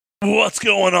What's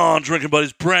going on, Drinking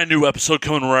Buddies? Brand new episode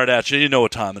coming right at you. You know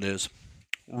what time it is.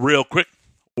 Real quick,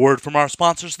 word from our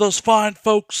sponsors, those fine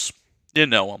folks. You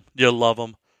know them. You love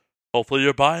them. Hopefully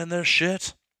you're buying their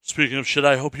shit. Speaking of shit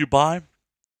I hope you buy,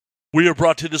 we are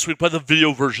brought to you this week by the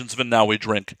video versions of And Now We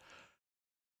Drink.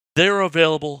 They are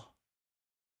available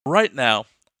right now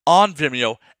on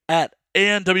Vimeo at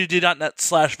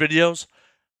anwd.net/videos.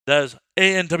 That is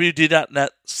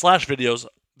anwd.net/videos.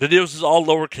 Videos is all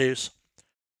lowercase.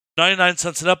 99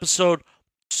 cents an episode,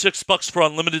 $6 for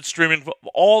unlimited streaming of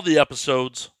all the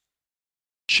episodes.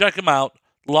 Check them out.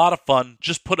 A lot of fun.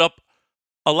 Just put up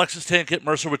Alexis Tan, Kit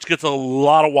Mercer, which gets a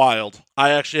lot of wild. I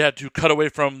actually had to cut away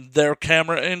from their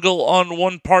camera angle on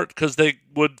one part because they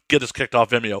would get us kicked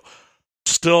off Vimeo.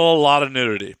 Still a lot of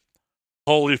nudity.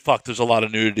 Holy fuck, there's a lot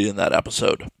of nudity in that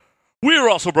episode. We are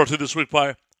also brought to you this week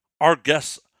by our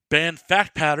guest band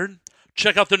Fact Pattern.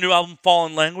 Check out their new album,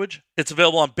 Fallen Language. It's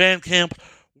available on Bandcamp,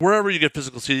 wherever you get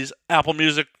physical CDs, Apple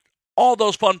Music, all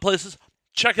those fun places.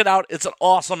 Check it out. It's an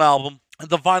awesome album, and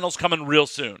the vinyl's coming real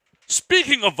soon.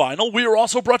 Speaking of vinyl, we are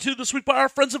also brought to you this week by our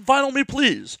friends at Vinyl Me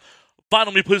Please.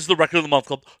 Vinyl Me Please is the Record of the Month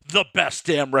Club, the best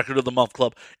damn Record of the Month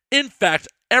Club. In fact,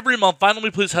 every month, Vinyl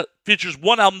Me Please features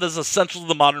one album that is essential to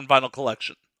the modern vinyl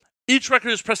collection. Each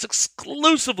record is pressed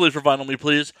exclusively for Vinyl Me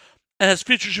Please and has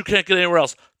features you can't get anywhere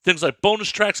else. Things like bonus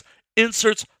tracks,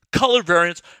 inserts, color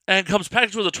variants, and comes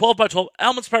packaged with a 12x12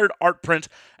 album-inspired art print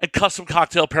and custom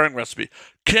cocktail pairing recipe.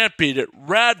 Can't beat it.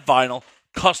 Rad vinyl,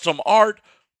 custom art,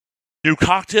 new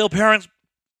cocktail pairings.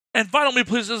 And Vinyl Me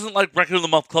Please isn't like Record of the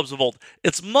Month clubs of old.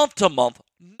 It's month to month,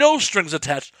 no strings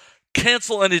attached,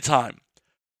 cancel anytime.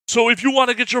 So if you want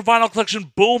to get your vinyl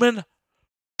collection booming,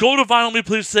 go to Vinyl Me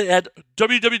Please today at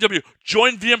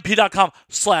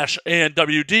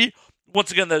www.joinvmp.com/ANWD. Once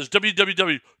again, that is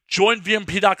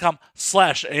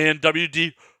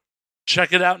www.joinvmp.com/ANWD.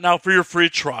 Check it out now for your free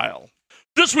trial.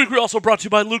 This week, we're also brought to you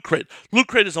by Loot Crate. Loot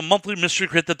Crate is a monthly mystery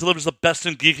crate that delivers the best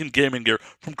in geek and gaming gear,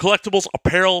 from collectibles,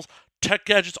 apparel, tech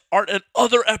gadgets, art, and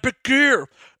other epic gear.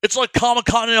 It's like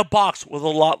Comic-Con in a box with a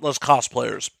lot less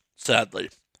cosplayers, sadly.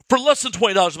 For less than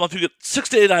 $20 a month, you get 6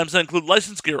 to 8 items that include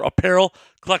licensed gear, apparel,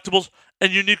 collectibles,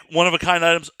 and unique one-of-a-kind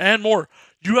items, and more.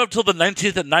 You have till the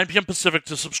 19th at 9 p.m. Pacific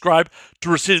to subscribe to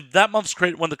receive that month's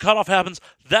crate. When the cutoff happens,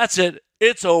 that's it.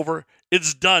 It's over.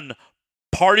 It's done.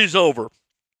 Party's over.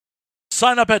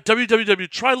 Sign up at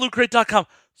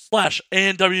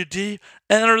www.trylootcrate.com/ANWD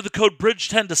and enter the code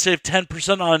BRIDGE10 to save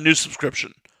 10% on a new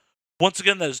subscription. Once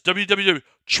again, that is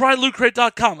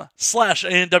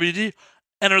www.trylootcrate.com/ANWD.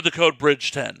 Enter the code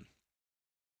BRIDGE10.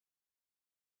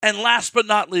 And last but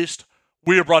not least,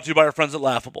 we are brought to you by our friends at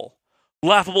Laughable.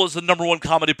 Laughable is the #1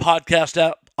 comedy podcast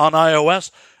app on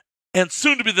iOS and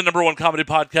soon to be the #1 comedy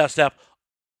podcast app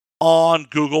on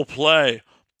Google Play.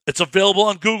 It's available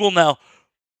on Google now.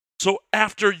 So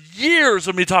after years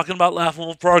of me talking about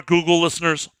Laughable for our Google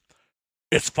listeners,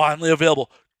 it's finally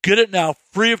available. Get it now,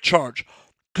 free of charge.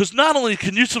 Because not only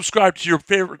can you subscribe to your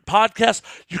favorite podcast,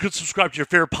 you can subscribe to your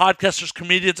favorite podcasters,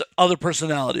 comedians, and other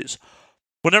personalities.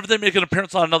 Whenever they make an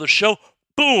appearance on another show,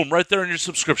 boom, right there in your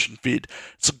subscription feed.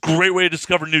 It's a great way to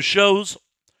discover new shows.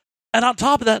 And on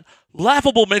top of that,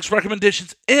 Laughable makes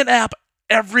recommendations in-app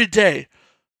every day.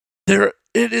 It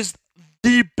is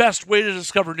the best way to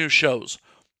discover new shows.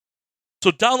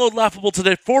 So download Laughable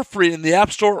today for free in the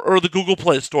App Store or the Google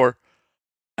Play Store,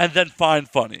 and then find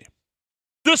funny.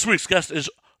 This week's guest is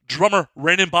drummer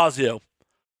Rainon Bosio.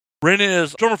 Rainon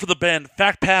is drummer for the band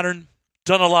Fact Pattern,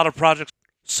 done a lot of projects,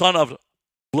 son of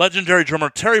legendary drummer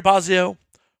Terry Bosio,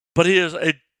 but he is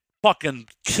a fucking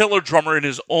killer drummer in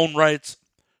his own rights.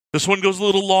 This one goes a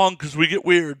little long because we get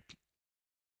weird.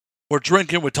 We're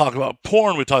drinking, we talk about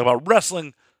porn, we talk about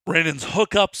wrestling, Rainon's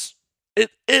hookups.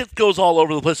 It goes all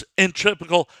over the place in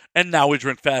typical And Now We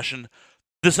Drink fashion.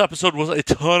 This episode was a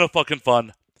ton of fucking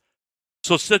fun.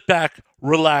 So sit back,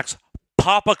 relax,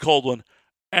 pop a cold one,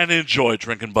 and enjoy,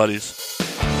 Drinking Buddies.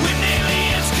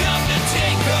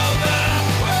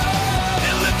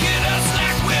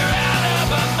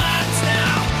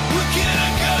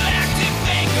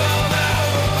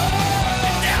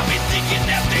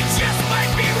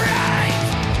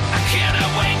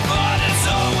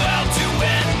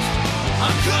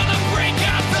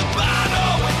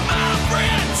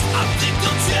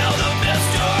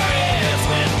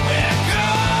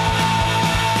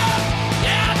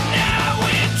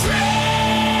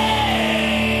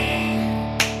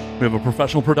 We have a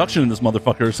professional production in this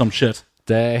motherfucker or some shit.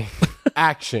 Day.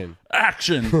 Action.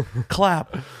 Action.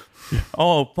 Clap.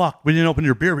 Oh, fuck. We didn't open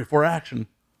your beer before action.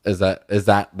 Is that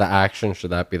the action? Should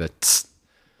that be the tss?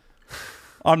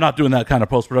 I'm not doing that kind of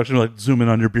post-production, like zoom in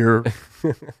on your beer.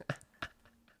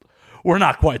 We're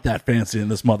not quite that fancy in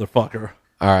this motherfucker.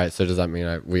 All right. So does that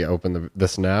mean we open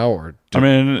this now, or or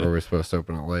are we supposed to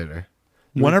open it later?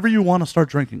 Whenever you want to start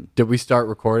drinking. Did we start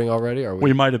recording already? Or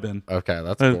We might have been. Okay,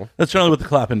 that's cool. That's generally what the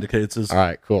clap indicates, is All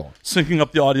right, cool. syncing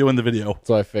up the audio and the video.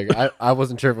 So I figured I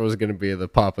wasn't sure if it was going to be the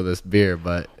pop of this beer,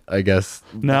 but I guess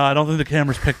No, I don't think the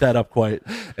cameras picked that up quite.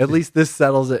 at least this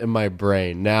settles it in my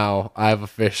brain. Now I've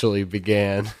officially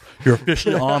began. You're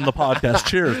officially on the podcast.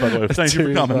 Cheers, by the way. Thank you for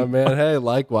Cheers, my coming. man. Hey,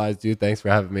 likewise, dude. Thanks for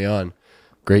having me on.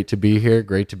 Great to be here.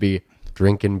 Great to be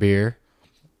drinking beer.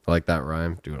 I like that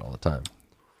rhyme. Do it all the time.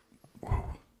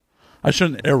 I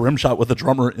shouldn't air rim shot with a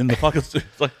drummer in the fucking studio.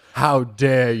 It's like, How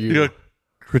dare you you? gotta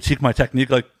critique my technique.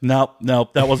 Like, no,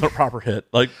 that wasn't a proper hit.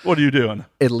 Like, what are you doing?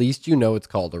 At least you know it's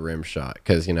called a rim shot,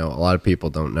 because a lot of people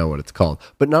don't know what it's called.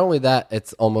 But not only that,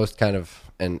 it's almost kind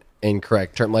of an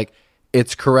incorrect term. Like,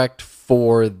 it's correct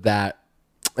for that.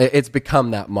 It's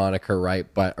become that moniker, right?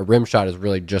 But a rim shot is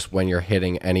really just when you're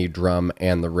hitting any drum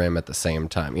and the rim at the same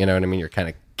time. You know what I mean? You're kind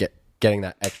of getting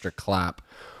that extra clap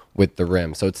with the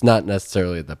rim. So it's not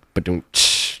necessarily the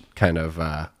ba-doom-tsh kind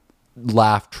of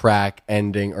laugh track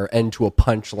ending or end to a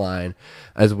punchline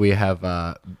as we have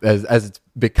as it's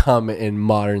become in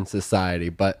modern society.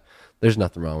 But there's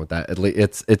nothing wrong with that. At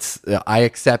least it's I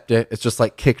accept it. It's just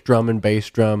like kick drum and bass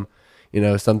drum.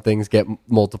 Some things get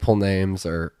multiple names,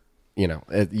 or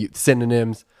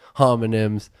synonyms,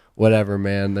 homonyms, whatever,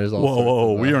 man. There's all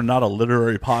Whoa, we are not a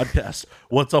literary podcast.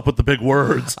 What's up with the big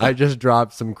words? I just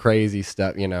dropped some crazy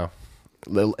stuff,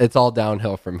 It's all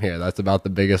downhill from here. That's about the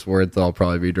biggest words that I'll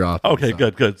probably be dropping. Okay,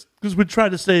 good. Because we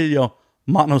tried to say,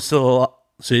 monosyllable.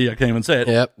 See, I can't even say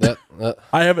it. Yep.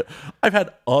 I've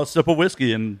had a sip of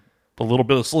whiskey and a little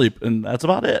bit of sleep, and that's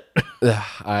about it.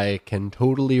 I can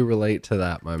totally relate to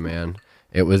that, my man.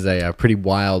 It was a pretty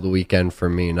wild weekend for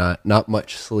me. Not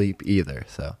much sleep either.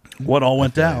 So What all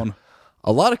went down?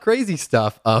 a lot of crazy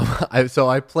stuff.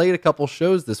 I played a couple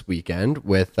shows this weekend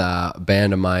with a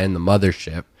band of mine, the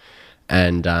Mothership,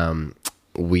 and our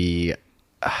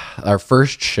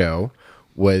first show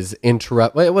was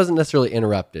interrupted. Well, it wasn't necessarily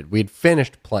interrupted. We'd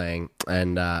finished playing,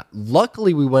 and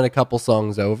luckily we went a couple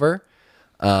songs over.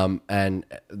 And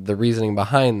the reasoning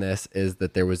behind this is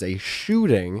that there was a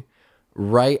shooting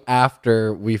right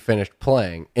after we finished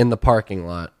playing in the parking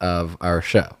lot of our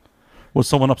show. Was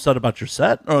someone upset about your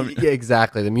set? Yeah,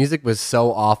 exactly. The music was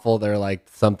so awful. They're like,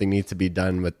 something needs to be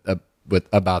done with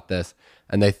about this.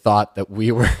 And they thought that we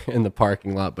were in the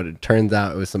parking lot, but it turns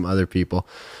out it was some other people.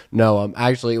 No,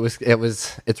 actually,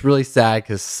 it's really sad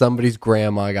because somebody's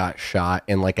grandma got shot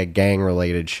in like a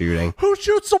gang-related shooting. Who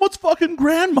shoots someone's fucking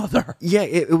grandmother? Yeah,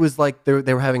 it was like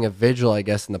they were having a vigil, I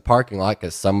guess, in the parking lot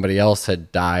because somebody else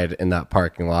had died in that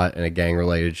parking lot in a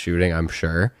gang-related shooting, I'm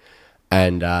sure.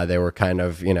 And they were kind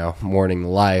of, mourning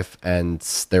life. And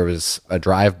there was a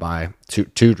drive-by,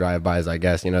 two drive-bys, I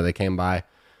guess. They came by,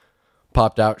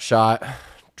 popped out, shot,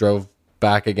 drove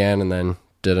back again, and then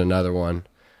did another one.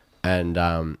 And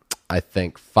I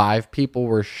think 5 people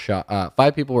were shot.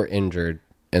 5 people were injured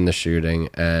in the shooting,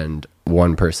 and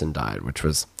 1 person died, which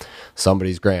was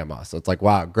somebody's grandma. So it's like,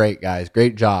 wow, great guys,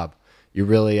 great job. You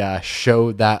really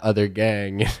showed that other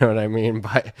gang, you know what I mean,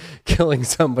 by killing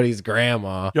somebody's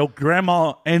grandma. Yo,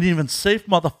 grandma ain't even safe,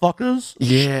 motherfuckers.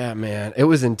 Yeah, man, it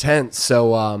was intense.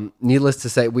 So needless to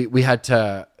say, we had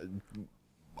to.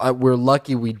 We're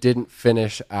lucky we didn't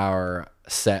finish our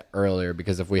set earlier,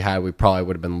 because if we had, we probably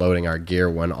would have been loading our gear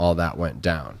when all that went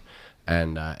down,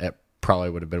 and it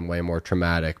probably would have been way more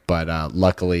traumatic. But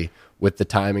luckily, with the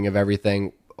timing of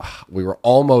everything, we were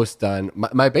almost done.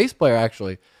 My bass player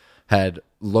actually had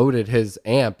loaded his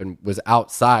amp and was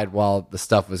outside while the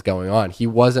stuff was going on. He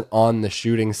wasn't on the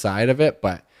shooting side of it,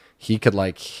 but he could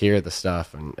hear the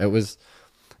stuff, and it was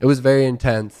very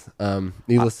intense.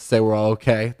 Needless to say, we're all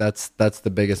okay. That's the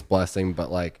biggest blessing.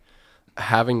 But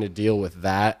having to deal with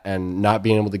that and not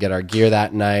being able to get our gear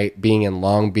that night, being in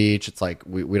Long Beach, it's like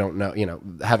we don't know,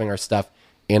 having our stuff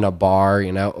in a bar,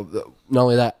 Not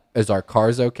only that, is our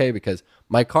cars okay, because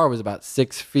my car was about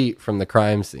 6 feet from the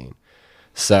crime scene.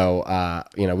 So,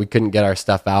 we couldn't get our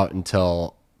stuff out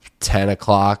until 10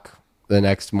 o'clock the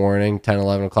next morning, 10,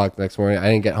 11 o'clock the next morning. I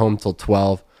didn't get home till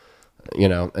 12,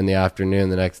 in the afternoon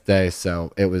the next day.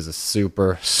 So it was a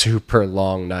super, super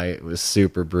long night. It was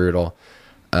super brutal.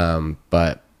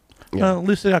 But at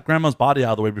least they got grandma's body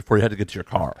out of the way before you had to get to your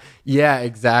car. Yeah,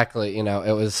 exactly.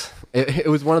 It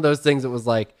was one of those things that was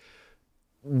like,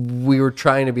 we were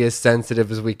trying to be as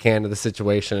sensitive as we can to the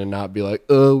situation and not be like,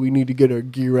 oh, we need to get our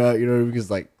gear out, you know,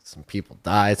 because like some people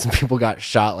died, some people got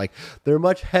shot. Like there are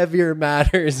much heavier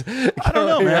matters. I don't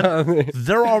know, man.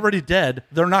 They're already dead.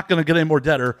 They're not going to get any more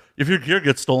deader. If your gear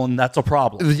gets stolen, that's a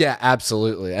problem. Yeah,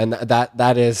 absolutely. And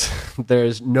that is,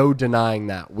 there's no denying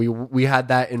that. We had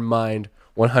that in mind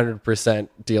 100%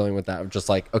 dealing with that. Just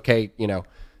like, okay, you know,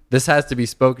 this has to be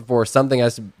spoken for. Something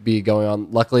has to be going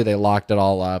on. Luckily, they locked it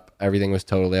all up. Everything was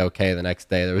totally okay the next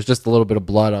day. There was just a little bit of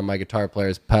blood on my guitar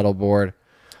player's pedal board.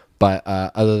 But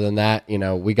other than that, you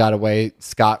know, we got away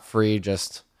scot-free,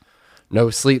 just no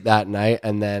sleep that night.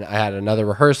 And then I had another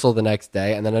rehearsal the next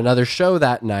day, and then another show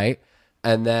that night,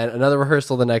 and then another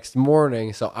rehearsal the next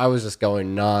morning. So I was just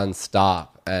going nonstop.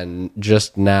 And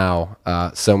just now,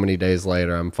 so many days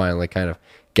later, I'm finally kind of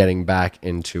getting back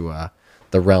into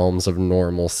the realms of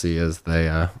normalcy, as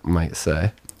they might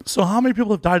say. So how many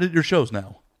people have died at your shows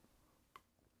now?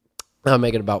 I'm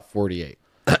making about 48.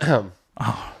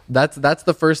 That's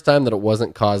the first time that it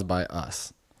wasn't caused by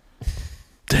us.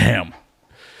 Damn.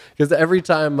 Because every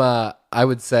time I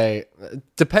would say,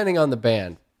 depending on the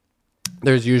band,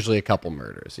 there's usually a couple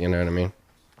murders. You know what I mean?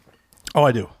 Oh,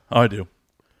 I do.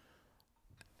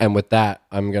 And with that,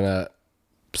 I'm going to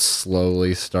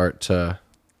slowly start to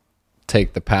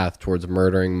take the path towards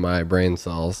murdering my brain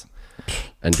cells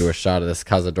and do a shot of this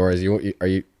Cazadores. Are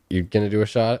you going to do a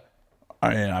shot?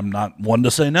 I'm not one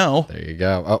to say no. There you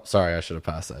go. Oh, sorry. I should have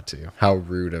passed that to you. How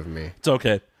rude of me. It's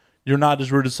okay. You're not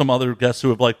as rude as some other guests who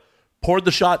have like poured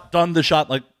the shot, done the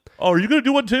shot. Like, oh, are you going to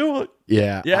do one too?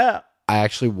 Yeah. Yeah. I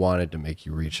actually wanted to make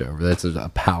you reach over. That's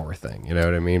a power thing. You know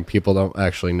what I mean? People don't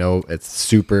actually know it's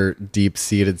super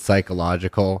deep-seated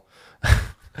psychological.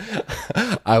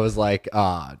 I was like,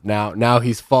 now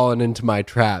he's fallen into my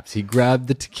traps. He grabbed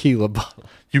the tequila bottle.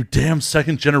 You damn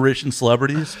second-generation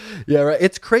celebrities. Yeah, right.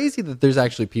 It's crazy that there's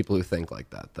actually people who think like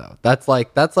that, though. That's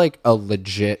like a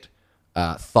legit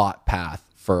thought path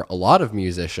for a lot of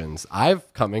musicians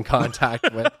I've come in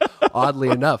contact with. Oddly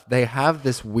enough, they have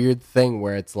this weird thing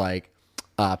where it's like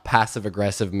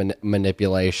passive-aggressive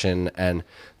manipulation and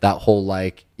that whole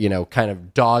like, you know, kind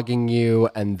of dogging you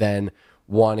and then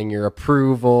wanting your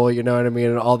approval, you know what I mean?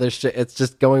 And all this shit. It's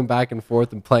just going back and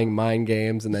forth and playing mind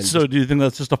games. And then so do you think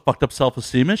that's just a fucked up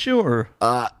self-esteem issue or?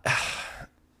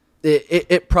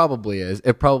 It probably is.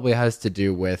 It probably has to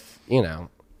do with, you know,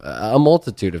 a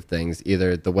multitude of things,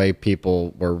 either the way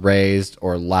people were raised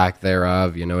or lack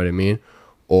thereof, you know what I mean?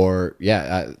 Or,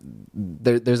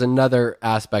 there's another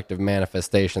aspect of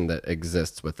manifestation that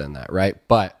exists within that, right?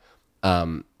 But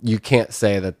you can't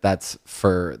say that that's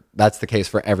the case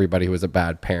for everybody who was a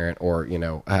bad parent or, you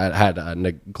know, had a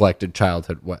neglected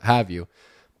childhood, what have you,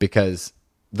 because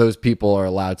those people are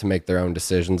allowed to make their own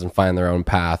decisions and find their own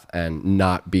path and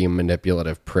not be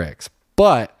manipulative pricks.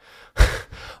 But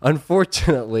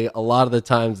unfortunately, a lot of the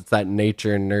times it's that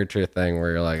nature and nurture thing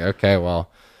where you're like, okay,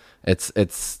 well,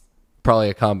 it's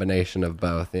probably a combination of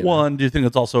both. You know? Well, and do you think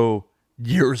it's also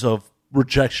years of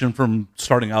rejection from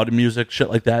starting out in music, shit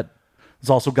like that? It's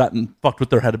also gotten fucked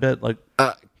with their head a bit, like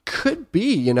could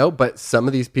be, you know, but some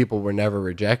of these people were never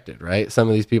rejected, right? Some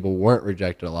of these people weren't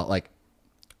rejected a lot. Like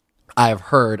I've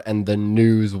heard, and the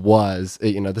news was,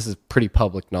 you know, this is pretty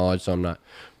public knowledge, so I'm not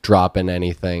dropping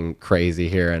anything crazy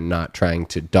here and not trying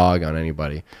to dog on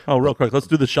anybody. Oh, real quick, let's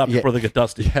do the shot before they get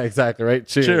dusty. Yeah, exactly, right?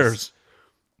 Cheers.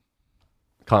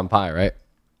 Kampai, right?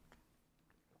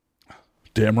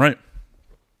 Damn right.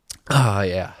 Oh,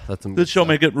 yeah. That's this show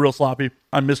may get real sloppy.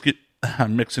 I'm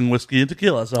mixing whiskey and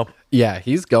tequila, so. Yeah,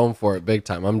 he's going for it big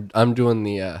time. I'm doing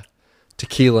the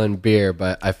tequila and beer,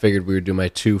 but I figured we would do my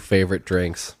two favorite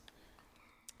drinks,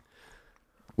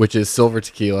 which is silver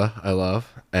tequila, I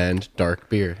love, and dark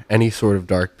beer. Any sort of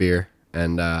dark beer.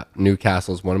 And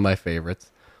Newcastle is one of my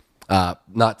favorites.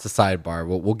 Not to sidebar.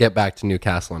 We'll get back to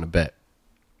Newcastle in a bit.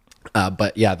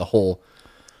 But yeah, the whole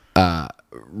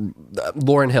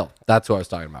Lauryn Hill. That's what I was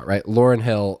talking about, right? Lauryn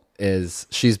Hill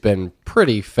she's been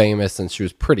pretty famous since she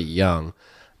was pretty young,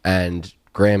 and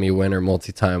Grammy winner,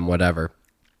 multi-time, whatever.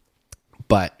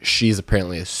 But she's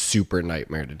apparently a super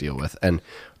nightmare to deal with. And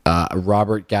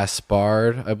Robert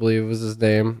Gaspard, I believe was his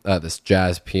name, this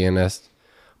jazz pianist,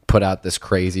 put out this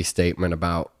crazy statement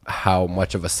about how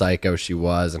much of a psycho she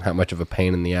was and how much of a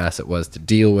pain in the ass it was to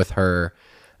deal with her,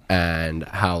 and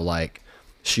how like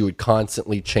she would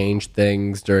constantly change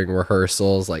things during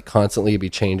rehearsals, like constantly be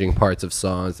changing parts of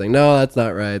songs, like, no, that's not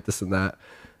right, this and that.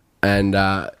 And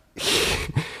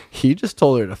he just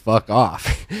told her to fuck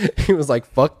off. He was like,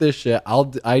 fuck this shit.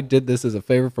 I did this as a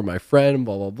favor for my friend,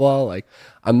 blah, blah, blah. Like,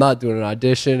 I'm not doing an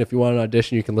audition. If you want an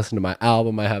audition, you can listen to my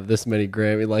album. I have this many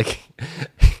Grammy. Like,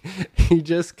 he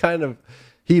just kind of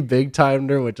he big timed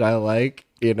her, which I like,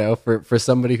 for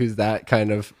somebody who's that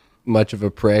kind of much of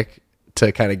a prick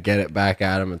to kind of get it back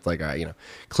at him. It's like, all right,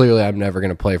 clearly I'm never going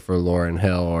to play for Lauryn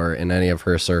Hill or in any of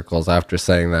her circles after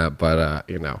saying that, but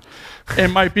it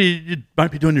might be, you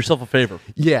might be doing yourself a favor.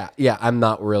 Yeah, I'm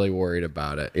not really worried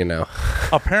about it,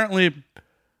 Apparently,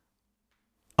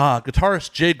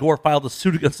 guitarist Jade Gore filed a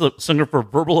suit against the singer for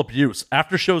verbal abuse.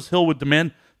 After shows, Hill would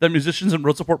demand that musicians and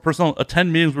road support personnel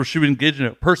attend meetings where she would engage in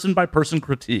a person-by-person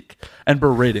critique and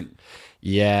berating.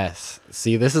 Yes.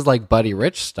 See, this is like Buddy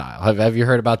Rich style. Have you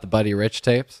heard about the Buddy Rich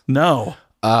tapes? No.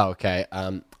 Oh, okay.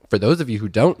 For those of you who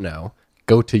don't know,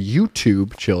 go to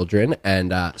YouTube, children,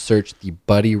 and search the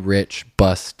Buddy Rich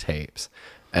bus tapes.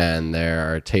 And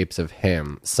there are tapes of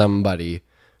him. Somebody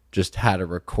just had a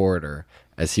recorder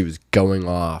as he was going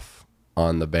off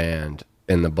on the band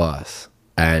in the bus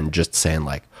and just saying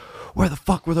like, where the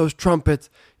fuck were those trumpets?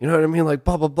 You know what I mean? Like,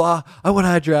 blah, blah, blah. I would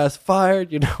have had your ass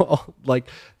fired. Like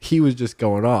he was just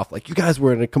going off. Like, you guys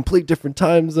were in a complete different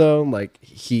time zone. Like,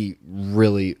 he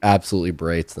really absolutely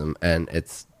berates them. And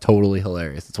it's totally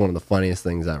hilarious. It's one of the funniest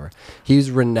things ever. He's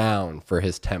renowned for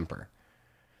his temper.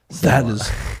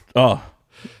 So,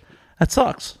 that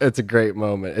sucks. It's a great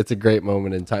moment. It's a great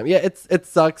moment in time. Yeah, it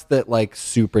sucks that like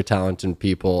super talented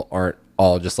people aren't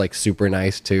all just like super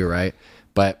nice too, right?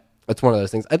 But it's one of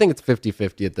those things. I think it's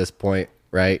 50-50 at this point,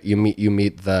 right? You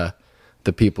meet the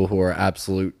people who are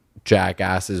absolute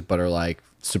jackasses but are like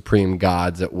supreme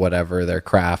gods at whatever their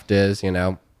craft is,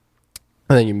 And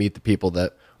then you meet the people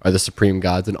that are the supreme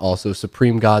gods and also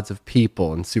supreme gods of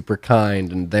people and super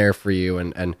kind and there for you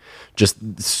and just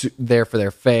there for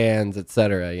their fans,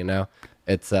 etc.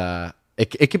 It's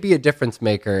it could be a difference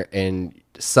maker in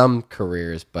some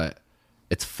careers, but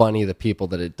it's funny the people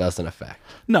that it doesn't affect.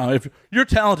 No, if you're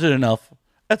talented enough,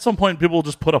 at some point people will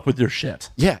just put up with your shit.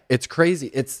 Yeah, it's crazy.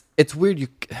 It's weird.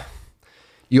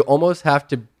 You almost have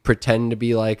to pretend to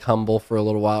be like humble for a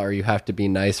little while, or you have to be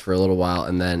nice for a little while,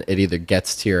 and then it either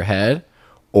gets to your head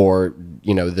or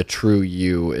the true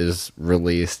you is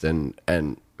released, and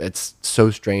it's so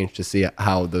strange to see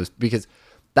how those, because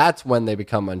that's when they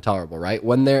become intolerable, right?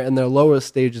 When they're in their lowest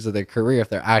stages of their career, if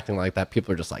they're acting like that,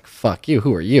 people are just like, fuck you,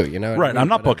 who are you? What right, I mean? I'm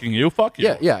not booking you, fuck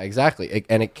you. Yeah, exactly.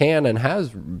 And it can and has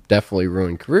definitely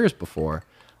ruined careers before.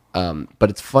 But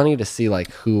it's funny to see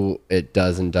like who it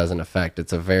does and doesn't affect.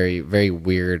 It's a very, very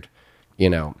weird,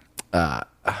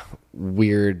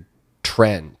 weird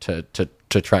trend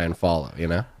to try and follow,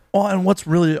 Well, and what's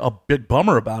really a big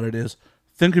bummer about it is,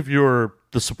 think if you're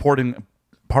the supporting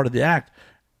part of the act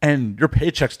and your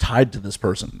paycheck's tied to this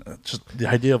person. It's just the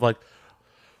idea of like,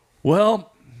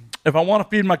 well, if I want to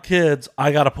feed my kids,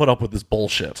 I got to put up with this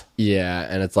bullshit. Yeah,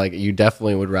 and it's like you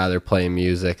definitely would rather play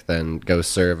music than go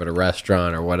serve at a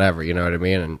restaurant or whatever, you know what I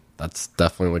mean? And that's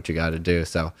definitely what you got to do.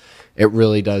 So it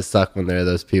really does suck when there are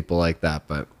those people like that,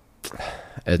 but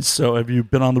it's... So have you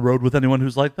been on the road with anyone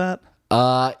who's like that?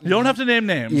 You don't have to name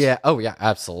names. Yeah. Oh, yeah.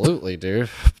 Absolutely, dude.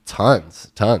 Tons.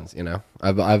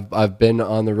 I've been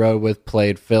on the road with,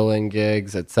 played fill-in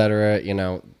gigs, etc.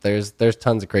 There's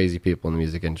tons of crazy people in the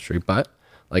music industry. But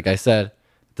like I said,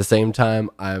 at the same time,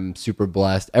 I'm super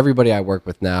blessed. Everybody I work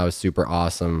with now is super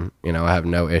awesome. I have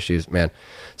no issues, man.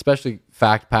 Especially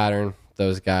Fact Pattern.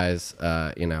 Those guys,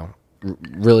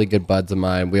 really good buds of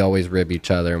mine. We always rib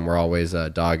each other and we're always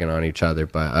dogging on each other,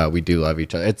 but we do love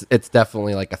each other. It's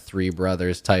definitely like a three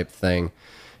brothers type thing,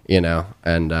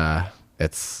 and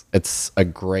it's a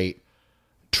great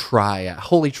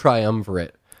holy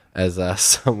triumvirate, as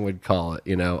some would call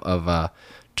it, of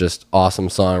just awesome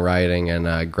songwriting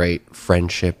and great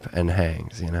friendship and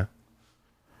hangs,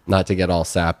 Not to get all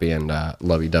sappy and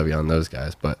lovey-dovey on those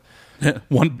guys, but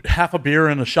half a beer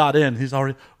and a shot in, he's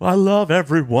already, I love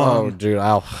everyone. Oh, dude,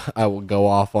 I will go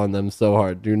off on them so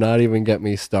hard. Do not even get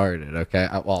me started, okay?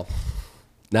 Well,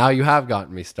 now you have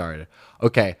gotten me started.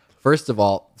 Okay, first of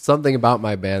all, something about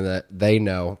my band that they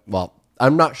know, well,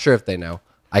 I'm not sure if they know,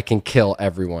 I can kill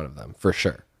every one of them, for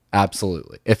sure.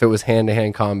 Absolutely. If it was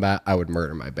hand-to-hand combat, I would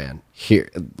murder my band. Here,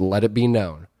 let it be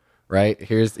known, right?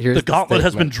 Here's the gauntlet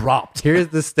has been dropped. Here's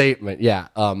the statement, yeah.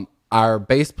 Our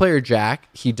bass player, Jack,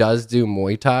 he does do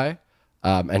Muay Thai,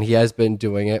 and he has been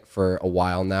doing it for a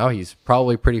while now. He's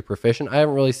probably pretty proficient. I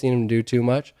haven't really seen him do too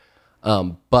much,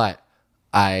 but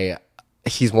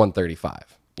he's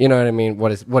 135. You know what I mean?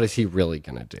 What is he really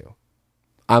going to do?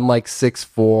 I'm like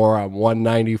 6'4", I'm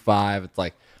 195. It's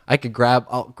like I'll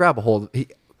grab a hold.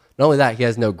 Not only that, he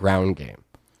has no ground game,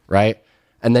 right?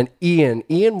 And then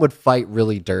Ian would fight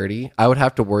really dirty. I would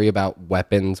have to worry about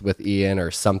weapons with Ian or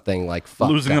something like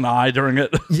losing an eye during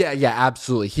it. Yeah,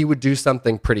 absolutely. He would do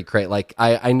something pretty crazy. Like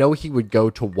I know he would go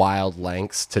to wild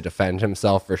lengths to defend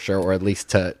himself for sure, or at least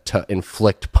to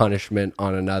inflict punishment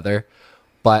on another.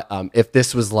 But if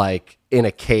this was like in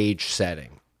a cage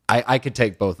setting, I could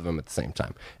take both of them at the same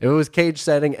time. If it was cage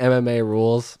setting, MMA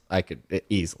rules, I could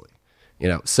easily,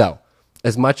 So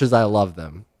as much as I love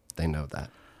them, they know that.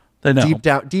 They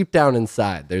know. Deep down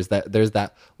inside, there's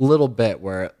that little bit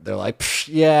where they're like,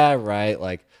 yeah, right.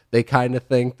 Like they kind of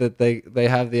think that they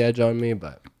have the edge on me,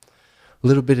 but a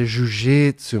little bit of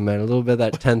jujitsu, man, a little bit of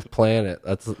that 10th planet.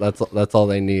 That's all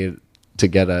they need to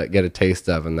get a taste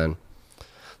of, and then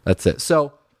that's it.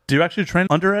 So, do you actually train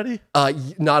under Eddie?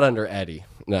 Not under Eddie.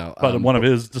 No, but one of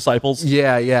his disciples.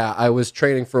 Yeah. I was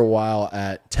training for a while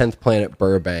at 10th Planet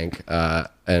Burbank,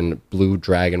 and Blue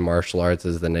Dragon Martial Arts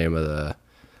is the name of the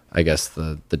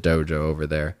dojo over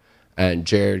there. And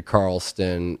Jared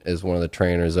Carlston is one of the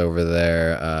trainers over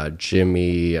there.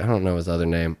 Jimmy, I don't know his other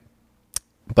name,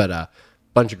 but a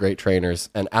bunch of great trainers.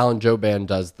 And Alan Joban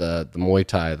does the Muay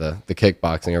Thai, the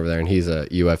kickboxing over there, and he's a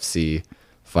UFC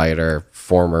fighter,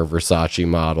 former Versace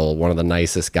model, one of the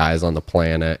nicest guys on the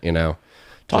planet,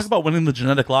 Talk about winning the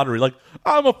genetic lottery. Like,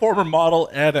 I'm a former model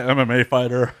and an MMA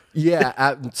fighter.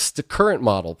 Yeah, the current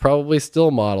model, probably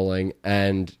still modeling.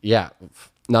 And yeah,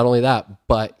 not only that,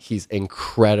 but he's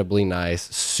incredibly nice,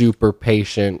 super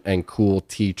patient and cool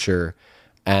teacher.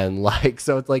 And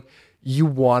so it's like, you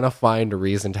want to find a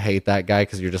reason to hate that guy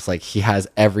because you're just like, he has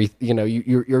everything,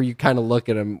 you kind of look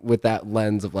at him with that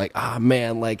lens of like,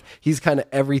 man, like he's kind of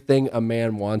everything a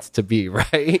man wants to be,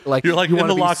 right? Like you're like, you want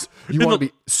to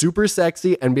be super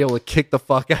sexy and be able to kick the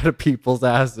fuck out of people's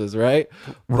asses, right?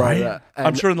 Right. But,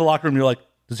 I'm sure in the locker room you're like,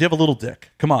 does he have a little dick?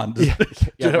 Come on. Right.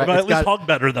 At least hug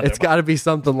better than him. It's got to be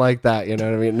something like that, you know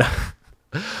what I mean?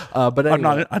 But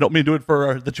anyway. I don't mean to do it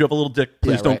for that you have a little dick.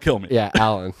 Please don't kill me. Yeah,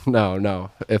 Alan. No.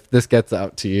 If this gets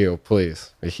out to you,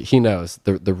 please. He knows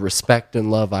the respect and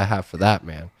love I have for that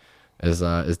man is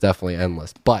definitely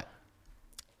endless. But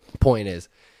point is,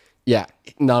 yeah,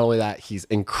 not only that, he's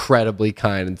incredibly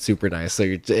kind and super nice. So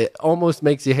it almost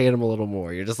makes you hate him a little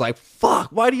more. You're just like, fuck,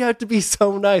 why do you have to be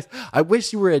so nice? I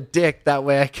wish you were a dick. That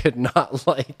way I could not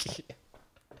like you.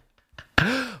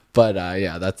 But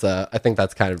yeah, I think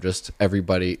that's kind of just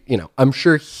everybody, I'm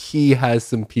sure he has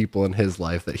some people in his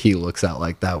life that he looks at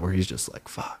like that, where he's just like,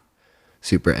 fuck,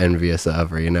 super envious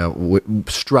of, or,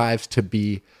 strives to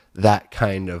be that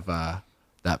kind of,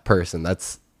 that person.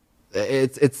 It's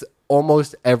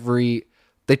almost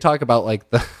they talk about like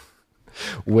the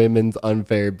women's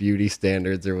unfair beauty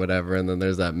standards or whatever. And then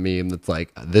there's that meme that's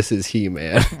like, this is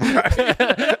He-Man.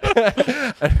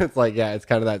 And it's like, yeah, it's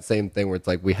kind of that same thing where it's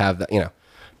like, we have that,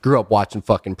 grew up watching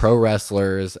fucking pro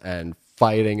wrestlers and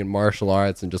fighting and martial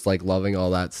arts and just like loving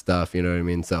all that stuff. You know what I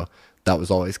mean? So that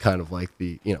was always kind of like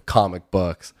the, comic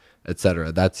books,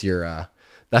 etc. That's your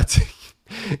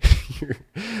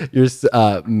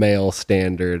male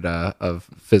standard of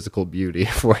physical beauty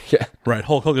for you. Right.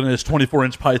 Hulk Hogan and his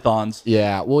 24-inch pythons.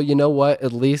 Yeah. Well, you know what?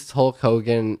 At least Hulk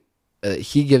Hogan,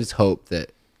 he gives hope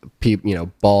that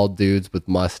people, bald dudes with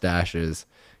mustaches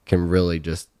can really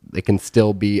they can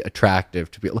still be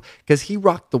attractive to people, because he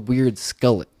rocked the weird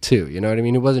skullet too. You know what I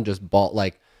mean? It wasn't just bald.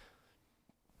 Like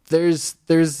there's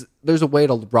a way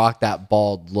to rock that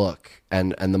bald look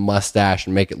and the mustache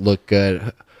and make it look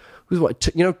good.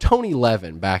 Tony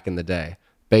Levin back in the day,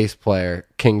 bass player,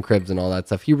 King Cribs and all that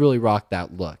stuff. He really rocked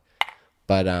that look.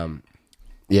 But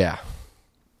yeah,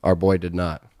 our boy did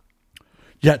not.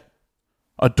 Yet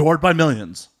adored by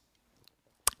millions.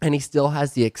 And he still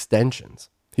has the extensions.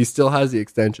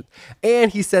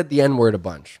 And he said the N-word a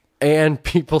bunch. And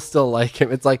people still like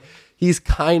him. It's like he's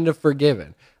kind of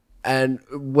forgiven. And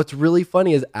what's really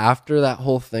funny is after that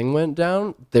whole thing went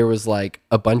down, there was like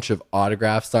a bunch of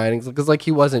autograph signings. Because like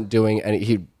he wasn't doing any,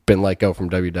 he'd been let go from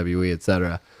WWE,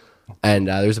 etc. And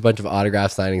there's a bunch of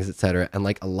autograph signings, etc. And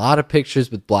like a lot of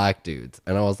pictures with black dudes.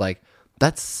 And I was like,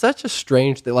 that's such a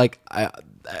strange thing. Like,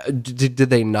 did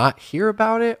they not hear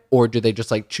about it? Or do they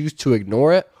just like choose to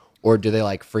ignore it? Or do they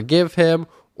like forgive him?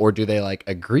 Or do they like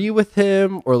agree with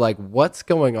him? Or like what's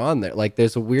going on there? Like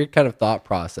there's a weird kind of thought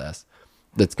process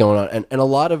that's going on. And a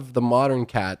lot of the modern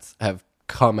cats have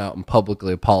come out and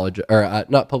publicly apologize, or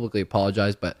not publicly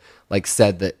apologize, but like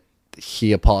said that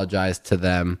he apologized to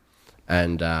them.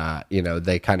 And,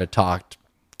 they kind of talked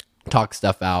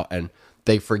stuff out and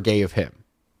they forgave him.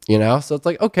 So it's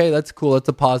like, okay, that's cool. It's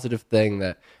a positive thing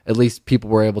that at least people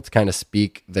were able to kind of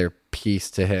speak their piece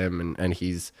to him, and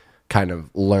he's kind of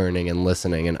learning and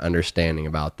listening and understanding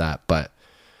about that. But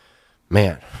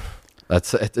man,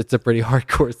 It's a pretty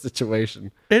hardcore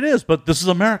situation. It is, but this is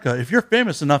America. If you're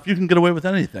famous enough, you can get away with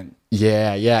anything.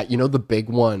 Yeah, yeah. You know, the big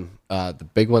one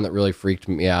that really freaked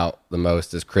me out the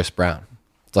most is Chris Brown.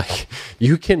 It's like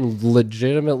you can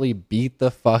legitimately beat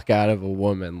the fuck out of a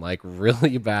woman like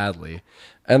really badly,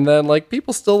 and then like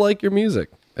people still like your music.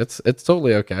 It's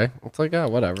totally okay. It's like, oh,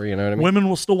 whatever, you know what I mean? Women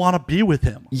will still want to be with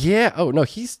him. Yeah. Oh no,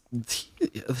 he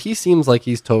seems like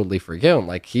he's totally forgiven.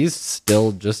 Like he's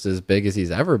still just as big as he's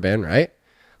ever been, right?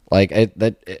 Like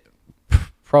it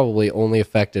probably only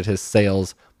affected his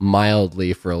sales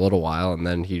mildly for a little while, and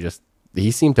then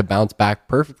he seemed to bounce back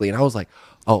perfectly. And I was like,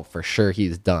 oh, for sure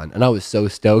he's done. And I was so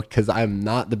stoked because I'm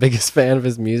not the biggest fan of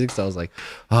his music, so I was like,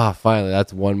 oh, finally,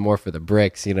 that's one more for the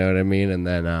bricks. You know what I mean? And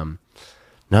then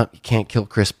no, you can't kill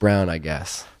Chris Brown, I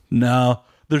guess. No,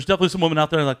 there's definitely some women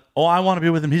out there like, oh, I want to be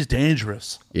with him. He's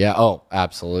dangerous. Yeah. Oh,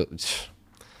 absolutely.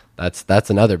 That's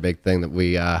another big thing that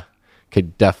we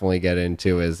could definitely get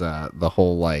into is the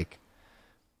whole like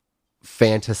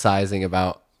fantasizing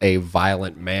about a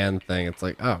violent man thing. It's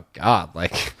like, oh God,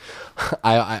 like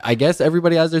I guess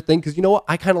everybody has their thing because you know what?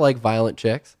 I kind of like violent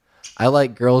chicks. I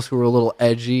like girls who are a little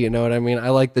edgy. You know what I mean? I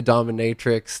like the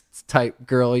dominatrix type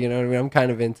girl. You know what I mean? I'm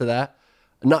kind of into that.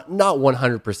 Not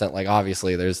 100%. Like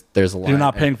obviously, there's a lot. You're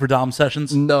not paying for dom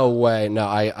sessions? No way. No,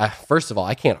 I first of all,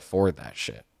 I can't afford that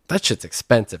shit. That shit's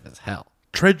expensive as hell.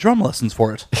 Trade drum lessons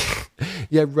for it.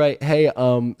 Yeah, right. Hey,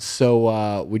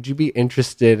 so would you be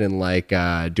interested in like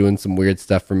doing some weird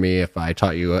stuff for me if I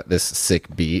taught you this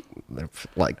sick beat?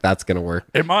 Like that's gonna work.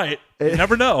 It might. You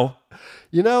never know.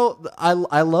 You know, I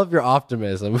love your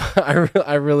optimism.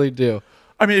 I really do.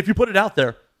 I mean, if you put it out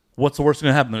there, what's the worst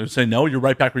going to happen? They're going to say no, you're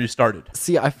right back where you started.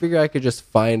 See, I figure I could just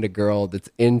find a girl that's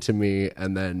into me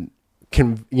and then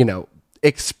can,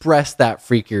 express that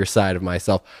freakier side of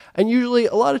myself. And usually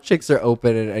a lot of chicks are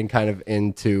open and kind of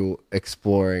into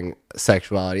exploring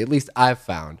sexuality. At least I've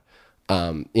found,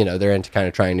 they're into kind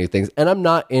of trying new things. And I'm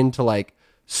not into like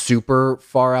super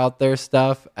far out there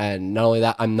stuff. And not only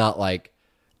that, I'm not like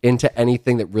into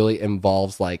anything that really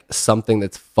involves like something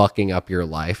that's fucking up your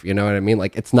life. You know what I mean?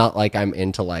 Like, it's not like I'm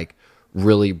into like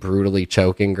really brutally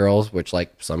choking girls, which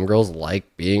like some girls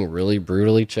like being really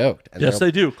brutally choked. And yes, they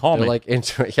do. Call me. Like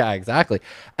into it. Yeah, exactly.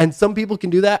 And some people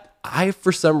can do that. I,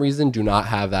 for some reason, do not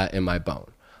have that in my bone.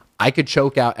 I could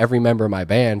choke out every member of my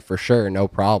band for sure. No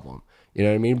problem. You know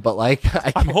what I mean? But like,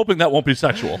 I'm hoping that won't be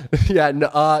sexual. Yeah.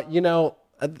 No,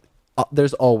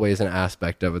 there's always an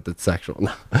aspect of it that's sexual.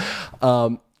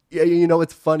 Yeah,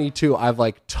 it's funny too. I've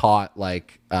like taught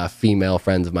like female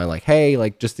friends of mine, like, hey,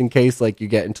 like just in case like you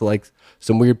get into like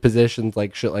some weird positions,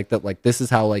 like shit like that. Like this is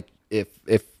how like if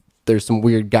there's some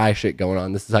weird guy shit going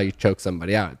on, this is how you choke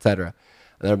somebody out, etc.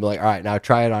 And they'll be like, all right, now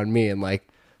try it on me. And like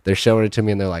they're showing it to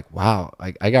me, and they're like, wow,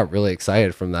 I got really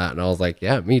excited from that. And I was like,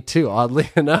 yeah, me too. Oddly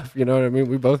enough, you know what I mean?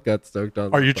 We both got stoked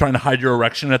on. Are you trying to hide your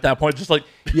erection at that point? Just like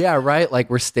yeah, right. Like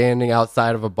we're standing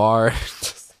outside of a bar.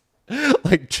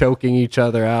 Like choking each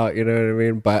other out, you know what I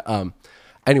mean? But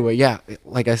anyway, yeah,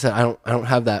 like I said, I don't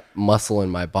have that muscle in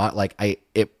my body. Like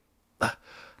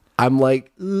I'm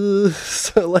like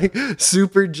so like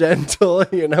super gentle,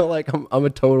 like I'm a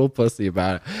total pussy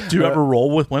about it. Do you ever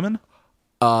roll with women?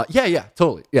 Yeah,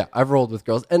 totally. Yeah, I've rolled with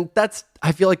girls, and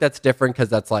I feel like that's different because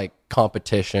that's like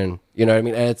competition, you know what I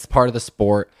mean? And it's part of the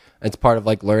sport. It's part of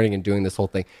like learning and doing this whole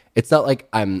thing. It's not like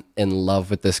I'm in love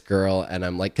with this girl and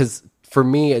I'm like, because for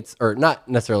me, or not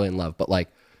necessarily in love, but like,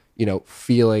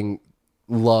 feeling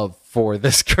love for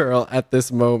this girl at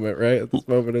this moment, right? At this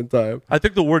moment in time. I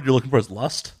think the word you're looking for is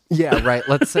lust. Yeah, right.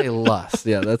 Let's say lust.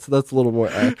 Yeah, that's a little more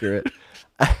accurate.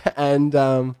 And,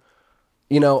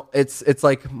 it's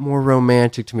like more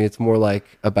romantic to me. It's more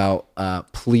like about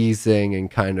pleasing and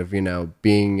kind of,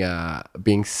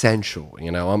 being sensual.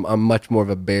 I'm much more of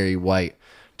a Barry White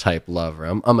type lover.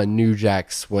 I'm a New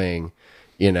Jack Swing,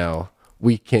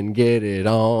 we can get it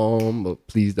on, but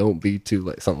please don't be too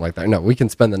late. Something like that. No, we can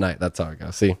spend the night. That's how it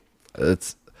goes. See,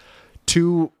 it's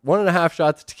 1.5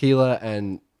 shots of tequila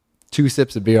and 2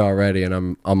 sips of beer already,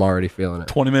 and I'm already feeling it.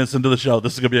 20 minutes into the show,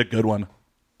 this is gonna be a good one.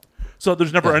 So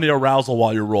there's never any arousal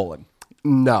while you're rolling.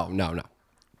 No.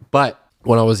 But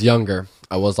when I was younger,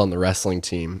 I was on the wrestling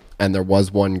team, and there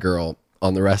was one girl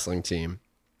on the wrestling team,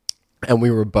 and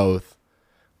we were both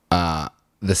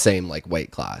the same like weight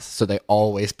class, so they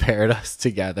always paired us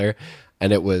together,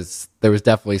 and there was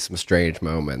definitely some strange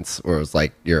moments where it was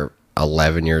like you're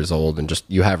 11 years old and just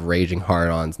you have raging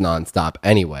hard-ons nonstop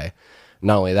anyway.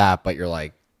 Not only that, but you're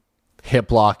like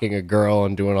hip locking a girl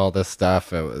and doing all this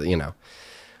stuff.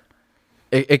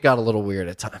 It got a little weird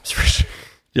at times for sure.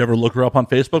 you ever look her up on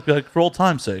Facebook? Be like, for old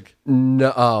time's sake.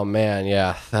 No, oh man,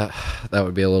 yeah, that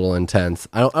would be a little intense.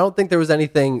 I don't think there was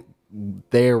anything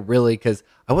there really, because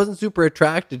I wasn't super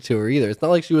attracted to her either. It's not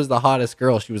like she was the hottest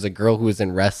girl. She was a girl who was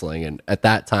in wrestling, and at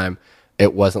that time,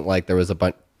 it wasn't like there was a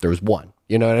bunch. There was one.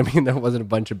 You know what I mean? There wasn't a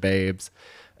bunch of babes.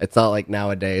 It's not like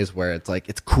nowadays where it's like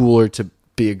it's cooler to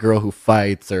be a girl who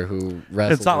fights or who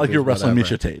wrestles. It's not like you're wrestling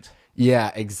Misha Tate.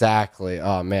 Yeah, exactly.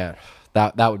 Oh man,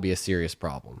 that would be a serious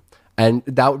problem, and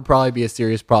that would probably be a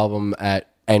serious problem at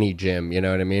any gym. You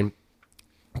know what I mean?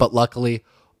 But luckily,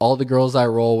 all the girls I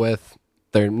roll with,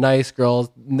 they're nice girls.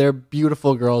 They're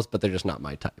beautiful girls, but they're just not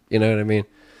my type. You know what I mean?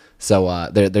 So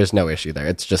there's no issue there.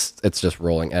 It's just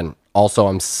rolling. And also,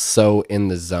 I'm so in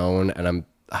the zone, and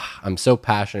I'm so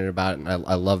passionate about it, and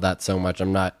I love that so much.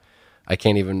 I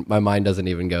can't even. My mind doesn't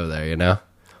even go there. You know?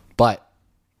 But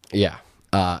yeah.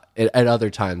 At other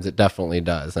times, it definitely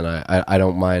does, and I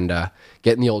don't mind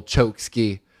getting the old choke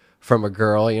ski from a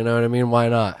girl. You know what I mean? Why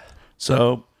not?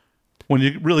 So, when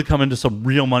you really come into some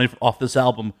real money off this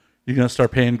album, you're gonna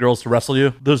start paying girls to wrestle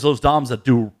you. There's those doms that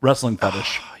do wrestling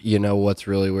fetish. You know what's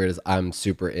really weird is I'm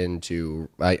super into.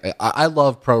 I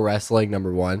love pro wrestling,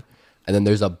 number one, and then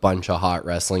there's a bunch of hot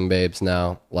wrestling babes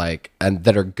now, and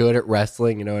that are good at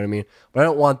wrestling. You know what I mean? But I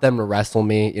don't want them to wrestle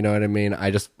me. You know what I mean?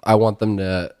 I want them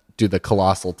to do the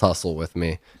colossal tussle with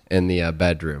me in the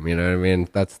bedroom. You know what I mean?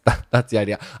 That's the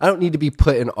idea. I don't need to be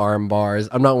put in arm bars.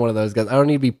 I'm not one of those guys. I don't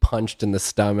need to be punched in the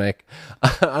stomach.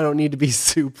 I don't need to be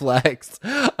suplexed.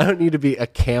 I don't need to be a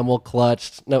camel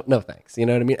clutched. No thanks. You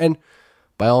know what I mean? And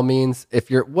by all means, if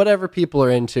you're whatever people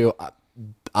are into,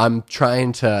 I'm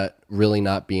trying to really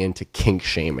not be into kink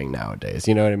shaming nowadays.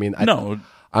 You know what I mean? No.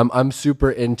 I'm super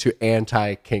into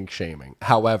anti kink shaming.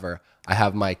 However, I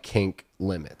have my kink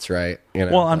limits, right? You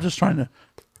know. Well, I'm just trying to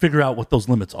figure out what those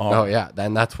limits are. Oh yeah,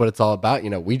 then that's what it's all about.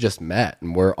 You know, we just met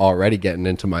and we're already getting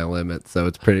into my limits, so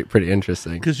it's pretty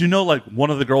interesting. Because like one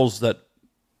of the girls that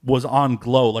was on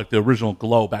Glow, like the original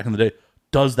Glow back in the day,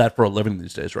 does that for a living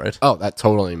these days, right? Oh, that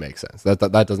totally makes sense.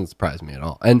 That doesn't surprise me at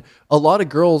all. And a lot of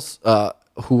girls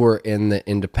who are in the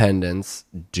independents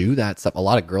do that stuff. A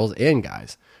lot of girls and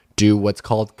guys do what's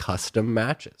called custom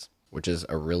matches, which is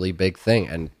a really big thing.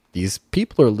 And these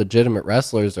people are legitimate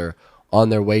wrestlers, or on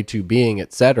their way to being,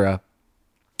 etc.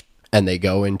 And they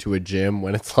go into a gym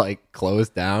when it's like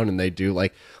closed down, and they do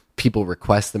like people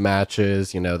request the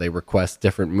matches. You know, they request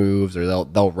different moves, or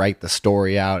they'll write the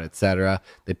story out, etc.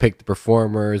 They pick the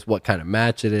performers, what kind of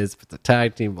match it is, if it's a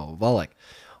tag team, blah blah blah, like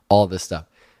all this stuff.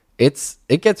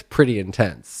 It gets pretty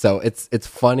intense. So it's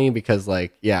funny because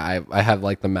like I have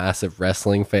like the massive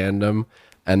wrestling fandom,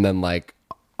 and then like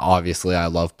obviously I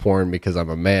love porn because I'm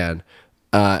a man.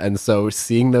 And so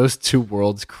seeing those two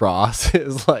worlds cross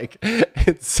is like,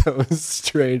 it's so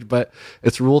strange, but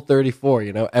it's Rule 34,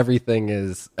 you know, everything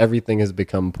has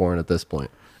become porn at this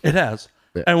point. It has.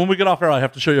 Yeah. And when we get off air, I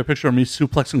have to show you a picture of me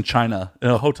suplexing China in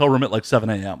a hotel room at like 7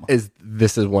 a.m.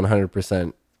 This is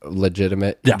 100%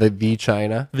 legitimate? Yeah. The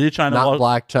China? The China. Not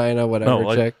Black China, whatever,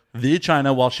 no, chick? The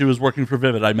China while she was working for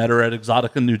Vivid. I met her at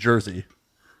Exotica, New Jersey.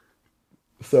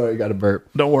 Sorry, got a burp.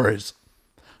 No worries.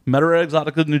 Met her at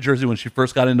Exotica, New Jersey when she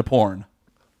first got into porn.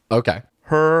 Okay.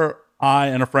 Her, I,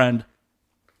 and a friend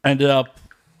ended up,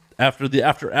 after the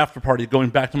after party, going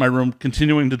back to my room,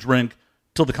 continuing to drink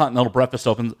till the Continental Breakfast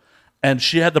opens. And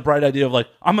she had the bright idea of like,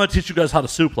 I'm going to teach you guys how to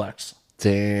suplex.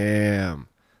 Damn.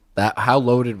 How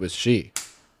loaded was she?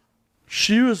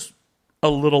 She was a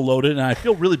little loaded, and I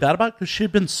feel really bad about it because she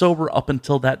had been sober up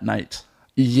until that night.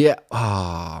 Yeah.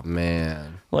 Oh,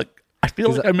 man. Like, I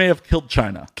feel like I may have killed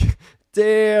China.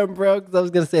 Damn, bro. 'Cause I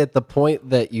was going to say, at the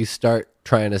point that you start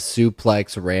trying to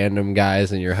suplex random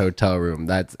guys in your hotel room,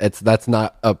 that's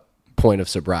not a point of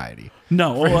sobriety.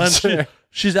 No. And sure.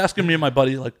 She's asking me and my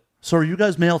buddy, like, so are you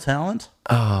guys male talent?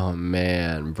 Oh,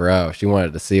 man, bro. She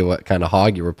wanted to see what kind of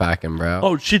hog you were packing, bro.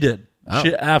 Oh, she did. Oh.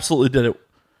 She absolutely did it.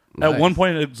 Nice. At one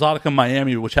point at Exotica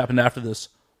Miami, which happened after this,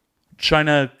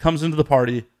 China comes into the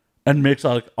party and makes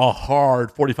like a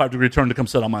hard 45-degree turn to come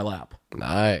sit on my lap.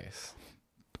 Nice.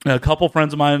 And a couple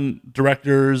friends of mine,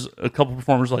 directors, a couple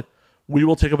performers, like, we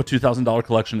will take up a $2,000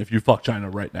 collection if you fuck China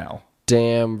right now.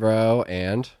 Damn, bro.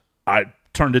 And? I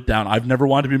turned it down. I've never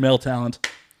wanted to be male talent.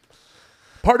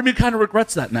 Part of me kind of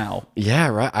regrets that now. Yeah,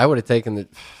 right. I would have taken the...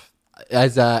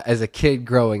 As a kid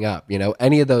growing up, you know,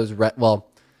 any of those... Well,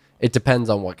 it depends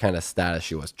on what kind of status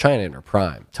she was. China in her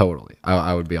prime, totally.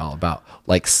 I would be all about.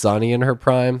 Like Sunny in her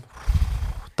prime,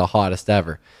 the hottest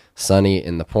ever. Sunny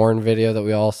in the porn video that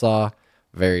we all saw,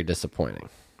 very disappointing.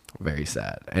 Very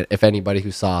sad. And if anybody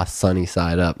who saw Sunny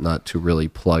Side Up, not to really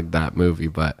plug that movie,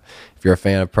 but if you're a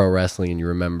fan of pro wrestling and you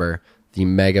remember the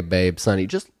mega babe Sunny.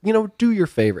 Just, do your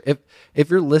favor. If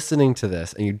you're listening to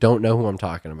this and you don't know who I'm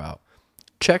talking about,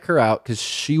 check her out because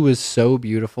she was so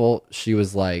beautiful. She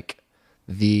was like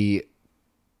the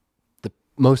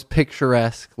most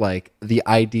picturesque, like the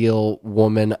ideal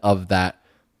woman of that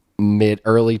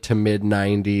early to mid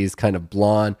 90s, kind of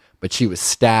blonde, but she was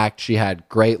stacked. She had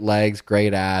great legs,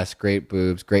 great ass, great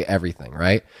boobs, great everything,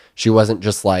 right? She wasn't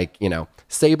just like,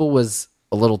 Sable was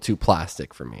a little too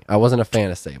plastic for me. I wasn't a fan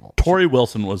of Sable. Tori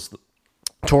Wilson was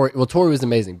Tori was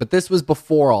amazing, but this was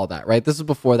before all that, right? This was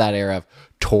before that era of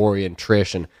Tori and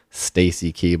Trish and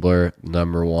Stacy Keibler,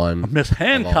 number one. Miss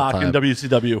Hancock in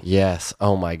WCW. Yes.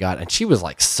 Oh my God. And she was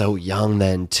like so young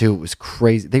then too. It was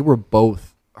crazy. They were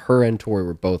both, her and Tori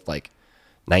were both like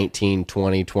 19,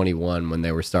 20, 21 when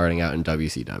they were starting out in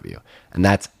WCW. And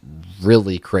that's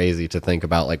really crazy to think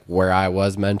about, like where I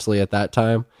was mentally at that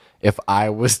time. If I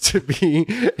was to be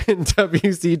in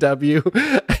WCW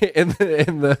in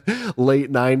the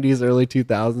late 90s, early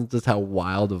 2000s, just how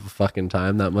wild of a fucking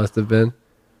time that must have been.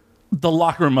 The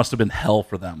locker room must have been hell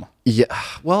for them. Yeah.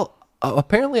 Well,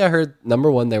 apparently I heard, number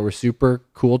one, they were super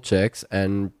cool chicks,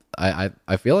 and I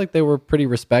feel like they were pretty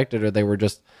respected, or they were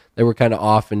kind of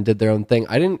off and did their own thing.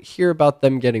 I didn't hear about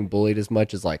them getting bullied as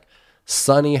much as like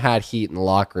Sunny had heat in the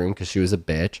locker room because she was a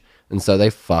bitch, and so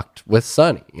they fucked with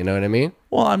Sunny. You know what I mean?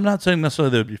 Well, I'm not saying necessarily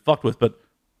they would be fucked with, but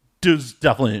dudes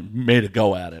definitely made a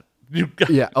go at it.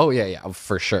 Yeah. Oh, yeah,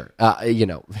 for sure.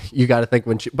 You got to think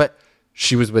but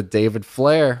she was with David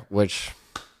Flair, which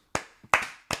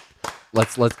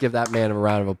let's give that man a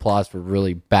round of applause for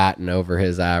really batting over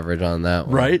his average on that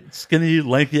one. Right? Skinny,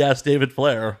 lanky ass David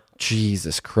Flair.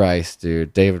 Jesus Christ,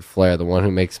 dude. David Flair, the one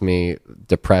who makes me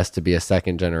depressed to be a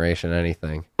second generation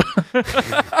anything.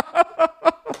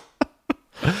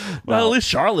 Well, at least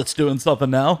Charlotte's doing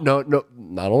something now. No,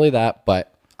 not only that,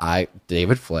 but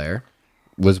David Flair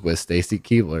was with Stacy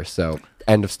Keibler, so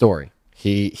end of story.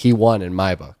 He won in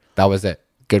my book. That was it.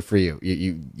 Good for you.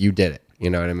 You did it. You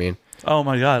know what I mean? Oh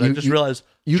my God. I just realized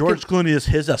George Clooney is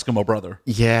his Eskimo brother.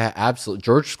 Yeah, absolutely.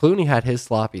 George Clooney had his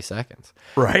sloppy seconds.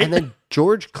 Right. And then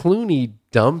George Clooney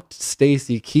dumped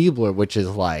Stacy Keibler, which is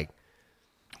like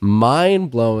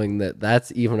mind-blowing that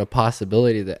that's even a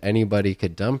possibility that anybody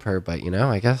could dump her. But,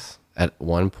 I guess at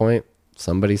one point,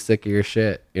 somebody's sick of your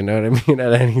shit. You know what I mean?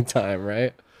 At any time,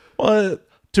 right? Well,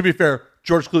 to be fair,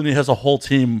 George Clooney has a whole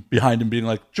team behind him being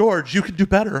like, George, you can do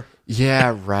better.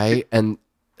 Yeah, right. And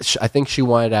I think she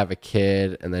wanted to have a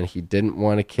kid, and then he didn't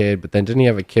want a kid, but then didn't he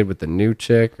have a kid with the new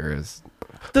chick?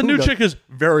 The new chick is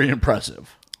very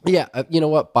impressive. Yeah, you know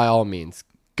what? By all means,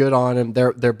 good on him.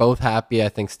 They're both happy. I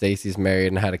think Stacy's married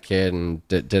and had a kid and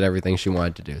did everything she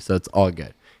wanted to do, so it's all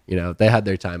good. They had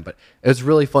their time, but it was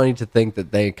really funny to think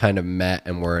that they kind of met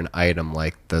and were an item,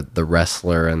 like the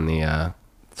wrestler and the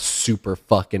super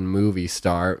fucking movie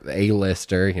star,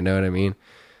 A-lister, you know what I mean?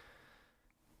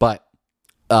 But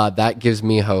that gives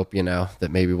me hope, that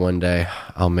maybe one day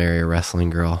I'll marry a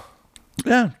wrestling girl.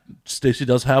 Yeah, Stacy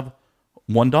does have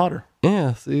one daughter.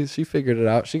 Yeah, see, she figured it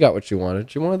out. She got what she wanted.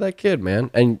 She wanted that kid, man.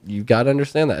 And you got to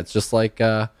understand that. It's just like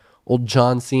old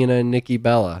John Cena and Nikki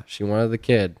Bella. She wanted the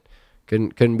kid.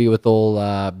 Couldn't be with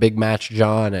old Big Match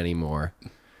John anymore,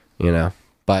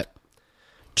 But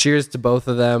cheers to both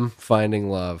of them finding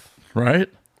love. Right?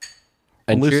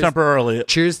 And at least temporarily.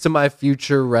 Cheers to my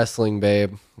future wrestling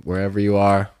babe, wherever you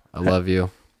are. I love you.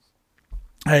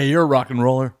 Hey, you're a rock and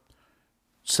roller.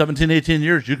 17, 18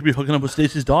 years, you could be hooking up with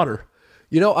Stacy's daughter.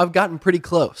 I've gotten pretty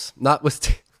close. Not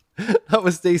with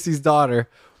Stacy's daughter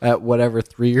at whatever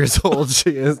 3 years old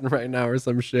she is right now or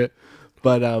some shit.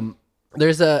 But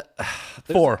there's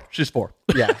 4. She's 4.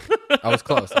 Yeah, I was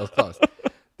close.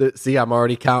 See, I'm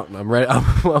already counting. I'm ready.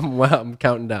 I'm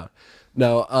counting down.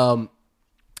 No,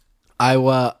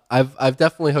 I've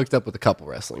definitely hooked up with a couple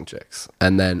wrestling chicks,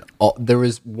 and then there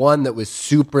was one that was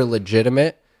super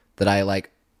legitimate that I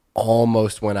like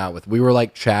almost went out with. We were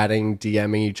like chatting,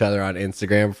 DMing each other on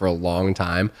Instagram for a long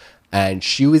time, and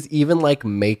she was even like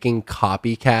making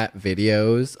copycat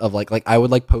videos of like I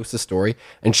would like post a story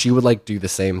and she would like do the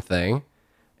same thing.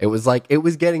 It was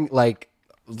getting like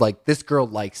this girl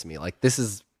likes me, like this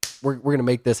is we're gonna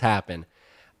make this happen,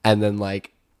 and then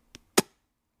like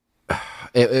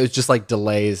it was just like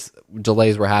delays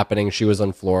were happening. She was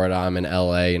in Florida, I'm in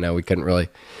LA, we couldn't really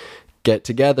get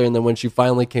together. And then when she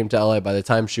finally came to LA, by the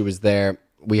time she was there,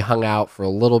 we hung out for a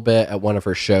little bit at one of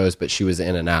her shows, but she was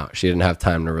in and out. She didn't have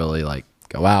time to really like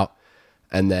go out.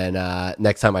 And then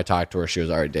next time I talked to her, she was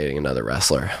already dating another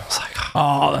wrestler. I was like,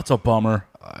 oh, that's a bummer.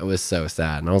 It was so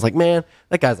sad. And I was like, man,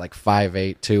 that guy's like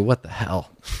 5'8" too. What the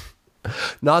hell?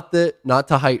 Not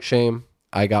to height shame.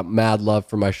 I got mad love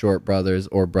for my short brothers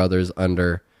or brothers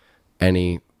under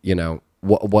any,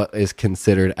 what is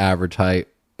considered average height,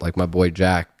 like my boy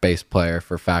Jack, bass player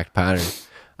for Fact Pattern.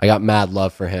 I got mad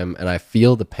love for him, and I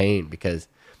feel the pain because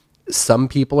some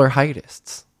people are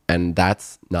heightists, and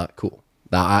that's not cool.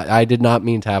 Now, I did not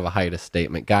mean to have a heightist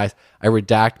statement. Guys, I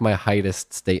redact my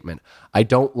heightist statement. I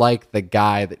don't like the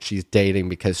guy that she's dating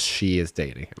because she is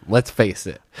dating him. Let's face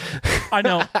it. I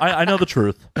know. I know the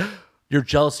truth. Your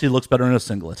jealousy looks better in a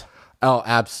singlet. Oh,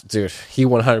 dude, he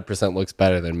 100% looks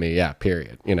better than me. Yeah,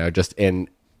 period. Just in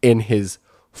his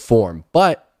form.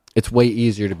 But it's way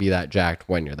easier to be that jacked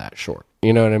when you're that short.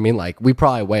 You know what I mean? Like, we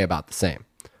probably weigh about the same.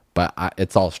 But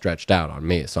it's all stretched out on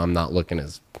me, so I'm not looking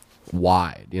as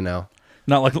wide,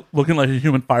 Not like looking like a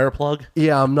human fire plug.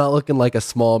 Yeah, I'm not looking like a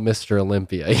small Mr.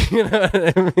 Olympia. You know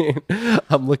what I mean?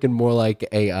 I'm looking more like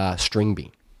a string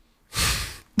bean.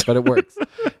 But it works.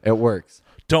 It works.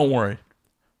 Don't worry.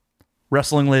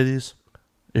 Wrestling ladies,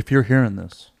 if you're hearing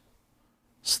this,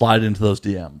 slide into those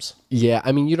DMs. Yeah,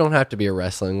 I mean, you don't have to be a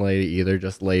wrestling lady either.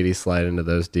 Just ladies slide into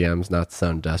those DMs, not to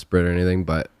sound desperate or anything,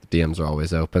 but DMs are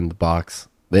always open. The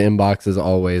inbox is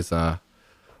always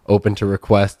open to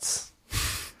requests.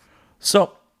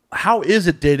 So, how is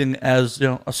it dating as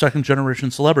a second generation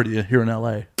celebrity here in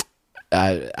LA?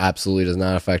 Absolutely does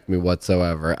not affect me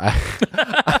whatsoever.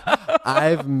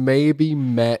 I've maybe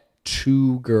met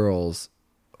 2 girls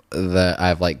that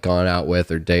I've like gone out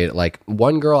with or dated. Like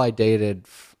one girl I dated.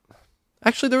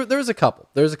 Actually, there was a couple.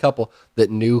 There's a couple that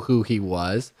knew who he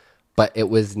was, but it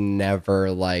was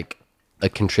never like a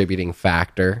contributing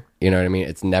factor. You know what I mean?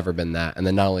 It's never been that. And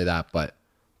then not only that, but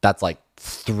that's like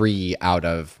 3 out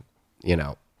of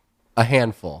a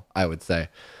handful, I would say.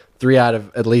 3 out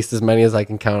of at least as many as I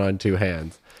can count on 2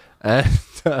 hands. And,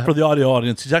 for the audio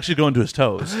audience, he's actually going to his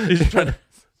toes. He's trying to...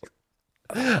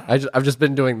 I've just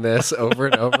been doing this over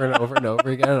and over and over and over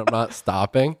again. And I'm not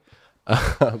stopping.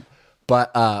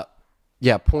 But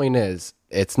point is,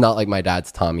 it's not like my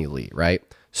dad's Tommy Lee, right?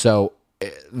 So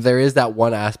there is that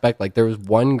one aspect. Like there was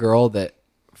one girl that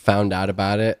found out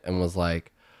about it and was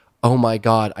like, "Oh my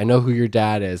God, I know who your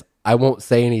dad is. I won't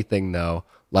say anything though.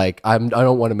 Like I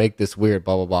don't want to make this weird,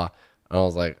 blah, blah, blah." And I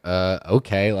was like,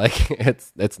 okay. Like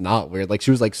it's not weird. Like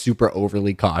she was like super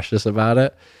overly cautious about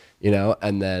it,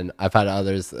 and then I've had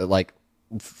others like,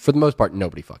 for the most part,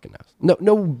 nobody fucking knows.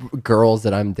 No girls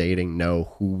that I'm dating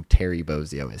know who Terry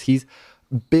Bozzio is. He's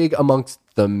big amongst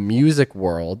the music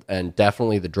world and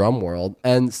definitely the drum world.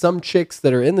 And some chicks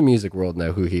that are in the music world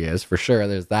know who he is for sure.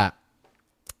 There's that.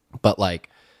 But like,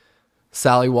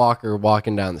 Sally Walker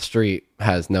walking down the street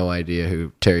has no idea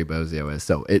who Terry Bozzio is.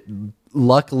 So it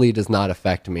luckily does not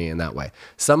affect me in that way.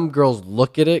 Some girls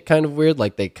look at it kind of weird.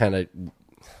 Like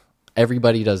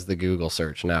everybody does the Google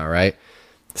search now, right?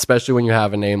 Especially when you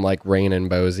have a name like Raynon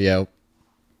Bozzio.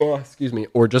 Oh, excuse me.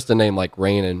 Or just a name like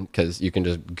Raynon, because you can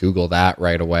just Google that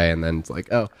right away. And then it's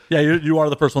like, oh. Yeah, you are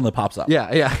the first one that pops up.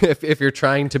 Yeah. If you're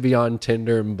trying to be on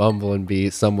Tinder and Bumble and be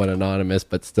somewhat anonymous,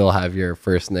 but still have your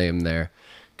first name there,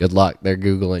 good luck. They're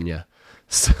Googling you.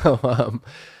 So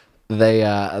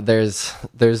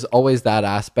there's always that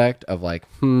aspect of like,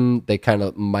 they kind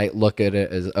of might look at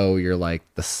it as, oh, you're like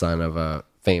the son of a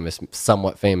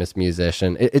somewhat famous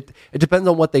musician. It depends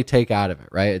on what they take out of it,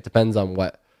 right? It depends on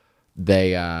what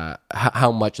they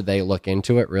how much they look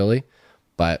into it, really.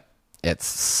 But it's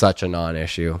such a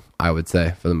non-issue, I would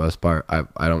say, for the most part.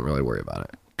 I don't really worry about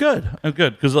it. Good,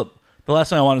 because the last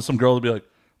thing I wanted some girl to be like,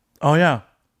 oh yeah,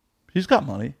 he's got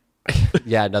money.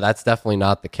 Yeah, no, that's definitely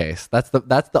not the case. That's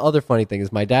the other funny thing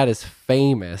is my dad is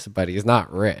famous, but he's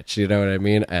not rich. You know what I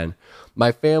mean? And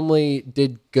my family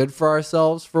did good for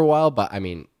ourselves for a while, but I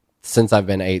mean, since I've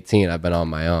been 18, I've been on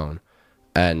my own,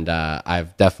 and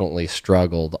I've definitely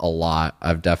struggled a lot.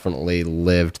 I've definitely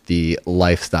lived the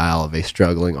lifestyle of a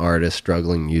struggling artist,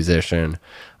 struggling musician.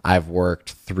 I've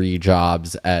worked 3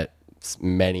 jobs at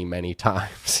many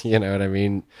times, you know what I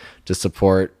mean, to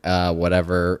support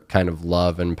whatever kind of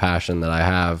love and passion that I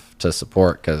have to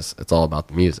support, because it's all about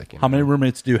the music. How many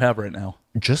roommates do you have right now?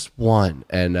 Just one,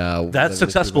 and that's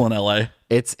successful in LA.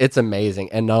 It's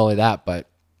amazing, and not only that, but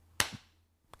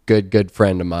good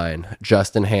friend of mine,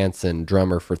 Justin Hansen,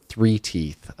 drummer for Three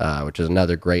Teeth, which is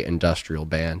another great industrial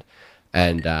band,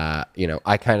 and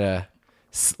I kind of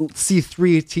see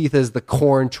Three Teeth as the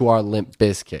Corn to our Limp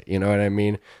Bizkit. You know what I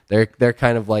mean? They're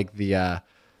kind of like the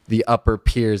upper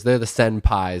peers. They're the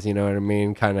senpais. You know what I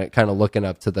mean? Kind of looking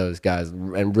up to those guys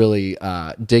and really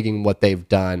digging what they've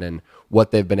done and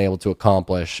what they've been able to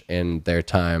accomplish in their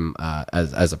time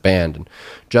as a band. And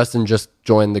Justin just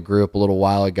joined the group a little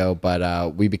while ago,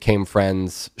 but we became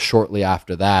friends shortly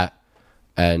after that,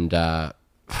 and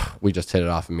we just hit it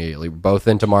off immediately. We're both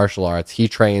into martial arts. He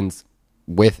trains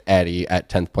with Eddie at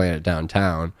 10th Planet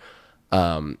downtown.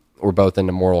 We're both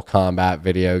into Mortal Kombat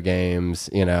video games,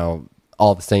 you know,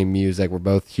 all the same music. We're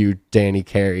both huge Danny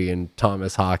Carey and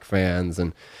Thomas Hawk fans,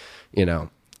 and, you know,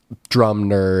 drum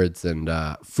nerds and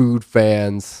food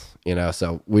fans, you know.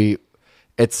 So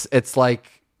it's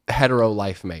like hetero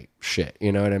life mate shit,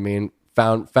 you know what I mean?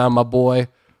 Found my boy.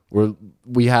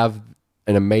 We have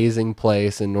an amazing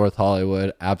place in North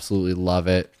Hollywood. Absolutely love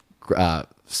it.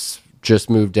 Just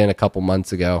moved in a couple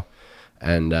months ago,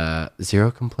 and zero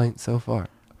complaints so far.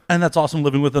 And that's awesome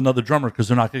living with another drummer because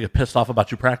they're not going to get pissed off about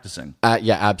you practicing.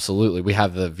 Yeah, absolutely. We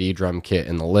have the V drum kit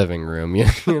in the living room. You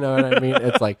know what I mean?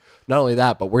 It's like, not only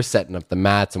that, but we're setting up the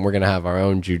mats, and we're going to have our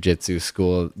own jiu-jitsu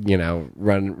school, you know,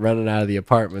 running out of the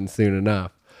apartment soon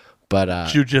enough. But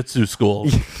Jiu-jitsu school.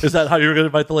 Is that how you're going to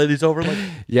invite the ladies over? Like,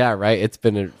 yeah, right. It's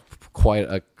been quite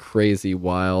a crazy,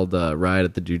 wild ride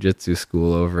at the jiu-jitsu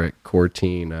school over at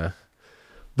Cortine.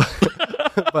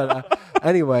 But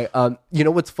anyway, you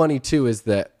know what's funny too is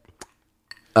that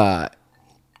I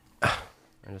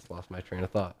just lost my train of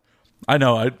thought. I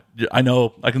know.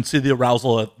 I can see the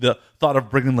arousal at the thought of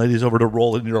bringing ladies over to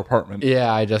roll in your apartment.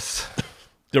 Yeah, I just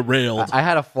derailed. I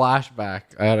had a flashback.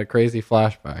 I had a crazy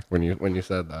flashback when you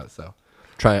said that. So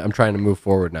I'm trying to move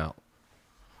forward now.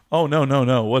 Oh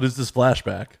no! What is this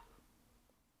flashback?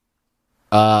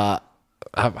 I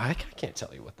can't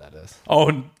tell you what that is.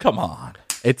 Oh, come on!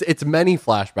 It's many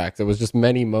flashbacks. It was just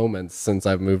many moments since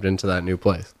I've moved into that new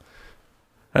place.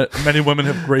 Many women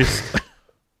have graced.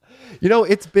 You know,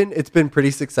 it's been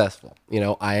pretty successful. You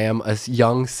know, I am a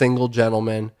young single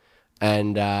gentleman,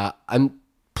 and I'm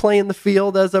playing the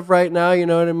field as of right now. You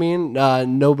know what I mean?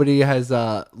 Nobody has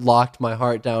locked my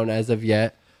heart down as of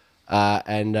yet,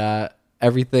 and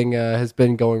everything has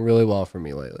been going really well for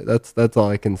me lately. That's all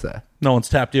I can say. No one's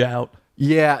tapped you out.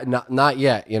 Yeah, not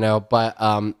yet, you know, but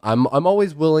I'm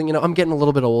always willing. You know, I'm getting a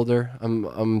little bit older.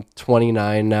 I'm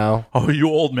 29 now. Oh, you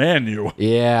old man, you.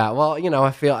 Yeah, well, you know,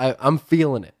 I'm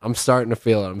feeling it. I'm starting to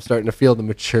feel it. I'm starting to feel the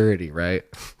maturity, right?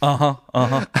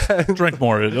 Drink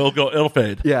more. It'll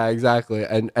fade. Yeah, exactly.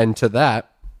 And to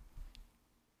that,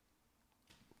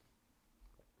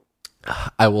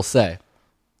 I will say,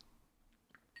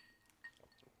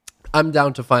 I'm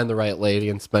down to find the right lady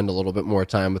and spend a little bit more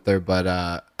time with her,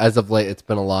 but as of late, it's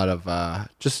been a lot of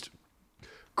just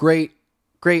great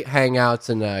hangouts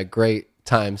and great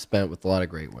time spent with a lot of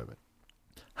great women.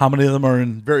 How many of them are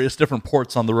in various different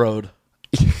ports on the road?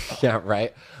 Yeah,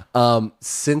 right.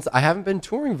 Since I haven't been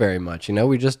touring very much, you know,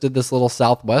 we just did this little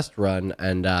Southwest run,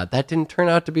 and that didn't turn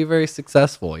out to be very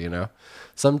successful, you know.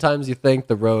 Sometimes you think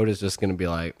the road is just going to be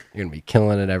like, you're going to be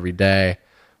killing it every day,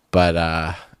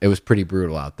 but it was pretty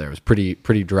brutal out there. It was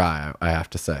pretty dry, I have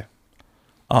to say.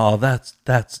 Oh, that's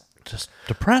just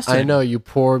depressing. I know, you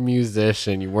poor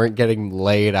musician. You weren't getting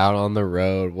laid out on the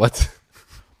road. What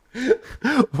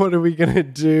are we gonna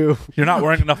do? You're not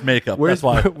wearing enough makeup. That's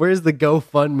why. Where's the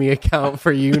GoFundMe account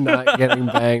for you not getting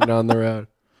banged on the road?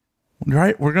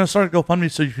 Right, we're gonna start a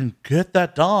GoFundMe so you can get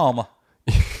that dom.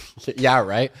 Yeah,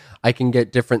 right. I can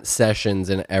get different sessions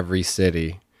in every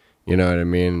city. You know what I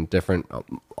mean? Different.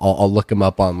 I'll look them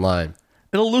up online.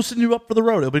 It'll loosen you up for the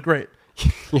road. It'll be great.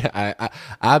 Yeah, I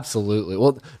absolutely.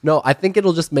 Well, no, I think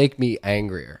it'll just make me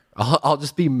angrier. I'll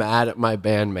just be mad at my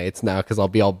bandmates now because I'll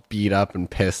be all beat up and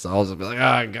pissed. I'll just be like,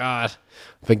 oh God,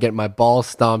 I've been getting my balls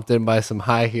stomped in by some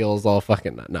high heels all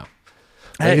fucking no.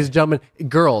 Ladies and gentlemen,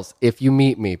 girls, if you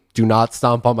meet me, do not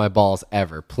stomp on my balls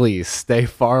ever. Please stay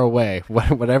far away.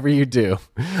 Whatever you do,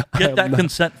 get that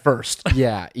consent first.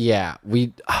 Yeah.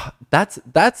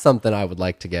 That's something I would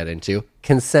like to get into.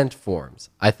 Consent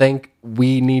forms. I think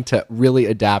we need to really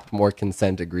adapt more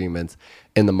consent agreements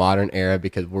in the modern era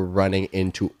because we're running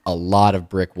into a lot of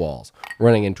brick walls. We're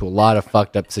running into a lot of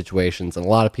fucked up situations, and a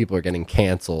lot of people are getting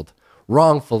canceled,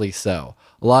 wrongfully so.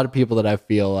 A lot of people that I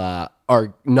feel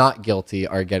are not guilty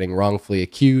are getting wrongfully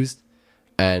accused.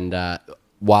 And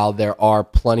while there are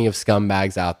plenty of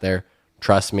scumbags out there,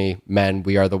 trust me, men,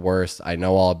 we are the worst. I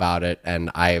know all about it.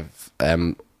 And I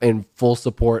am in full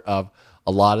support of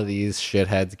a lot of these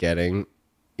shitheads getting,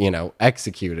 you know,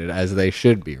 executed as they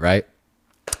should be, right?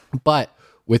 But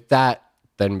with that,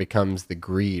 then becomes the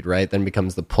greed, right? Then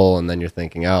becomes the pull. And then you're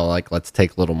thinking, oh, like, let's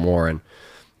take a little more. And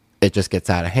it just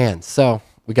gets out of hand. So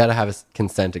we got to have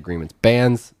consent agreements.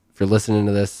 Bands, if you're listening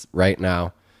to this right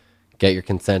now, get your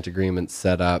consent agreements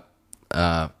set up.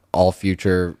 All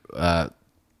future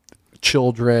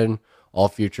children, all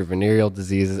future venereal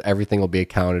diseases, everything will be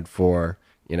accounted for.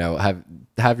 You know,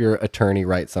 have your attorney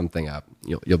write something up.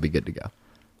 You'll be good to go.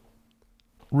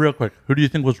 Real quick, who do you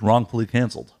think was wrongfully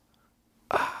canceled?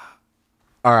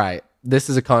 All right, this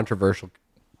is a controversial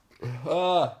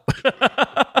All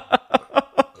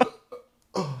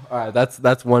right, that's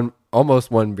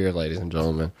almost one beer, ladies and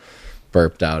gentlemen,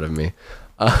 burped out of me.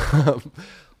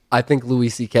 I think Louis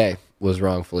C.K. was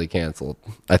wrongfully canceled.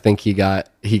 I think he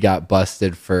got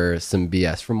busted for some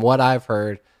BS. From what I've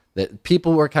heard, that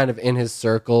people were kind of in his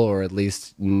circle or at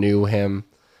least knew him.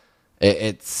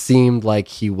 It seemed like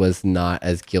he was not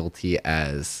as guilty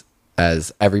as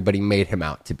everybody made him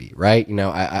out to be. Right? You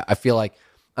know, I feel like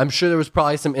I'm sure there was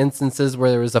probably some instances where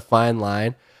there was a fine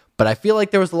line. But I feel like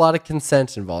there was a lot of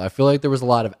consent involved. I feel like there was a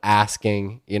lot of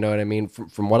asking, you know what I mean,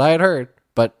 from what I had heard.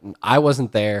 But I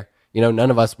wasn't there. You know,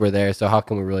 none of us were there. So how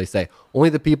can we really say? Only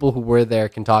the people who were there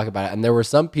can talk about it. And there were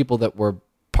some people that were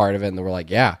part of it and they were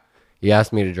like, yeah, he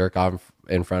asked me to jerk off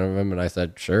in front of him. And I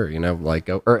said, sure, you know, like,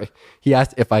 or he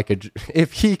asked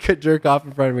if he could jerk off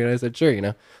in front of me. And I said, sure, you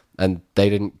know, and they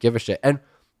didn't give a shit. And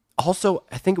also,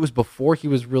 I think it was before he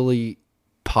was really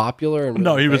popular. And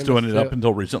no, he was doing it up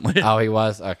until recently. Oh, he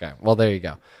was? Okay. Well, there you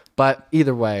go. But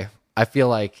either way, I feel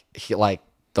like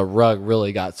the rug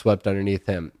really got swept underneath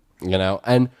him, you know?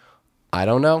 And I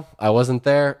don't know. I wasn't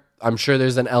there. I'm sure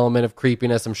there's an element of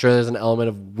creepiness. I'm sure there's an element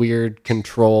of weird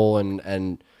control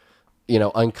and you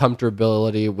know,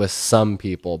 uncomfortability with some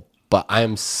people. But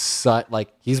I'm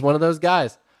he's one of those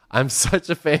guys. I'm such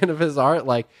a fan of his art.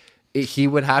 Like, he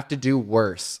would have to do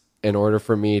worse in order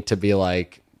for me to be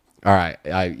like, all right,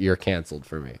 you're canceled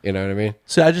for me. You know what I mean?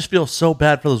 See, I just feel so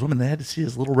bad for those women. They had to see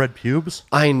his little red pubes.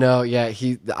 I know. Yeah,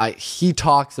 he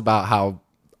talks about how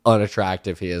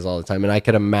unattractive he is all the time, and I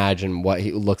could imagine what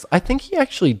he looks. I think he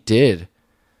actually did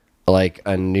like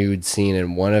a nude scene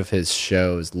in one of his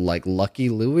shows, like Lucky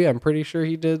Louie. I'm pretty sure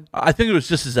he did. I think it was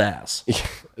just his ass,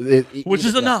 which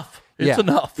is enough. It's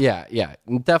enough. Yeah.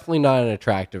 Definitely not an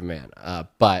attractive man.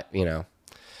 But you know,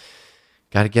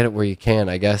 got to get it where you can.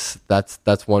 I guess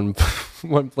that's one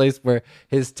one place where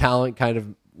his talent kind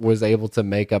of was able to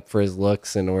make up for his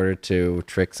looks in order to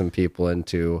trick some people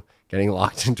into getting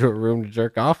locked into a room to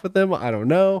jerk off with him. I don't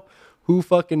know. Who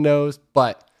fucking knows?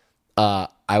 But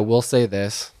I will say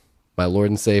this. My Lord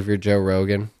and Savior, Joe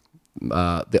Rogan,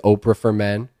 the Oprah for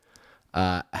Men,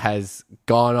 has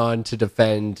gone on to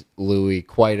defend Louis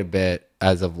quite a bit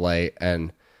as of late,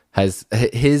 and has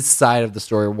his side of the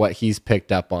story, what he's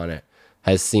picked up on it,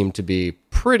 has seemed to be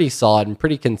pretty solid and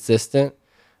pretty consistent.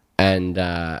 And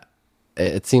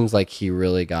it seems like he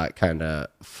really got kind of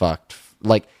fucked.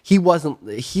 Like, he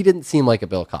didn't seem like a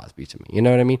Bill Cosby to me. You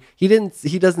know what I mean? He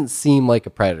doesn't seem like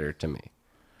a predator to me.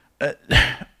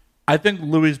 I think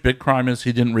Louis' big crime is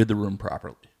he didn't read the room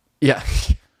properly. Yeah.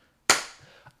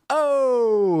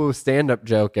 Oh, stand-up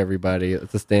joke, everybody.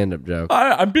 It's a stand-up joke.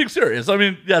 I'm being serious. I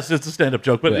mean, yes, it's a stand-up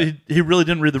joke, but yeah. he really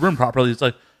didn't read the room properly. It's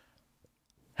like,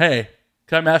 hey,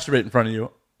 can I masturbate in front of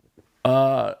you?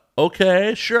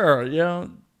 Okay, sure. Yeah.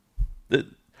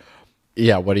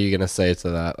 Yeah, what are you going to say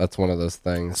to that? That's one of those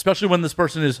things. Especially when this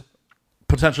person is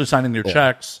potentially signing your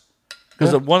checks.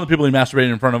 Because one of the people he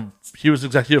masturbated in front of, he was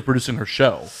executive producing her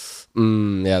show.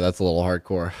 Yeah, that's a little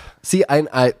hardcore. See,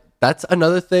 I that's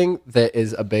another thing that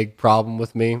is a big problem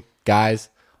with me. Guys,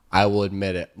 I will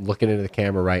admit it. Looking into the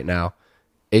camera right now,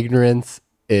 ignorance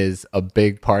is a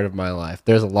big part of my life.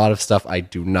 There's a lot of stuff I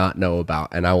do not know about,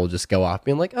 and I will just go off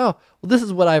being like, oh, well, this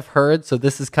is what I've heard, so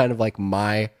this is kind of like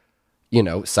my, you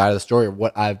know, side of the story, or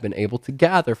what I've been able to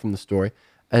gather from the story.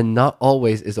 And not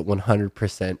always is it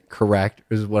 100% correct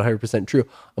or is it 100% true.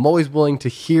 I'm always willing to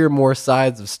hear more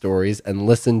sides of stories and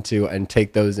listen to and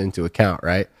take those into account,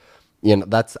 right? You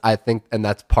know, I think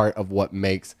that's part of what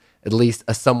makes at least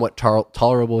a somewhat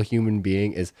tolerable human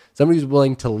being is somebody who's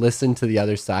willing to listen to the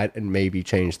other side and maybe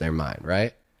change their mind,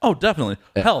 right? Oh, definitely.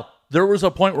 Yeah. Hell, there was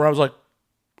a point where I was like,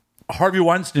 Harvey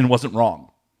Weinstein wasn't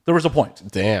wrong. There was a point.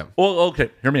 Damn. Well, okay,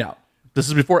 hear me out. This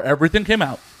is before everything came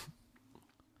out.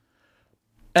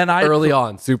 And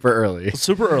super early.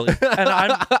 And I'm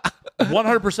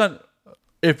 100%.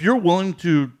 If you're willing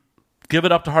to give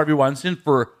it up to Harvey Weinstein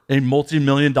for a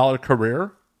multi-million-dollar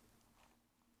career,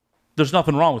 there's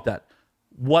nothing wrong with that.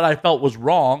 What I felt was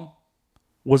wrong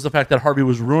was the fact that Harvey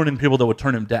was ruining people that would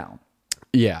turn him down.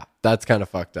 Yeah, that's kind of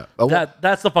fucked up.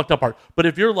 That's the fucked up part. But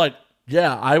if you're like,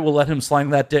 yeah, I will let him slang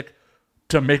that dick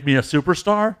to make me a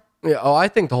superstar. Yeah, I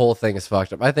think the whole thing is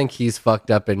fucked up. I think he's fucked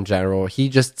up in general. He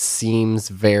just seems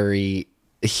very,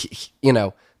 you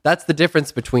know, that's the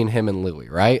difference between him and Louis,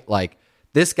 right? Like,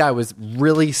 this guy was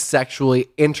really sexually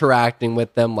interacting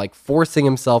with them, like forcing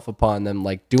himself upon them,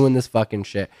 like doing this fucking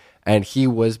shit. And he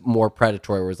was more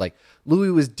predatory, where it was like, Louis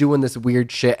was doing this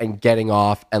weird shit and getting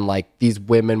off, and like these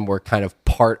women were kind of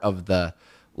part of the,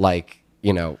 like,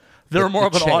 you know, They're more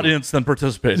of an chain. audience than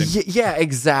participating. Yeah,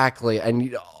 exactly.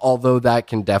 And although that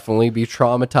can definitely be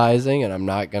traumatizing, and I'm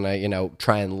not gonna,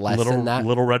 try and lessen that.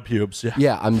 Little red pubes. Yeah.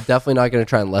 Yeah, I'm definitely not gonna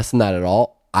try and lessen that at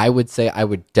all. I would say I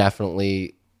would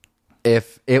definitely,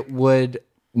 if it would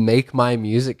make my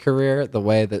music career the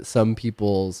way that some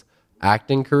people's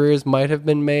acting careers might have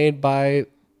been made by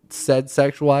said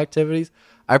sexual activities,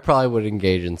 I probably would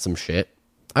engage in some shit.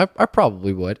 I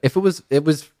probably would. If it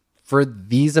was for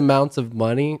these amounts of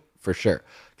money, for sure.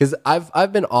 Because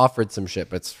I've been offered some shit,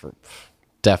 but it's for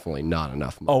definitely not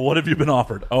enough money. Oh, what have you been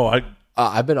offered?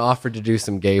 I've been offered to do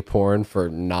some gay porn for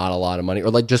not a lot of money,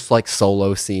 or just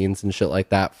solo scenes and shit like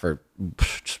that for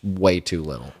just way too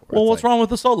little. Well, what's wrong with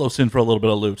the solo scene for a little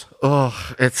bit of loot?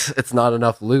 Oh, it's not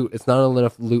enough loot. It's not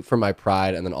enough loot for my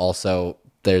pride, and then also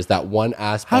there's that one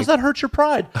aspect. How's that hurt your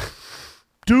pride?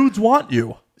 Dudes want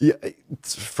you. Yeah,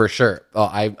 for sure. Oh,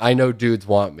 I know dudes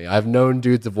want me. I've known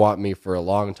dudes have want me for a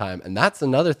long time, and that's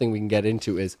another thing we can get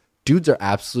into is dudes are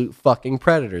absolute fucking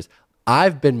predators.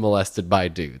 I've been molested by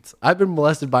dudes. I've been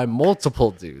molested by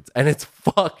multiple dudes, and it's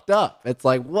fucked up. It's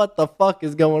like, what the fuck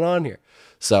is going on here?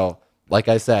 So, like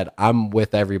I said, I'm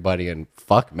with everybody, and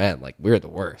fuck, man, we're the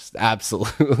worst.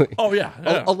 Absolutely. Oh,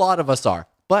 yeah. A lot of us are,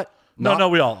 but No,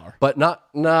 we all are. But no,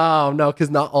 because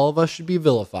not all of us should be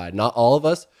vilified. Not all of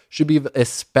us should be,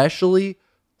 especially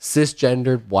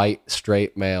cisgendered white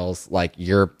straight males.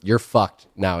 You're fucked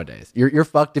nowadays. You're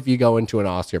fucked if you go into an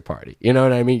Oscar party. You know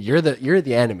what I mean? You're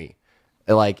the enemy.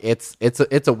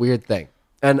 It's a weird thing.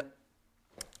 And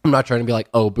I'm not trying to be like,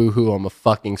 oh, boo-hoo, I'm a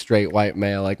fucking straight white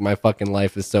male. My fucking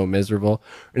life is so miserable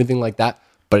or anything like that.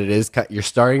 But it is, you're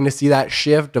starting to see that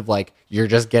shift of you're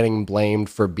just getting blamed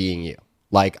for being you.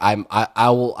 I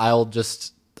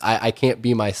can't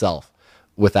be myself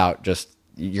without just,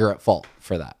 you're at fault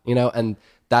for that, and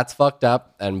that's fucked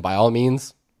up. And by all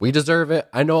means, we deserve it.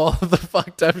 I know all of the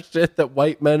fucked up shit that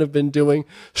white men have been doing,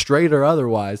 straight or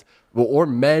otherwise, or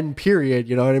men, period.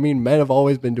 You know what I mean? Men have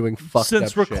always been doing fucked up shit.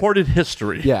 Since recorded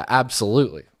history. Yeah,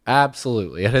 absolutely.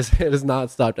 Absolutely. It has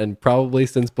not stopped, and probably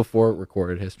since before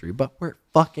recorded history, but we're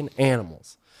fucking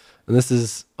animals. And this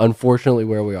is unfortunately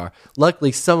where we are.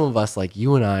 Luckily, some of us, like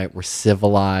you and I, we're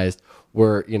civilized.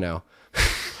 We're,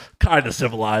 Kind of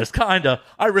civilized. Kind of.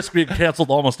 I risk being canceled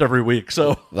almost every week,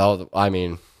 so. I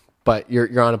mean, but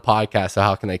you're on a podcast, so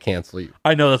how can they cancel you?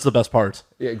 I know that's the best part.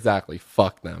 Yeah, exactly.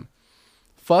 Fuck them.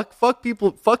 Fuck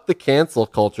people. Fuck the cancel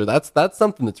culture. That's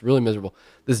something that's really miserable.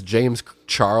 This James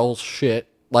Charles shit.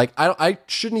 I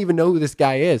shouldn't even know who this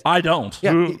guy is. I don't.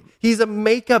 Yeah, he's a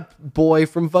makeup boy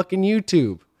from fucking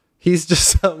YouTube. He's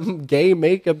just some gay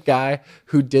makeup guy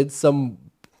who did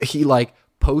he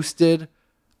posted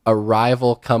a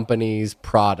rival company's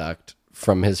product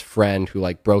from his friend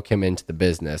who broke him into the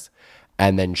business.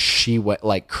 And then she went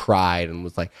cried and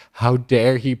was like, how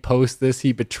dare he post this?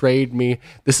 He betrayed me.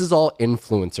 This is all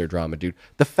influencer drama, dude.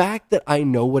 The fact that I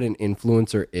know what an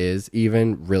influencer is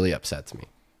even really upsets me.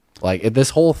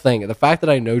 This whole thing, the fact that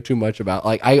I know too much about,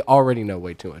 I already know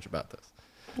way too much about this.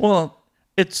 Well,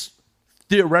 it's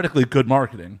theoretically good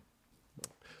marketing.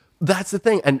 That's the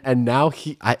thing, and now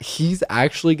he's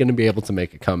actually going to be able to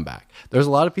make a comeback. There's a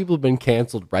lot of people who've been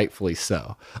canceled, rightfully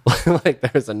so.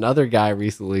 There's another guy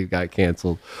recently who got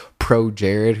canceled, Pro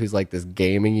Jared, who's this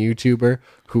gaming YouTuber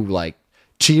who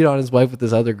cheated on his wife with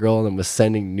this other girl and then was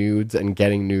sending nudes and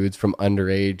getting nudes from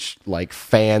underage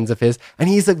fans of his, and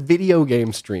he's a video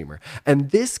game streamer.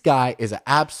 And this guy is an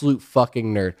absolute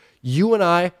fucking nerd. You and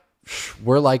I,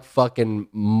 we're fucking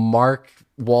Mark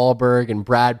Wahlberg and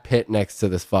Brad Pitt next to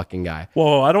this fucking guy.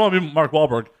 Whoa, I don't want to be Mark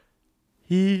Wahlberg.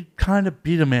 He kind of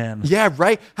beat a man. Yeah,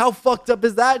 right? How fucked up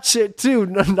is that shit, too?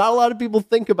 Not a lot of people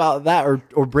think about that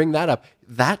or bring that up.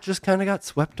 That just kind of got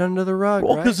swept under the rug,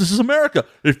 well, because this is America.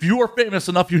 If you are famous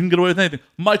enough, you can get away with anything.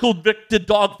 Michael Vick did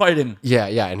dogfighting. Yeah,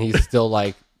 and he's still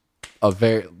a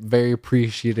very, very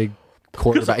appreciated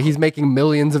quarterback. He's making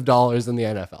millions of dollars in the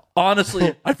NFL.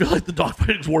 Honestly, I feel like the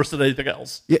dogfighting is worse than anything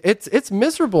else. Yeah, it's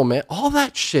miserable, man. All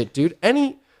that shit, dude.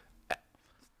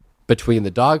 Between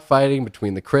the dogfighting,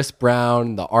 between the Chris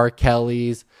Brown, the R.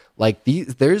 Kellys,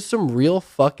 there's some real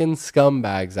fucking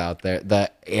scumbags out there.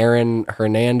 The Aaron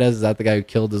Hernandez, is that the guy who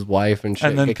killed his wife and shit?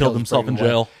 And then killed himself in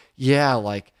jail.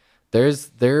 Yeah,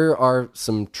 there are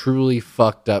some truly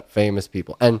fucked up famous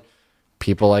people. And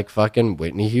people like fucking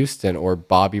Whitney Houston or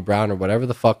Bobby Brown or whatever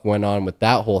the fuck went on with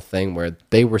that whole thing where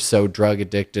they were so drug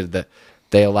addicted that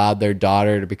they allowed their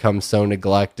daughter to become so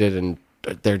neglected, and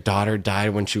their daughter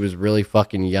died when she was really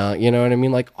fucking young. You know what I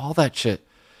mean? All that shit.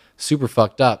 Super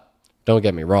fucked up. Don't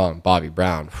get me wrong. Bobby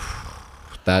Brown.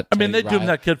 They doomed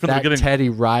that kid from the beginning. Teddy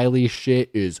Riley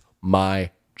shit is my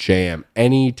jam.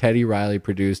 Any Teddy Riley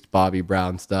produced Bobby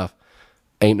Brown stuff,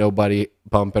 Ain't Nobody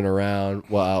bumping around.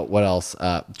 Well, what else?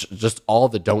 Just all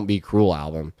the Don't Be Cruel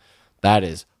album. That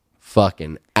is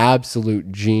fucking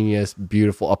absolute genius,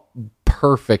 beautiful,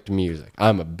 perfect music.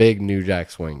 I'm a big New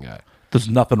Jack Swing guy. There's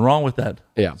nothing wrong with that.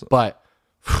 Yeah, but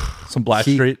some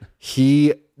Blackstreet.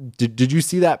 He did you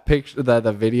see that picture,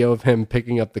 the video of him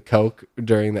picking up the Coke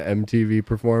during the MTV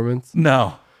performance?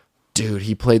 No. Dude,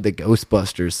 he played the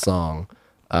Ghostbusters song,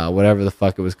 whatever the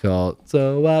fuck it was called.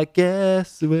 So I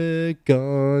guess we're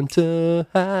going to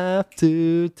have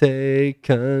to take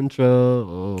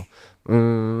control. I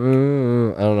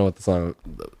don't know what the song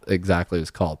exactly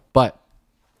was called, but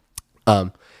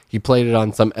he played it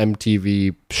on some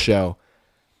MTV show.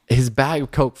 His bag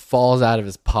of Coke falls out of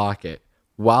his pocket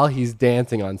while he's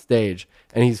dancing on stage,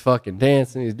 and he's fucking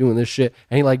dancing, he's doing this shit,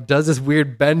 and he like does this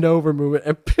weird bend over movement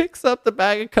and picks up the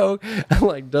bag of Coke and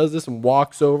like does this and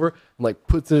walks over and like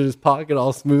puts it in his pocket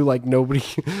all smooth, like nobody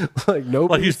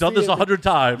like he's done this 100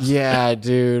 times. Yeah,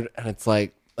 dude. And it's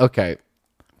like, okay,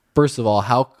 first of all,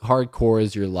 how hardcore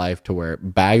is your life to where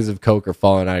bags of Coke are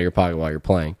falling out of your pocket while you're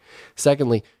playing?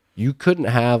 Secondly, you couldn't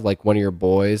have like one of your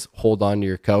boys hold on to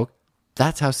your Coke.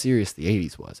 That's how serious the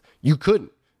 80s was. You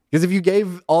couldn't. Because if you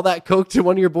gave all that Coke to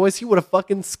one of your boys, he would have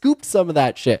fucking scooped some of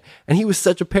that shit. And he was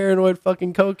such a paranoid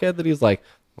fucking cokehead that he was like,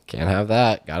 can't have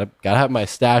that. Gotta have my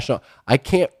stash on. I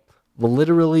can't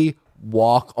literally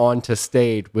walk onto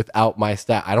stage without my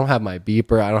stash. I don't have my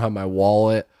beeper. I don't have my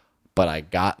wallet. But I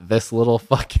got this little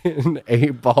fucking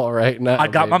 8-ball right now. I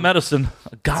got my medicine.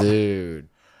 Dude.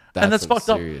 That's fucked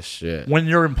up. Serious shit. When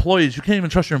you're employees, you can't even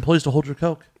trust your employees to hold your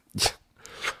Coke.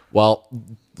 Well,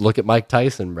 look at Mike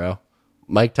Tyson, bro.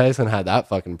 Mike Tyson had that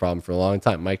fucking problem for a long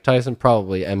time. Mike Tyson,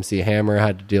 probably MC Hammer,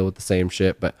 had to deal with the same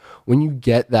shit. But when you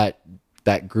get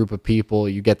that group of people,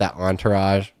 you get that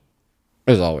entourage,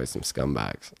 there's always some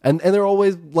scumbags. And they're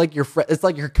always like your friend. It's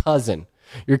like your cousin.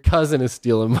 Your cousin is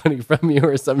stealing money from you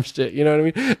or some shit. You know what I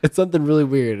mean? It's something really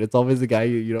weird. It's always the guy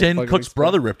you don't Dan fucking Cook's expect.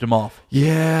 brother ripped him off.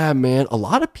 Yeah, man. A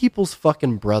lot of people's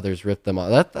fucking brothers rip them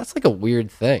off. That's like a weird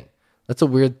thing. That's a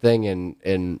weird thing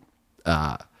in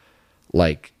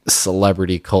like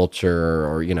celebrity culture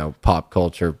or, you know, pop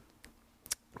culture.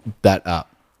 That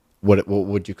what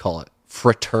would you call it?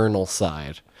 Fraternal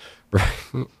side.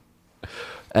 Right?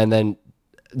 And then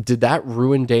did that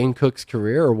ruin Dane Cook's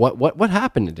career, or what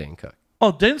happened to Dane Cook?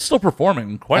 Oh, Dane's still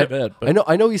performing quite a bit. But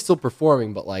I know he's still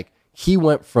performing, but like he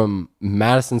went from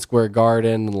Madison Square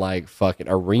Garden, like fucking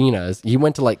arenas. He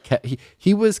went to like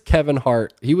he was Kevin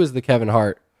Hart. He was the Kevin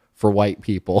Hart for white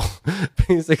people,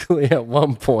 basically at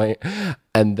one point,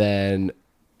 and then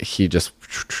he just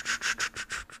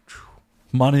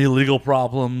money, legal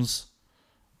problems.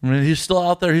 I mean, he's still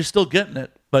out there. He's still getting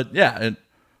it. But yeah,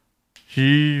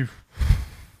 the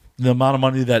amount of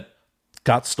money that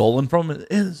got stolen from it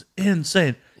is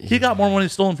insane. He got more money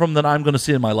stolen from than I'm going to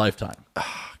see in my lifetime.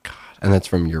 Oh God! And that's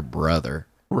from your brother,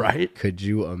 right? Could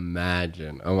you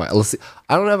imagine? Oh my! Let's see.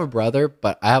 I don't have a brother,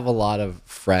 but I have a lot of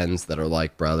friends that are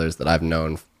like brothers that I've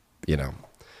known, you know,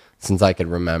 since I could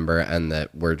remember, and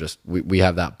that we're just we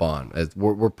have that bond.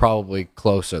 We're probably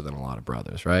closer than a lot of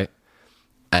brothers, right?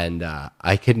 And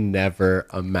I could never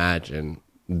imagine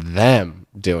them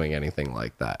doing anything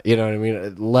like that. You know what I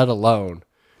mean? Let alone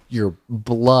your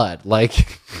blood.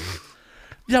 Like,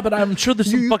 yeah, but I'm sure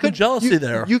there's some fucking jealousy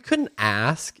there. You couldn't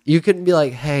ask. You couldn't be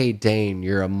like, hey, Dane,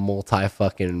 you're a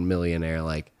multi-fucking millionaire.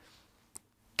 Like,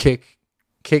 kick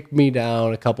me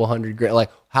down a couple $100,000.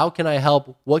 Like, how can I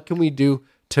help? What can we do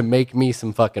to make me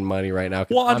some fucking money right now?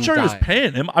 Well, I'm sure he was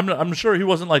paying him. I'm sure he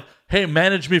wasn't like, hey,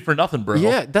 manage me for nothing, bro.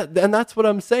 Yeah, and that's what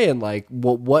I'm saying. Like,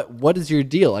 what is your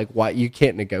deal? Like, why you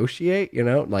can't negotiate? You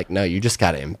know, like, no, you just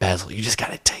got to embezzle. You just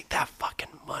got to take that fucking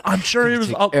money. I'm sure he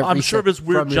was. I'm sure of his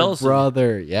weird jealousy,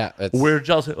 brother. Yeah, it's weird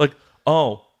jealousy. Like,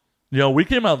 oh, you know, we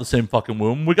came out of the same fucking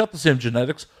womb. We got the same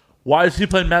genetics. Why is he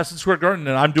playing Madison Square Garden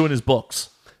and I'm doing his books?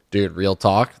 Dude, real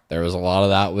talk. There was a lot of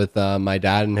that with my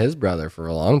dad and his brother for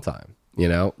a long time. You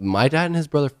know, my dad and his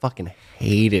brother fucking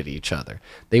hated each other.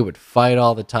 They would fight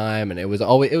all the time, and it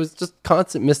was just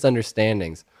constant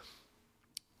misunderstandings.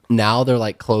 Now they're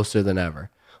like closer than ever,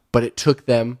 but it took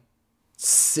them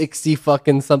 60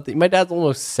 fucking something. My dad's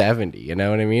almost 70, you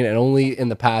know what I mean? And only in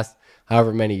the past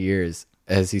however many years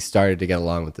has he started to get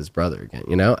along with his brother again,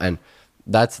 you know? And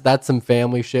that's some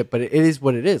family shit, but it is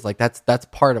what it is. Like that's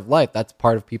part of life. That's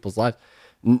part of people's lives.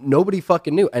 Nobody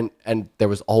fucking knew. And there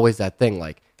was always that thing,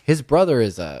 like, his brother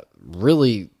is a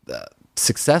really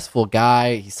successful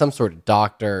guy. He's some sort of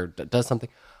doctor, does something.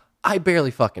 I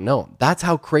barely fucking know him. That's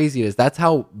how crazy it is. That's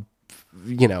how,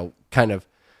 you know, kind of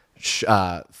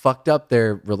fucked up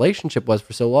their relationship was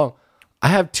for so long. I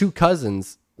have two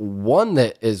cousins one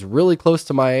that is really close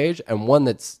to my age, and one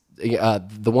that's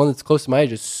the one that's close to my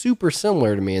age is super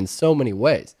similar to me in so many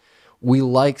ways. We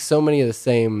like so many of the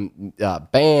same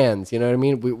bands, you know what I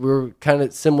mean? We were kind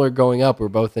of similar growing up. We were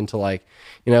both into like,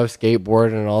 you know,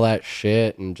 skateboarding and all that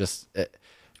shit, and just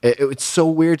it's so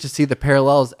weird to see the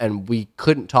parallels, and we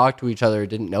couldn't talk to each other,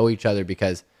 didn't know each other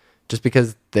because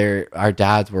our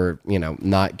dads were, you know,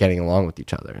 not getting along with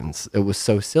each other, and it was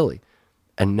so silly.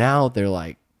 And now they're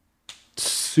like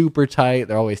super tight.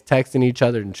 They're always texting each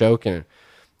other and joking.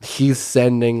 He's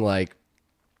sending like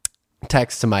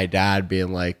texts to my dad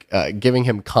being like giving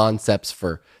him concepts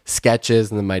for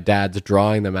sketches, and then my dad's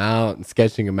drawing them out and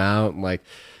sketching them out, and like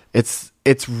it's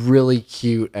really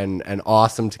cute and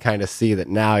awesome to kind of see that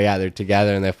now. Yeah, they're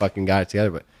together and they fucking got it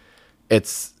together. But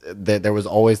it's there was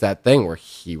always that thing where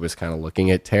he was kind of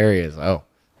looking at Terry as, oh,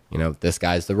 you know, this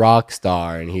guy's the rock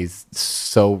star and he's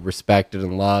so respected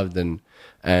and loved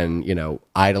and you know,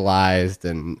 idolized,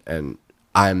 and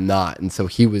I'm not. And so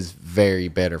he was very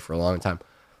bitter for a long time.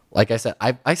 Like I said,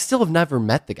 I still have never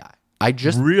met the guy.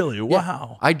 Really?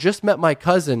 Wow. I just met my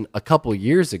cousin a couple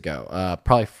years ago,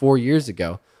 probably 4 years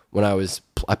ago, when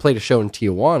I played a show in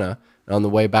Tijuana. And on the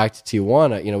way back to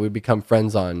Tijuana, you know, we'd become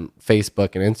friends on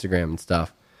Facebook and Instagram and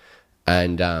stuff.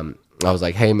 And I was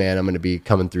like, hey, man, I'm going to be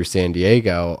coming through San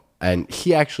Diego. And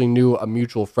he actually knew a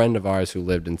mutual friend of ours who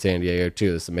lived in San Diego,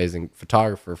 too, this amazing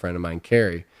photographer friend of mine,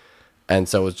 Carrie. And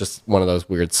so it was just one of those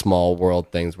weird small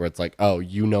world things where it's like, oh,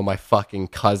 you know my fucking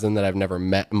cousin that I've never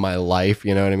met in my life.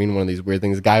 You know what I mean? One of these weird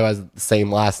things. A guy who has the same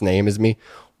last name as me.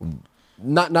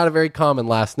 Not a very common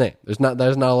last name. There's not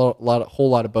a whole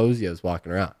lot of Bozios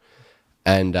walking around.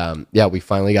 And yeah, we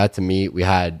finally got to meet. We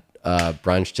had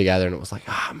brunch together, and it was like,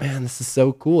 oh man, this is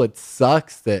so cool. It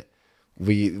sucks that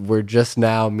we're just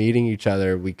now meeting each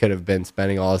other. We could have been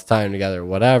spending all this time together,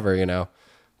 whatever, you know.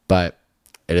 But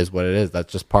it is what it is.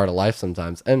 That's just part of life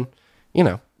sometimes. And, you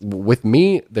know, with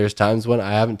me, there's times when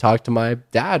I haven't talked to my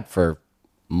dad for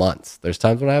months. There's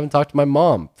times when I haven't talked to my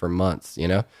mom for months, you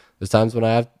know. There's times when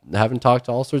I haven't talked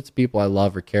to all sorts of people I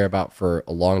love or care about for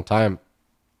a long time.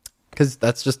 Because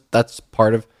that's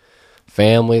part of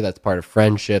family. That's part of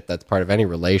friendship. That's part of any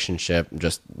relationship.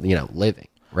 Just, you know, living,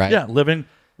 right? Yeah, living.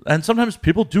 And sometimes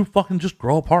people do fucking just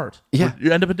grow apart. Yeah.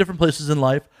 You end up in different places in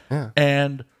life. Yeah.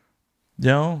 And, you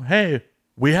know, hey,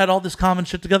 we had all this common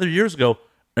shit together years ago,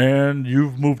 and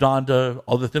you've moved on to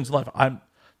other things in life. I'm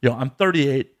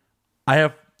 38. I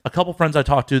have a couple friends I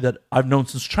talk to that I've known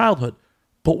since childhood,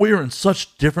 but we are in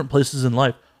such different places in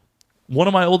life. One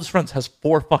of my oldest friends has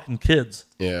 4 fucking kids.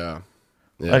 Yeah.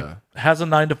 Like, has a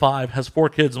 9-to-5, has 4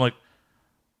 kids. I'm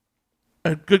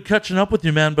like, good catching up with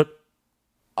you, man, but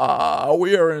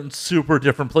we are in super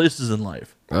different places in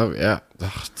life. Oh yeah,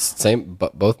 same.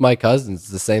 But both my cousins,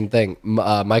 the same thing.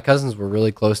 My cousins were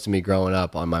really close to me growing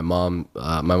up on my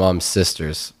mom's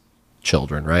sister's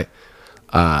children. Right.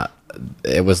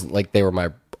 It was like they were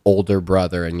my older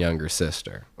brother and younger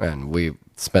sister, and we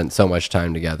spent so much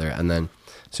time together. And then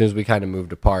as soon as we kind of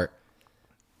moved apart,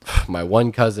 my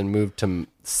one cousin moved to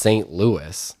St.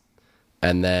 Louis.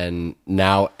 And then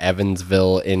now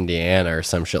Evansville, Indiana, or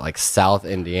some shit, like South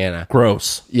Indiana.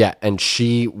 Gross. Yeah, and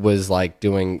she was like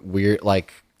doing weird,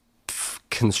 like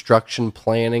construction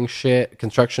planning shit,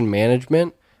 construction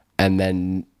management, and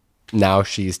then now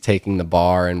she's taking the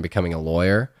bar and becoming a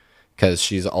lawyer because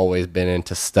she's always been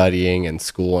into studying and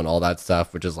school and all that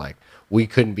stuff, which is like, we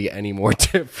couldn't be any more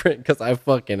different because I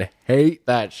fucking hate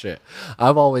that shit.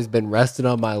 I've always been resting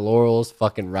on my laurels,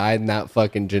 fucking riding that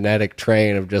fucking genetic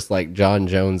train of just like John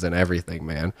Jones and everything,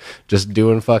 man. Just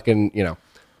doing fucking, you know,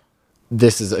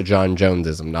 this is a John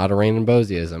Jonesism, not a Rain and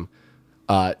Boseyism.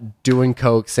 Doing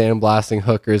coke, sandblasting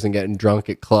hookers, and getting drunk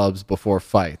at clubs before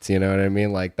fights. You know what I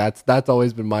mean? Like that's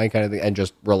always been my kind of thing, and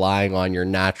just relying on your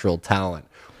natural talent.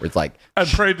 Where it's like, and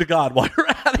pray to God while you're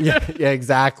at it. Yeah,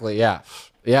 exactly. Yeah.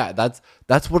 Yeah,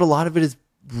 that's what a lot of it has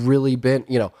really been.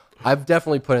 You know, I've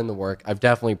definitely put in the work. I've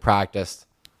definitely practiced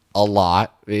a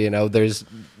lot. You know, there's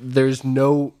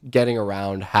no getting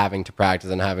around having to practice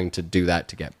and having to do that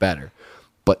to get better.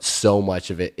 But so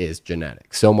much of it is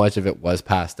genetic. So much of it was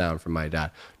passed down from my dad.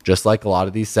 Just like a lot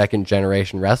of these second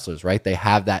generation wrestlers, right? They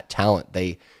have that talent.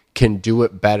 They can do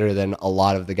it better than a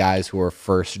lot of the guys who are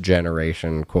first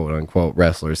generation, quote unquote,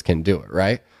 wrestlers can do it,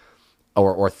 right?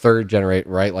 Or third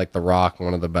generation, right? Like The Rock,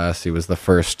 one of the best. He was the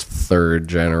first third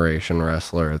generation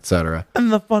wrestler, etc.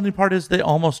 And the funny part is they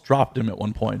almost dropped him at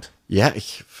one point. Yeah,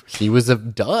 he was a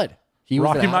dud. He was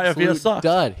Rocky an Maivia absolute sucked.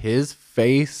 dud. His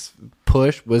face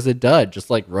push was a dud, just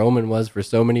like Roman was for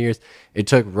so many years. It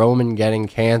took Roman getting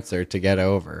cancer to get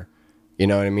over. You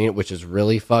know what I mean? Which is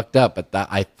really fucked up. But that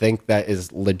I think that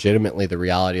is legitimately the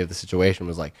reality of the situation.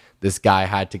 Was like this guy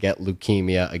had to get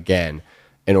leukemia again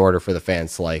in order for the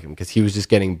fans to like him because he was just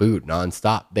getting booed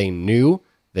nonstop. They knew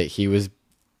that he was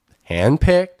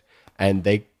handpicked and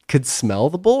they could smell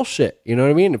the bullshit. You know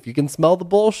what I mean? If you can smell the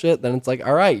bullshit, then it's like,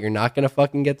 all right, you're not going to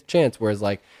fucking get the chance. Whereas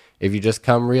like if you just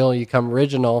come real, you come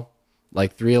original,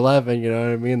 like 311, you know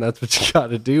what I mean? That's what you got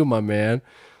to do, my man.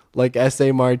 Like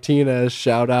S.A. Martinez,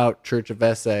 shout out Church of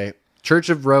S.A. Church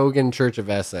of Rogan, Church of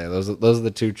S.A. Those are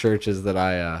the two churches that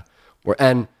I were,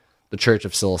 and the Church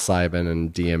of Psilocybin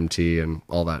and DMT and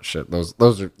all that shit.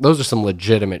 Those are some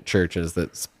legitimate churches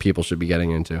that people should be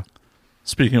getting into.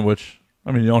 Speaking of which,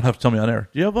 I mean, you don't have to tell me on air.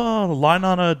 Do you have a line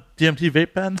on a DMT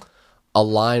vape pen? A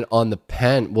line on the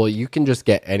pen? Well, you can just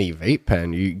get any vape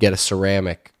pen. You get a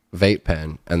ceramic vape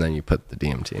pen, and then you put the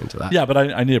DMT into that. Yeah, but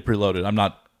I need it preloaded. I'm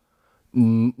not...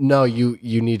 No, you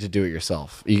need to do it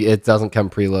yourself. It doesn't come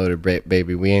preloaded,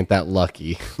 baby. We ain't that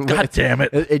lucky. God damn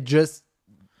it. It just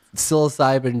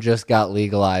psilocybin just got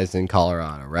legalized in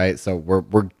Colorado, right? So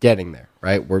we're getting there,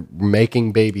 right? We're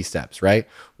making baby steps, right?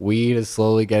 Weed is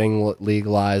slowly getting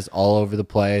legalized all over the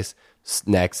place.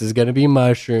 Next is going to be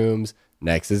mushrooms.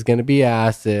 Next is going to be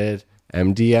acid,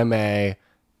 MDMA,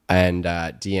 and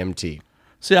DMT.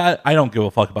 See, I don't give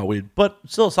a fuck about weed, but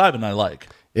psilocybin I like.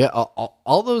 Yeah,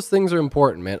 all those things are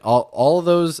important, man. All of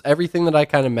those, everything that I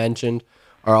kind of mentioned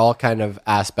are all kind of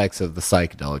aspects of the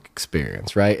psychedelic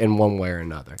experience, right? In one way or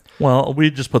another. Well,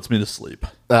 weed just puts me to sleep.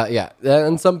 Yeah,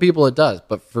 and some people it does,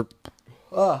 but for...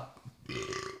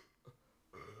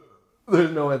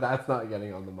 There's no way that's not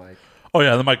getting on the mic. Oh,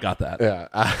 yeah, the mic got that. Yeah,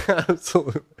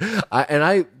 absolutely.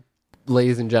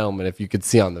 Ladies and gentlemen, if you could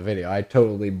see on the video, I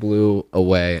totally blew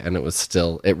away and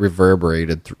it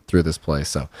reverberated through this place.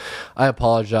 So I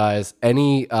apologize.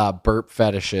 Any burp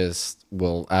fetishists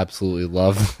will absolutely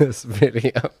love this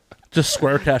video. Just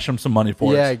square cash them some money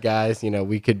for it. Yeah, guys,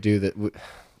 we could do that.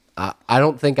 I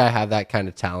don't think I have that kind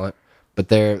of talent, but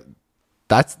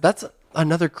that's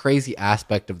another crazy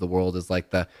aspect of the world is like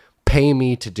the pay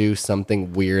me to do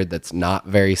something weird that's not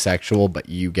very sexual, but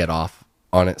you get off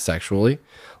on it sexually.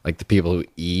 Like the people who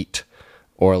eat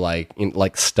or like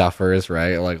stuffers,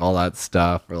 right? Like all that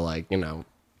stuff or like,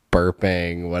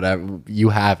 burping, whatever. You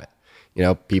have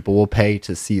it. People will pay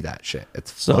to see that shit.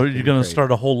 So you're going to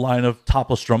start a whole line of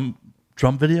topless drum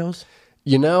videos?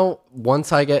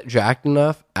 Once I get jacked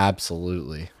enough,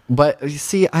 absolutely. But you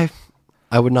see, I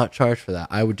would not charge for that.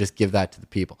 I would just give that to the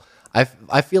people.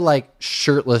 I feel like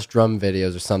shirtless drum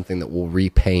videos are something that will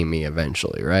repay me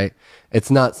eventually, right? It's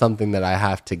not something that I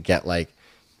have to get like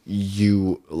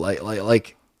it's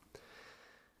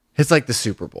like the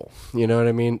Super Bowl. You know what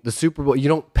I mean? The Super Bowl, you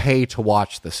don't pay to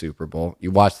watch the Super Bowl. You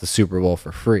watch the Super Bowl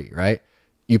for free, right?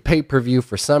 You pay per view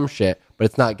for some shit, but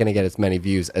it's not going to get as many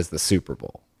views as the Super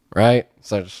Bowl, right?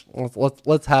 So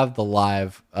let's have the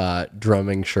live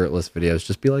drumming shirtless videos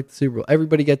just be like the Super Bowl.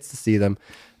 Everybody gets to see them,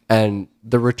 and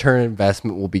the return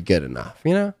investment will be good enough,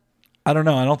 I don't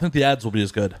know. I don't think the ads will be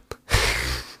as good.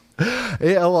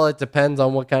 Yeah, well, it depends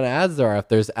on what kind of ads there are. If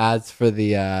there's ads for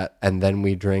the And Then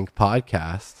We Drink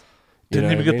podcast.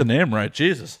 Didn't even get the name right.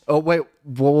 Jesus. Oh, wait.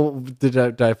 Well,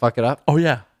 did I fuck it up? Oh,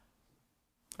 yeah.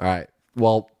 All right.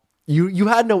 Well, you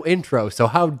had no intro, so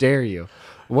how dare you?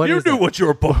 You knew what you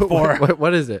were booked for.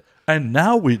 What is it? And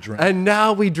now we drink. And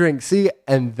now we drink. See?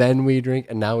 And then we drink,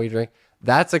 and now we drink.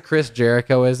 That's a Chris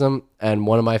Jerichoism, and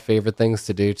one of my favorite things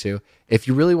to do, too. If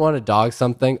you really want to dog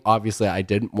something, obviously I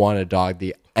didn't want to dog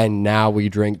the And Now We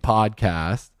Drink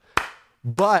podcast.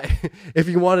 But if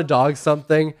you want to dog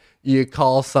something, you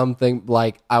call something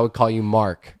like, I would call you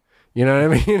Mark. You know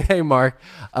what I mean? Hey, Mark,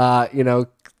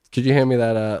 could you hand me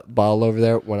that bottle over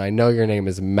there when I know your name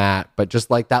is Matt? But just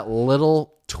like that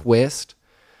little twist,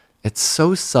 it's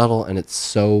so subtle and it's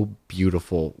so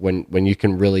beautiful when you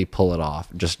can really pull it off.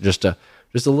 Just a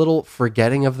little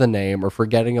forgetting of the name or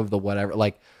forgetting of the whatever,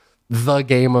 like the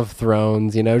Game of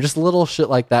Thrones, just little shit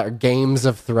like that, or Games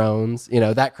of Thrones,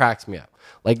 that cracks me up.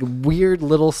 Like weird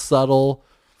little subtle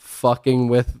fucking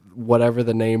with whatever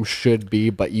the name should be,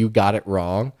 but you got it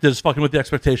wrong. Just fucking with the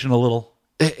expectation a little.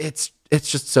 It's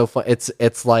just so fun.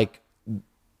 It's like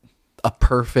a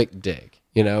perfect dig,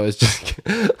 it's just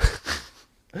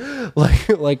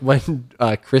like when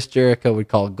Chris Jericho would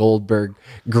call Goldberg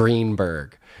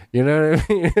Greenberg. You know what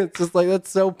I mean? It's just like, that's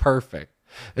so perfect.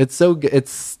 It's so good.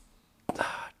 It's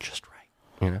just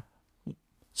right.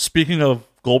 Speaking of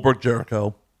Goldberg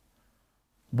Jericho,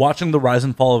 watching the Rise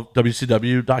and Fall of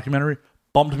WCW documentary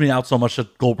bummed me out so much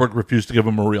that Goldberg refused to give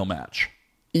him a real match.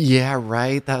 Yeah,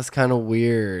 right. That's kind of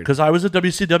weird. Because I was a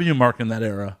WCW mark in that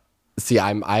era. See,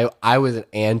 I was an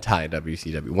anti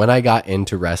WCW. When I got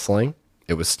into wrestling,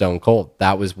 it was Stone Cold.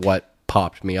 That was what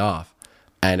popped me off.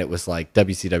 And it was like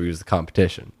WCW was the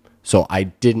competition. So I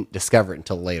didn't discover it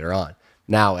until later on.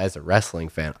 Now, as a wrestling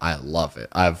fan, I love it.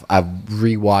 I've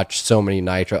rewatched so many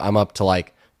Nitro. I'm up to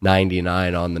like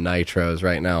 99 on the Nitros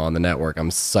right now on the network.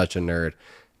 I'm such a nerd.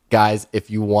 Guys, if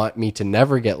you want me to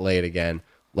never get laid again,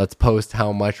 let's post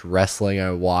how much wrestling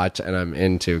I watch and I'm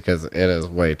into, because it is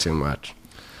way too much.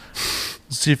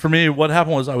 See, for me, what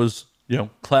happened was I was,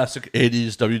 classic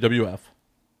 80s WWF.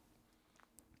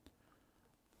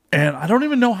 And I don't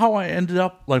even know how I ended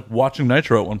up like watching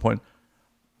Nitro at one point,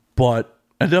 but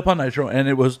ended up on Nitro, and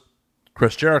it was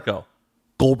Chris Jericho,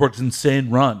 Goldberg's insane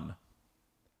run.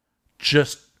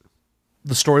 Just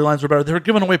the storylines were better. They were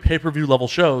giving away pay-per-view level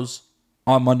shows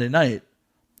on Monday night,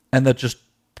 and that just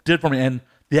did for me. And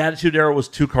the Attitude Era was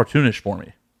too cartoonish for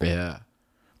me. Yeah.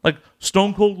 Like,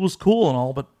 Stone Cold was cool and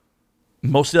all, but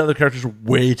most of the other characters were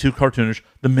way too cartoonish.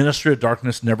 The Ministry of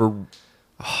Darkness never...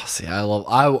 Oh, see, I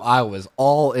was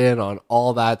all in on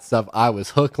all that stuff. I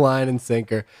was hook, line, and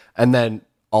sinker. And then,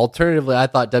 alternatively, I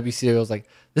thought WCW was like,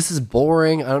 this is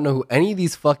boring. I don't know who any of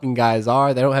these fucking guys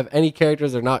are. They don't have any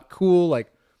characters. They're not cool.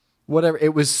 Like, whatever.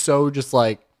 It was so just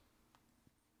like,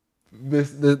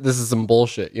 this is some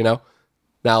bullshit,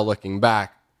 Now, looking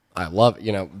back, I love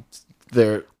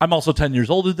it, I'm also 10 years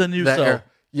older than you, so...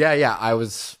 Yeah, I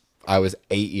was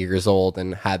 8 years old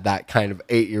and had that kind of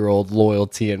 8-year-old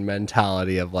loyalty and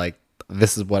mentality of like,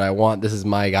 this is what I want. This is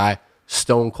my guy.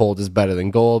 Stone Cold is better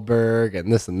than Goldberg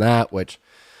and this and that, which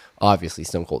obviously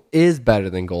Stone Cold is better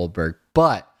than Goldberg.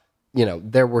 But,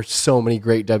 there were so many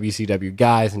great WCW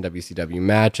guys and WCW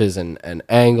matches and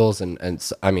angles.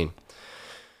 And I mean,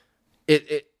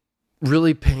 it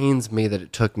really pains me that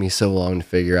it took me so long to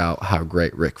figure out how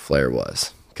great Ric Flair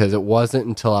was. Because it wasn't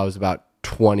until I was about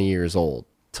 20 years old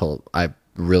till I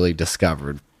really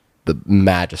discovered the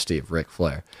majesty of Ric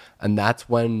Flair. And that's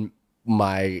when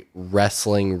my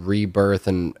wrestling rebirth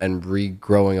and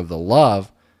regrowing of the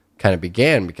love kind of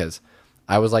began, because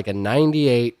I was like a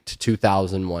 98 to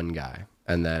 2001 guy.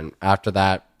 And then after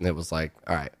that, it was like,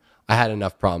 all right, I had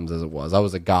enough problems as it was. I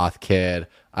was a goth kid.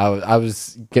 I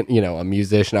was a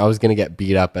musician. I was going to get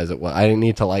beat up as it was. I didn't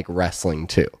need to like wrestling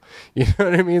too. You know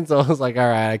what I mean? So I was like, all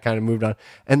right, I kind of moved on.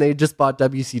 And they just bought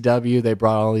WCW. They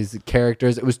brought all these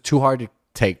characters. It was too hard to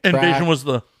take track. Invasion was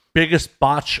the biggest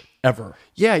botch ever.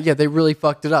 Yeah, they really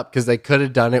fucked it up, because they could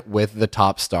have done it with the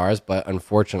top stars, but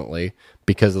unfortunately,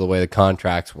 because of the way the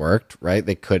contracts worked, right,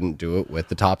 they couldn't do it with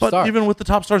the top stars. But even with the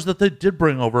top stars that they did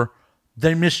bring over,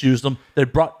 they misused them. They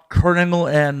brought Kurt Angle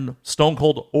and Stone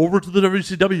Cold over to the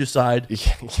WCW side.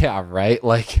 Yeah, right?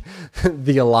 Like,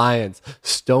 the Alliance.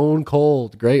 Stone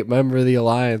Cold, great member of the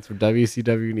Alliance for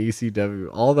WCW and ECW.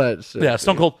 All that shit. Yeah,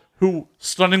 Stone Cold, who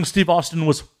Stunning Steve Austin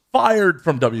was fired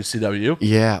from WCW.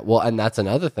 Yeah, well, and that's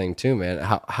another thing too,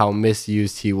 man. How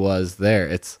misused he was there.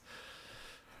 It's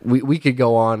we could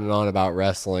go on and on about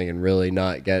wrestling and really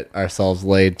not get ourselves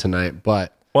laid tonight,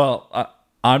 but... Well,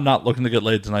 I'm not looking to get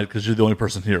laid tonight because you're the only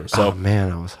person here. So, oh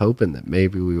man, I was hoping that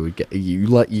maybe we would get you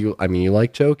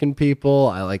like choking people.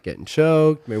 I like getting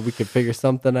choked. Maybe we could figure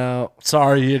something out.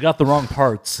 Sorry, you got the wrong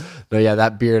parts. No, yeah,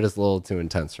 that beard is a little too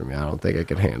intense for me. I don't think I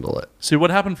could handle it. See,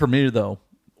 what happened for me though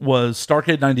was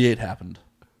Starrcade '98 happened,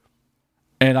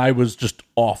 and I was just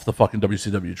off the fucking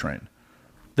WCW train.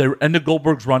 They ended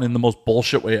Goldberg's run in the most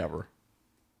bullshit way ever.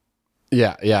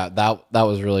 Yeah, that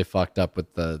was really fucked up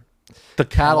with the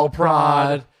cattle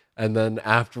prod. And then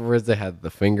afterwards they had the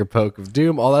finger poke of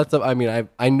doom, all that stuff. I mean,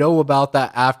 I know about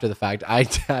that after the fact. I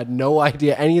had no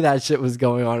idea any of that shit was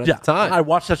going on at the time. I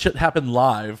watched that shit happen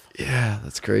live. Yeah,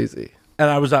 that's crazy. And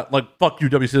I was like, fuck you,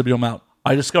 WCW, I'm out.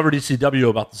 I discovered ECW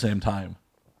about the same time.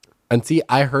 And see,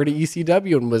 I heard of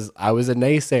ECW and I was a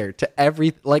naysayer to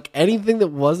anything that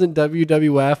wasn't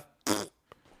WWF.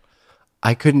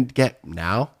 I couldn't get.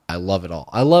 Now I love it all.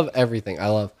 I love everything. I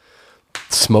love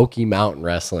Smoky Mountain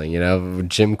Wrestling,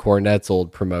 Jim Cornette's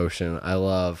old promotion. I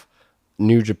love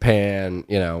New Japan,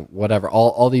 whatever.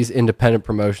 All these independent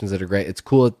promotions that are great. It's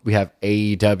cool. We have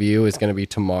AEW is going to be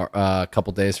tomorrow, a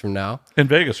couple days from now. In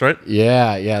Vegas, right?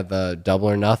 Yeah. The Double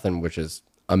or Nothing, which is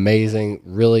amazing.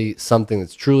 Really something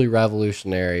that's truly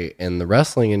revolutionary in the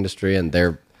wrestling industry. And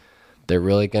they're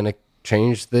really going to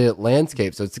change the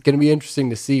landscape. So it's going to be interesting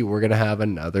to see. We're going to have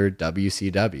another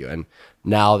WCW. And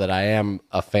now that I am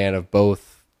a fan of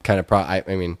both kind of I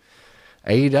mean,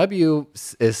 AEW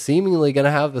is seemingly going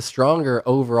to have the stronger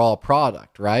overall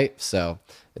product, right? So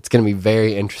it's going to be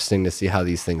very interesting to see how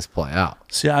these things play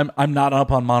out. See, I'm not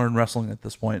up on modern wrestling at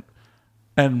this point.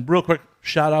 And real quick,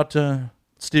 shout out to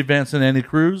Steve Vance and Andy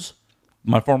Cruz.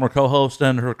 my former co-host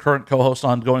and her current co-host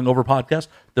on Going Over podcast.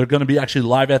 They're going to be actually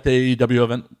live at the AEW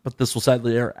event, but this will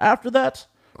sadly air after that.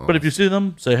 But if you see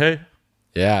them, say hey.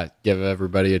 Yeah, give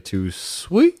everybody a too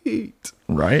sweet.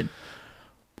 Right.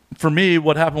 For me,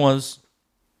 what happened was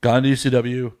got into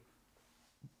ECW,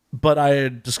 but I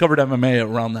had discovered MMA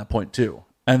around that point too.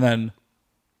 And then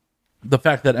the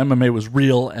fact that MMA was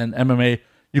real and MMA,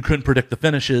 you couldn't predict the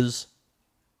finishes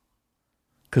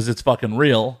because it's fucking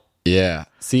real. Yeah.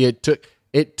 See, it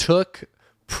took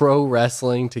pro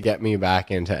wrestling to get me back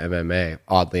into MMA,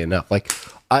 oddly enough. Like,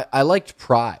 I liked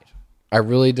Pride. I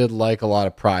really did like a lot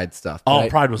of Pride stuff. Oh,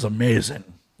 Pride was amazing.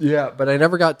 Yeah, but I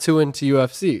never got too into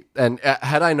UFC. And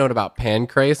had I known about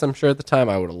Pancrase, I'm sure at the time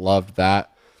I would have loved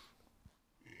that.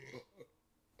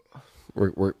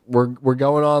 We're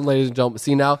going on, ladies and gentlemen.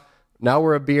 See, now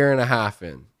we're a beer and a half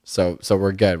in. So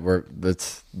we're good.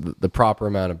 That's the proper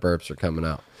amount of burps are coming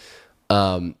out.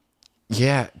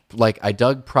 Yeah, like I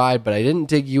dug Pride, but I didn't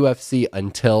dig UFC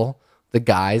until the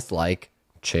guys like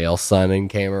Chael Sonnen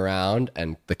came around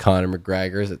and the Conor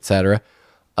McGregors, etc.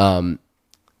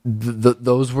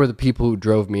 Those were the people who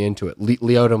drove me into it.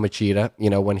 Lyoto Machida,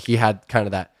 when he had kind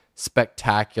of that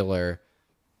spectacular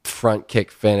front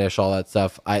kick finish, all that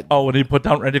stuff. When he put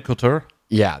down Randy Couture?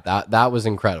 Yeah, that was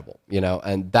incredible,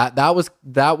 and that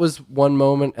was one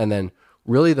moment, and then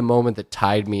really the moment that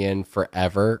tied me in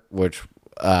forever, which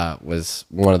was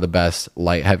one of the best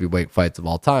light heavyweight fights of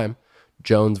all time.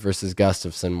 Jones versus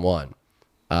Gustafsson won.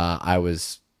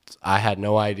 I had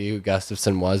no idea who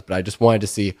Gustafsson was, but I just wanted to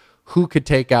see who could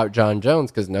take out John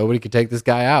Jones because nobody could take this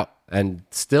guy out, and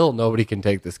still nobody can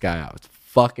take this guy out. It's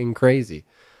fucking crazy.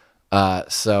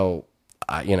 So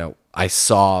I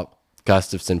saw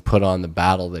Gustafsson put on the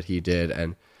battle that he did,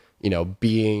 and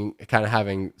being kind of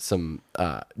having some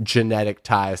genetic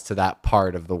ties to that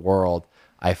part of the world,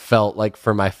 I felt like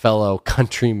for my fellow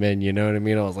countrymen, you know what I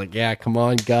mean? I was like, yeah, come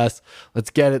on, Gus, let's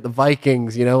get it. The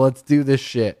Vikings, let's do this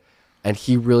shit. And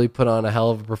he really put on a hell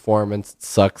of a performance. It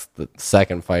sucks the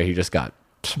second fight, he just got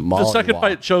The second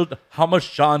fight showed how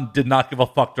much John did not give a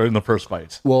fuck during the first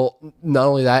fight. Well, not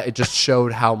only that, it just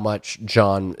showed how much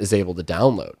John is able to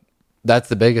download. That's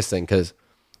the biggest thing, because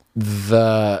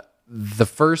the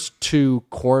first two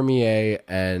Cormier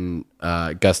and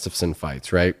Gustafsson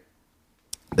fights, right?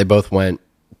 They both went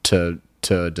to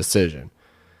decision.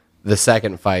 The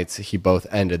second fights, he both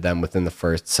ended them within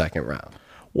the second round.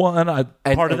 Well, and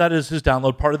part of that is his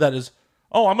download. Part of that is,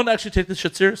 I'm going to actually take this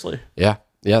shit seriously. Yeah,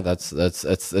 that's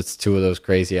two of those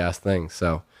crazy ass things.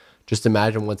 So just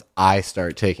imagine once I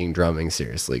start taking drumming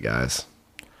seriously, guys.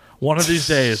 One of these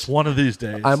days.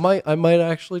 I might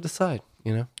actually decide,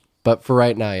 But for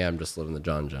right now, yeah, I'm just living the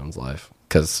John Jones life,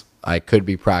 because I could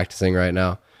be practicing right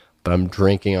now, but I'm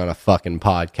drinking on a fucking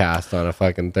podcast on a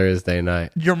fucking Thursday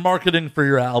night. You're marketing for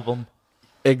your album.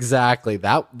 Exactly.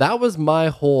 That was my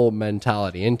whole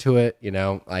mentality into it.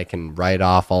 I can write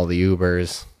off all the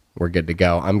Ubers. We're good to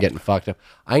go. I'm getting fucked up.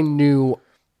 I knew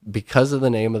because of the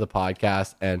name of the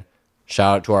podcast, and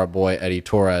shout out to our boy Eddie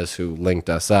Torres who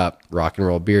linked us up, Rock and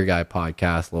Roll Beer Guy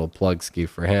podcast, little plug ski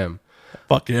for him.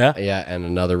 Fuck yeah. Yeah, and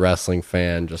another wrestling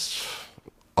fan, just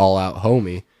all out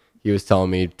homie. He was telling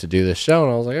me to do this show,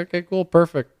 and I was like, okay, cool,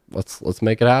 perfect. Let's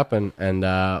make it happen.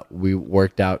 And we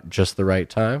worked out just the right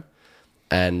time.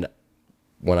 And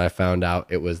when I found out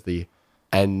it was the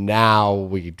And Now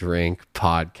We Drink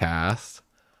podcast,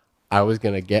 I was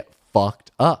going to get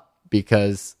fucked up,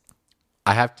 because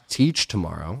I have to teach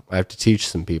tomorrow. I have to teach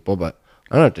some people, but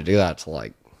I don't have to do that till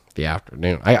like the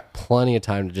afternoon. I got plenty of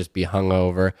time to just be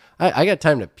hungover. I got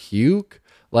time to puke.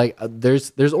 Like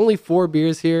there's only 4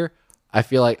 beers here. I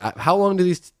feel like, how long do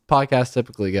these podcasts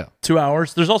typically go? 2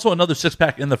 hours. There's also another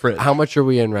 6-pack in the fridge. How much are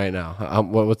we in right now?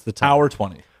 What's the time? Hour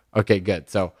 20. Okay, good.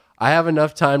 So I have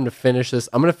enough time to finish this.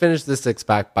 I'm going to finish this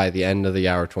 6-pack by the end of the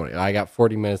hour 20. I got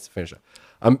 40 minutes to finish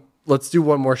it. Let's do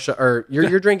one more shot. Or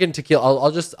you're drinking tequila.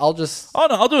 I'll just. Oh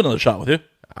no, I'll do another shot with you.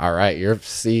 All right,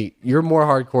 you're more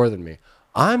hardcore than me.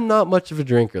 I'm not much of a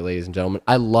drinker, ladies and gentlemen.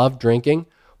 I love drinking,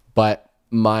 but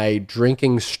my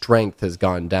drinking strength has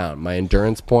gone down. My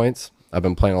endurance points. I've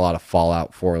been playing a lot of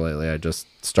Fallout 4 lately. I just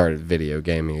started video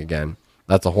gaming again.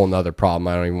 That's a whole nother problem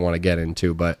I don't even want to get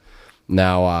into, but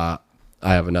now I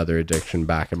have another addiction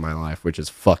back in my life, which is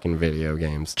fucking video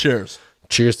games. Cheers.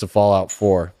 Cheers to Fallout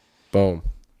 4. Boom.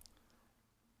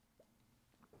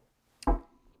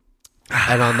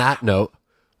 And on that note,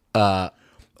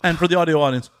 and for the audio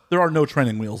audience, there are no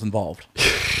training wheels involved.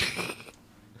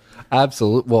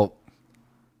 Absolutely. Well,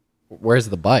 where's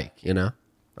the bike? I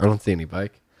don't see any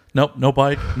bike. Nope, no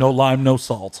bike, no lime, no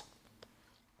salt.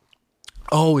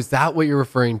 Oh, is that what you're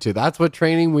referring to? That's what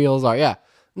training wheels are. Yeah.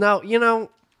 Now,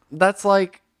 that's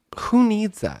like, who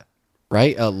needs that,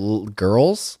 right?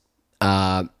 Girls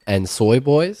and soy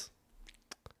boys.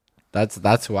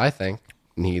 That's who I think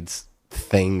needs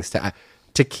things to.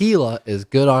 Tequila is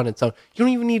good on its own. You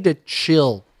don't even need to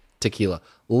chill tequila.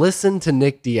 Listen to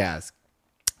Nick Diaz.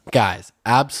 Guys,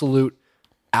 absolute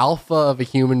alpha of a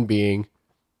human being.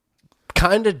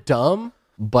 Kind of dumb,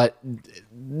 but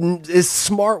is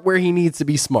smart where he needs to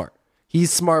be smart.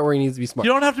 He's smart where he needs to be smart.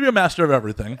 You don't have to be a master of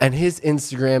everything. And his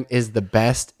Instagram is the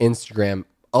best Instagram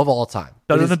of all time.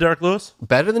 Better than Derek Lewis?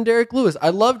 Better than Derek Lewis. I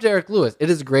love Derek Lewis. It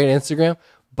is a great Instagram,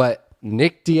 but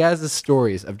Nick Diaz's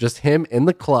stories of just him in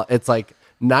the club, it's like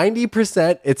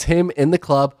 90% it's him in the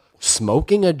club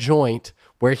smoking a joint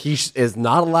where he is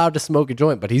not allowed to smoke a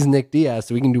joint, but he's Nick Diaz,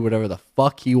 so he can do whatever the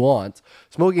fuck he wants.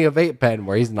 Smoking a vape pen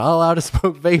where he's not allowed to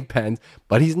smoke vape pens,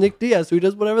 but he's Nick Diaz, so he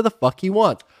does whatever the fuck he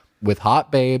wants. With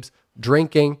hot babes,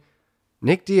 drinking.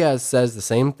 Nick Diaz says the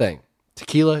same thing.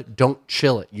 Tequila, don't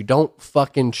chill it. You don't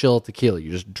fucking chill tequila.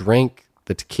 You just drink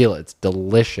the tequila. It's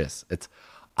delicious.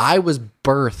 I was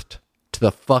birthed to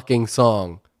the fucking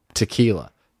song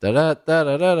Tequila.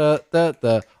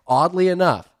 Da-da-da-da-da-da-da. Oddly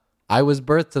enough, I was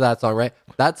birthed to that song, right?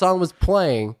 That song was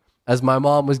playing as my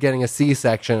mom was getting a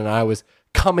C-section and I was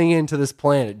coming into this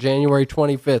planet, January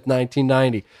 25th,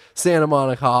 1990, Santa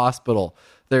Monica Hospital.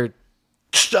 They're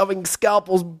shoving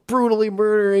scalpels, brutally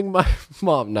murdering my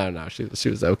mom. No, she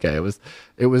was okay. It was.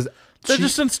 They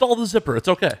just installed the zipper. It's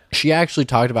okay. She actually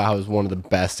talked about how it was one of the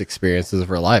best experiences of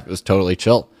her life. It was totally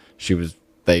chill.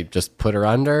 They just put her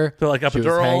under. They're like epidural. She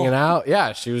was hanging out.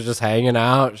 Yeah, she was just hanging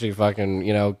out. She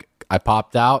fucking, I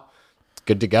popped out.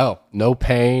 Good to go. No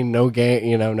pain, no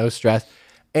gain, no stress.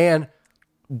 And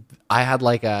I had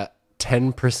like a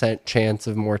 10% chance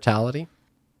of mortality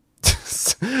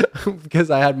because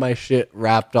I had my shit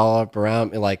wrapped all up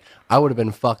around me. Like, I would have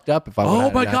been fucked up if I would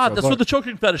have. Oh my God, that's where the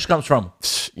choking fetish comes from.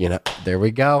 There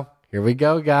we go. Here we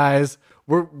go, guys.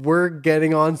 We're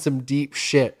getting on some deep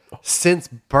shit. Since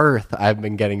birth, I've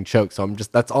been getting choked. So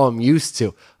that's all I'm used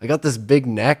to. I got this big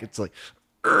neck. It's like,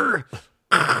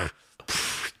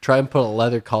 try and put a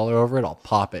leather collar over it. I'll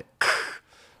pop it.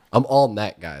 I'm all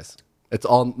neck, guys.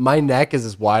 My neck is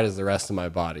as wide as the rest of my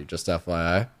body. Just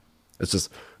FYI. It's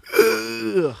just,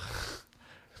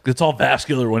 it's all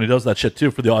vascular when he does that shit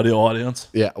too for the audio audience.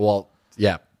 Yeah. Well,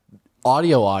 yeah.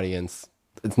 Audio audience.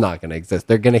 It's not going to exist.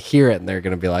 They're going to hear it and they're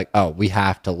going to be like, "Oh, we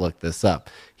have to look this up."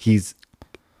 He's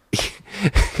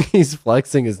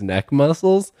flexing his neck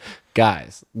muscles,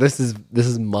 guys. This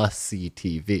is must see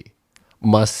TV,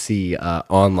 must see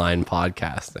online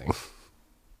podcasting.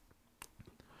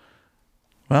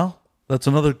 Well, that's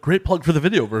another great plug for the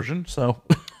video version. So,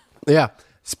 yeah.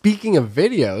 Speaking of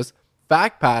videos,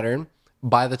 Fact Pattern.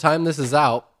 By the time this is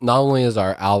out, not only is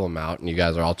our album out, and you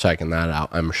guys are all checking that out,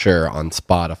 I'm sure, on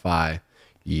Spotify,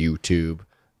 YouTube,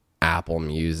 Apple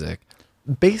Music,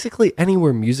 basically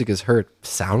anywhere music is heard,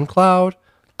 SoundCloud,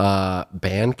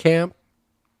 Bandcamp.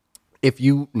 If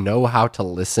you know how to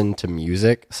listen to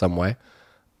music some way,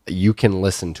 you can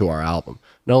listen to our album.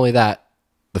 Not only that,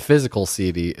 the physical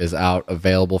CD is out,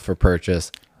 available for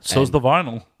purchase. So is the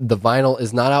vinyl. The vinyl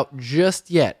is not out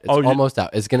just yet. It's almost out.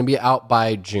 It's going to be out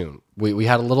by June. We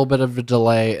had a little bit of a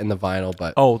delay in the vinyl,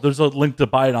 but... Oh, there's a link to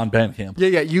buy it on Bandcamp.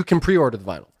 Yeah, you can pre-order the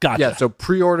vinyl. Gotcha. Yeah, so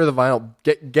pre-order the vinyl.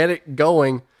 Get it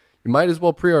going. You might as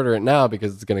well pre-order it now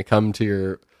because it's going to come to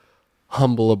your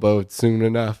humble abode soon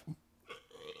enough.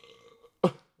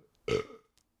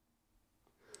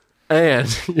 And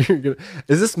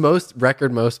is this most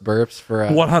burps for...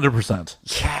 100%.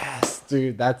 Yes,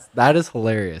 dude. That is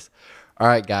hilarious. All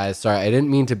right, guys. Sorry, I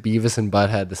didn't mean to Beavis and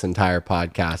Butthead this entire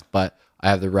podcast, but I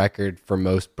have the record for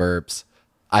most burps.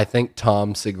 I think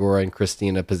Tom Segura and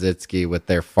Christina Pazitsky with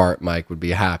their fart mic would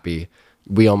be happy.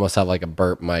 We almost have like a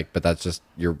burp mic, but that's just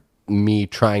me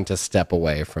trying to step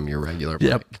away from your regular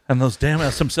mic. And those damn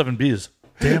SM7Bs.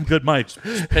 Damn good mics.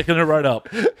 Just picking it right up.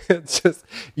 It's just,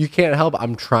 you can't help it.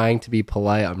 I'm trying to be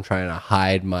polite. I'm trying to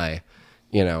hide my,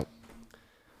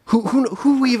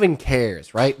 who even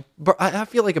cares, right? I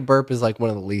feel like a burp is like one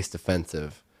of the least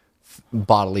offensive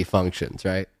bodily functions,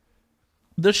 right?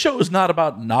 This show is not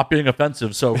about not being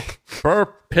offensive, so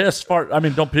burp, piss, fart. I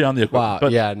mean, don't pee on the equipment. Wow,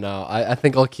 yeah, no. I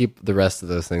think I'll keep the rest of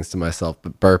those things to myself,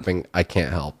 but burping, I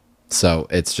can't help. So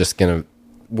it's just going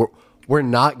to... We're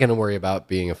not going to worry about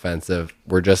being offensive.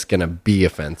 We're just going to be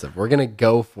offensive. We're going to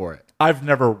go for it. I've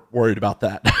never worried about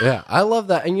that. Yeah, I love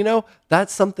that. And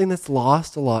that's something that's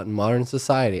lost a lot in modern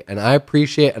society. And I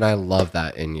appreciate and I love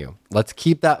that in you. Let's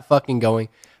keep that fucking going.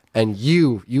 And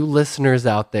you listeners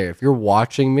out there, if you're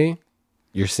watching me,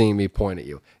 you're seeing me point at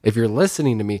you. If you're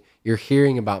listening to me, you're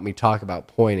hearing about me talk about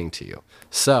pointing to you.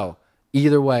 So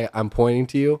either way, I'm pointing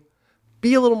to you.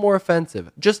 Be a little more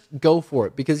offensive. Just go for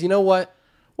it, because you know what?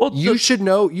 Well, You should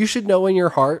know in your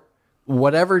heart,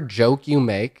 whatever joke you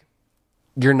make,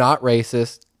 you're not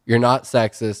racist, you're not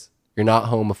sexist, you're not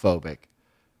homophobic.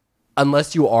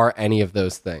 Unless you are any of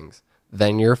those things,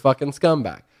 then you're a fucking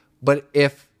scumbag. But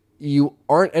if you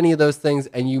aren't any of those things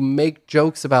and you make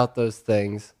jokes about those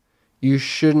things, you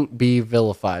shouldn't be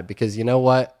vilified, because you know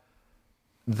what?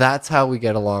 That's how we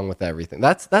get along with everything.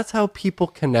 That's how people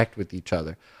connect with each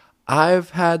other.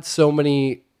 I've had so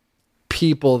many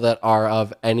people that are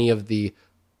of any of the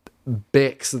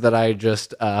bics that I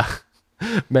just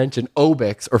mentioned,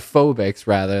 obics or phobics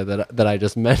rather, that I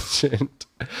just mentioned,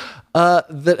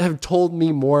 that have told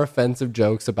me more offensive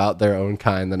jokes about their own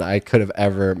kind than I could have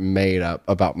ever made up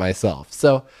about myself.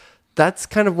 So that's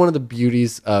kind of one of the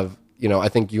beauties of, I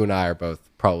think you and I are both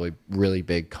probably really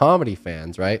big comedy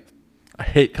fans, right? I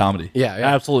hate comedy. Yeah. I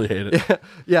absolutely hate it.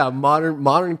 Yeah,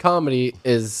 modern comedy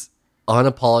is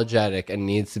unapologetic and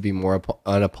needs to be more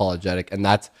unapologetic, and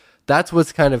that's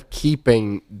what's kind of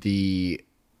keeping the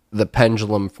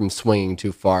pendulum from swinging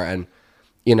too far. And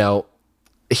I'm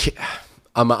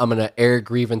gonna air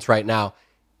grievance right now.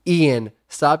 Ian,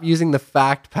 stop using the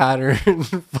fact pattern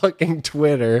fucking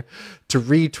Twitter to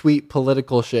retweet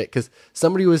political shit, because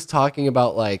somebody was talking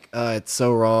about like it's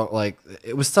so wrong, like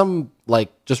it was some like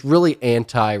just really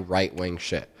anti right wing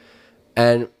shit.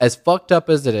 And as fucked up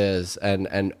as it is, and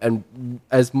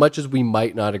as much as we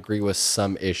might not agree with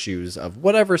some issues of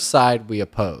whatever side we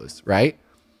oppose, right?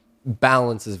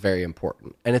 Balance is very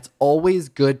important. And it's always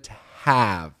good to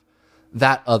have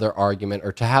that other argument,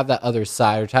 or to have that other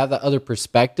side, or to have that other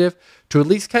perspective, to at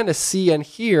least kind of see and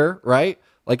hear, right?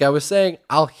 Like I was saying,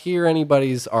 I'll hear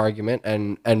anybody's argument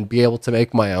and be able to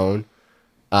make my own,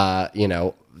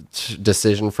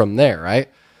 decision from there, right?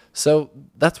 So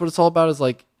that's what it's all about, is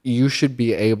like, you should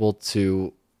be able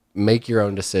to make your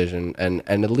own decision and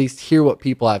at least hear what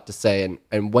people have to say.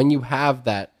 And when you have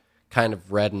that kind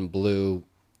of red and blue,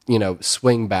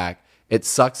 swing back, it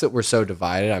sucks that we're so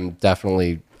divided. I'm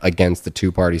definitely against the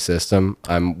two-party system.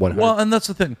 I'm 100%. Well, and that's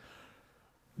the thing.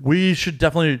 We should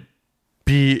definitely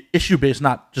be issue-based,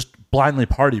 not just blindly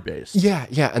party-based.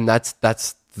 Yeah, and that's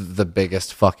the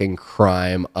biggest fucking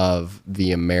crime of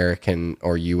the American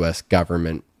or U.S.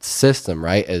 government system,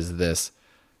 right? Is this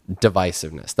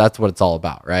divisiveness. That's what it's all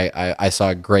about, right? I saw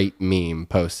a great meme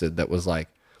posted that was like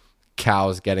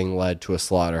cows getting led to a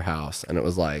slaughterhouse, and it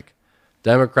was like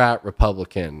Democrat,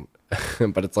 Republican,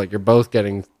 but it's like you're both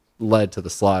getting led to the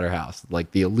slaughterhouse,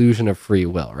 like the illusion of free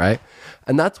will, right?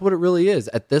 And that's what it really is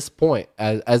at this point.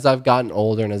 As I've gotten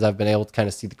older and as I've been able to kind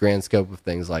of see the grand scope of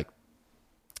things, like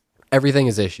everything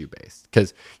is issue based,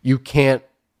 because you can't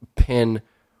pin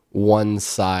one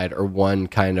side or one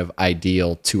kind of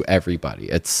ideal to everybody.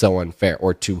 It's so unfair,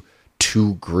 or to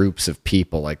two groups of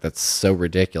people. Like that's so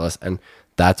ridiculous. And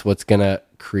that's what's going to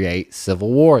create civil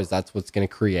wars. That's what's going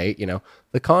to create,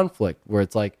 the conflict, where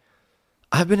it's like,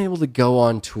 I've been able to go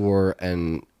on tour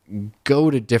and go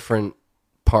to different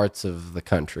parts of the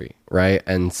country, right?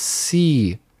 And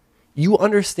see, you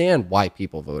understand why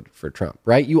people voted for Trump,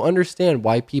 right? You understand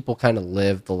why people kind of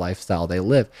live the lifestyle they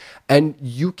live. And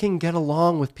you can get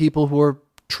along with people who are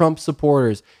Trump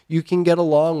supporters. You can get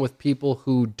along with people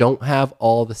who don't have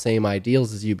all the same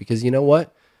ideals as you, because you know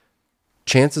what?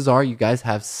 Chances are you guys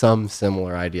have some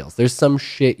similar ideals. There's some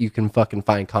shit you can fucking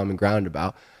find common ground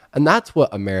about. And that's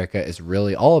what America is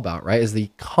really all about, right? Is the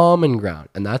common ground.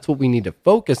 And that's what we need to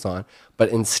focus on. But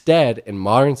instead, in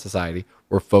modern society,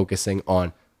 we're focusing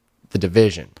on the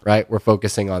division, right? We're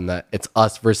focusing on that it's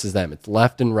us versus them. It's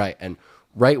left and right. And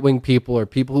right-wing people, or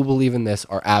people who believe in this,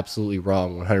 are absolutely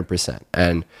wrong 100%.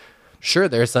 And sure,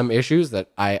 there are some issues that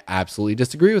I absolutely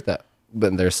disagree with that.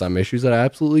 But there's some issues that I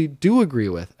absolutely do agree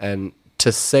with. And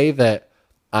to say that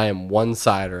I am one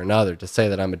side or another, to say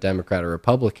that I'm a Democrat or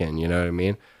Republican, you know what I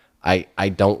mean? I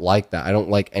don't like that. I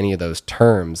don't like any of those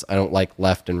terms. I don't like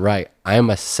left and right. I am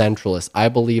a centralist. I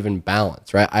believe in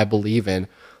balance, right? I believe in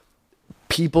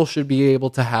people should be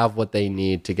able to have what they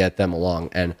need to get them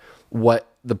along. And what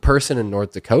the person in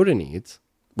North Dakota needs,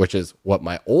 which is what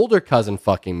my older cousin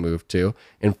fucking moved to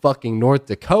in fucking North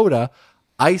Dakota,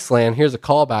 Iceland. Here's a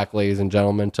callback, ladies and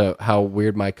gentlemen, to how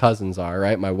weird my cousins are,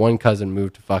 right? My one cousin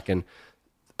moved to fucking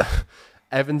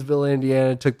Evansville,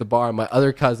 Indiana, took the bar. My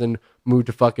other cousin moved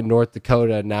to fucking North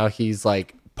Dakota. Now he's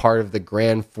like part of the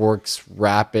Grand Forks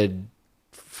Rapid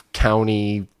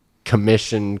County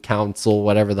Commission Council,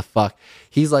 whatever the fuck.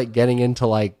 He's like getting into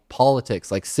like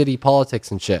politics, like city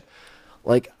politics and shit.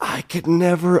 Like, I could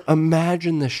never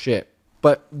imagine this shit.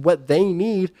 But what they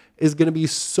need is going to be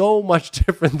so much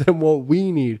different than what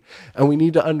we need. And we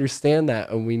need to understand that.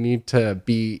 And we need to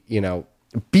be,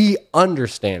 be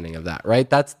understanding of that, right?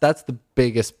 That's the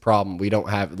biggest problem. We don't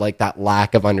have like that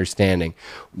lack of understanding.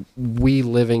 We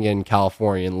living in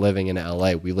California and living in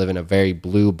LA, we live in a very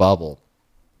blue bubble.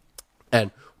 And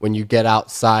when you get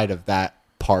outside of that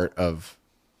part of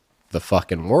the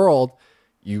fucking world,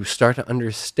 you start to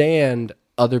understand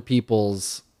other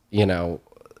people's,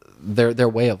 their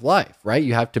way of life, right?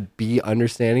 You have to be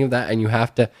understanding of that and you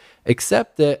have to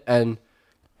accept it. And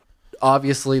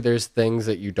obviously there's things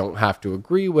that you don't have to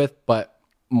agree with, but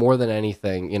more than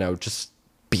anything, just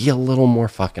be a little more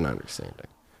fucking understanding.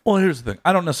 Well, here's the thing.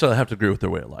 I don't necessarily have to agree with their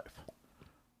way of life.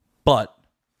 But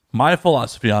my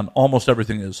philosophy on almost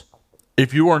everything is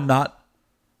if you are not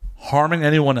harming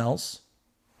anyone else,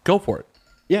 go for it.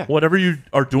 Yeah. Whatever you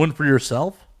are doing for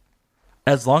yourself,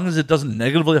 as long as it doesn't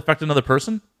negatively affect another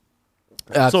person,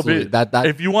 Absolutely. so be it.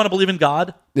 If you want to believe in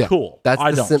God, cool.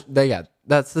 I don't.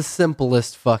 That's the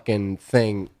simplest fucking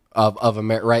thing of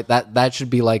America, right? That should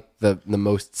be like the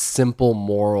most simple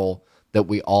moral that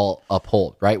we all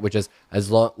uphold, right? Which is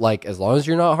as long as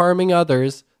you're not harming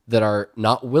others that are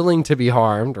not willing to be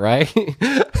harmed, right?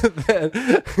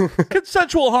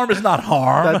 Consensual harm is not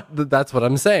harm. That's what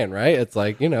I'm saying, right? It's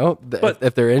like,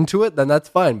 if they're into it, then that's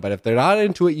fine. But if they're not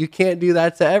into it, you can't do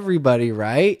that to everybody,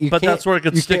 right? That's where it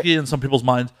gets sticky in some people's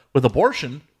minds with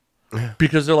abortion,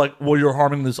 because they're like, well, you're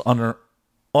harming this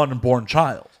unborn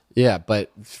child. Yeah,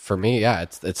 but for me,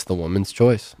 it's the woman's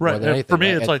choice. Right. For me,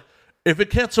 it's like, if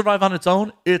it can't survive on its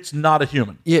own, it's not a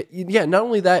human. Yeah. Not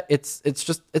only that, it's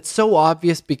so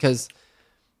obvious because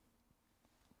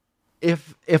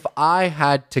if I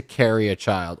had to carry a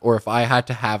child or if I had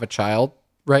to have a child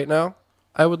right now,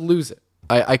 I would lose it.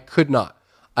 I could not.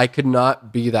 I could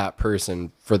not be that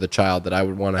person for the child that I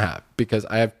would want to have because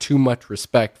I have too much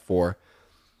respect for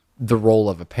the role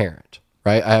of a parent,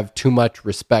 right? I have too much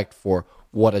respect for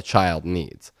what a child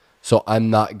needs. So I'm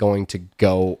not going to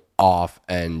go off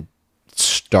and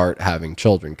start having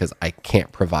children because I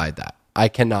can't provide that. I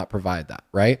cannot provide that,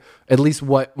 right? At least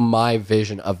what my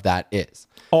vision of that is.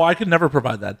 Oh, I could never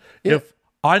provide that. Yeah. If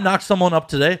I knocked someone up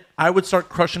today, I would start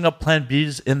crushing up Plan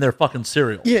Bs in their fucking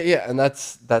cereal. Yeah, and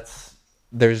that's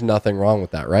there's nothing wrong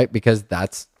with that, right? Because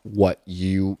that's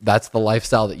the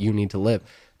lifestyle that you need to live.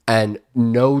 And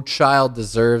no child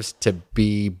deserves to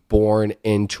be born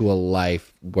into a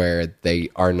life where they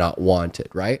are not wanted,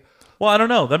 right? Well, I don't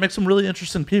know. That makes them really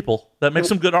interesting people. That makes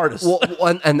them good artists.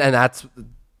 Well, and that's,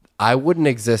 I wouldn't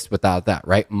exist without that,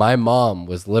 right? My mom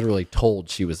was literally told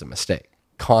she was a mistake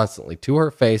constantly to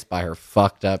her face by her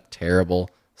fucked up, terrible,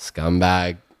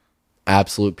 scumbag,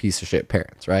 absolute piece of shit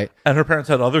parents, right? And her parents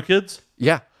had other kids?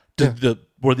 Yeah.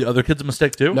 Were the other kids a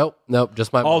mistake too? Nope.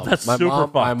 Just my mom. Oh, that's super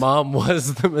fucked. My mom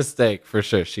was the mistake for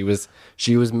sure. She was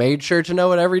made sure to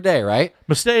know it every day, right?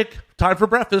 Mistake. Time for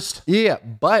breakfast. Yeah,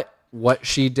 but what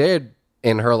she did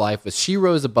in her life was she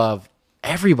rose above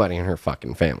everybody in her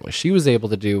fucking family. She was able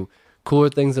to do cooler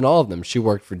things than all of them. She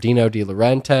worked for Dino De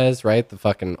Laurentiis, right? The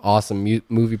fucking awesome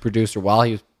movie producer while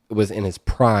he was in his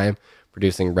prime,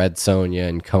 producing Red Sonja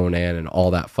and Conan and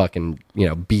all that fucking,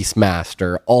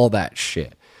 Beastmaster, all that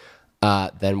shit.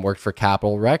 Then worked for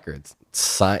Capitol Records.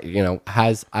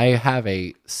 I have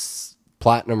a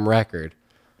platinum record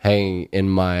hanging in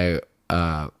my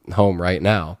home right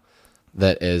now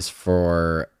that is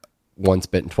for Once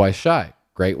Bitten, Twice Shy,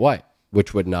 Great White,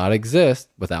 which would not exist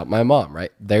without my mom,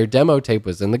 right? Their demo tape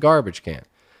was in the garbage can.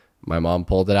 My mom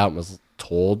pulled it out and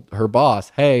told her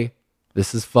boss, hey,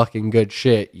 this is fucking good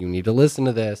shit. You need to listen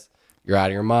to this. You're out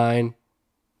of your mind.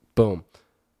 Boom.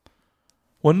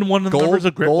 Wouldn't one of the members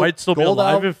of Great White still be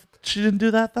alive if she didn't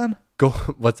do that then?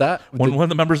 What's that? Wouldn't one of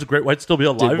the members of Great White still be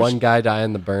alive? Did one guy die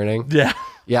in the burning? Yeah.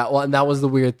 Yeah, well, and that was the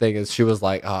weird thing is she was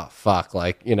like, oh, fuck,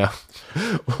 would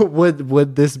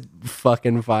this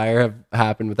fucking fire have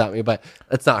happened without me? But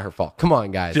that's not her fault. Come on,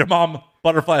 guys. Your mom,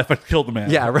 butterfly effect, killed the man.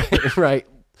 Yeah, right.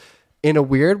 In a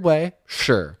weird way,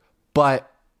 sure.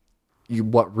 But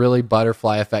what really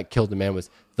butterfly effect killed the man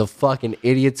was the fucking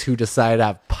idiots who decided to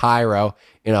have pyro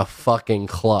in a fucking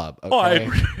club. Okay? Oh, I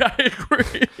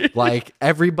agree. Like,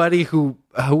 everybody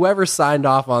whoever signed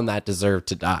off on that deserved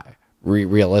to die.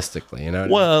 Realistically, you know.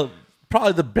 Well,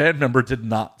 probably the band member did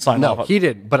not sign off. No, he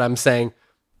didn't. But I'm saying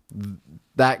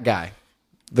that guy,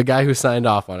 the guy who signed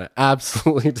off on it,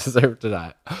 absolutely deserved to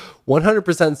die. 100%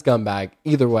 scumbag.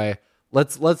 Either way,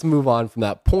 let's move on from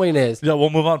that. Point is, yeah, we'll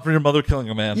move on from your mother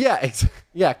killing a man.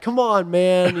 Yeah. Come on,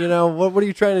 man. What are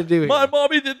you trying to do here? My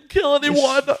mommy didn't kill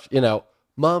anyone.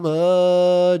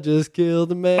 Mama just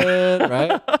killed a man,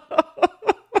 right?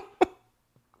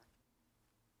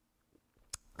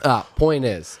 Point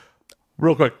is,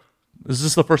 Real quick, is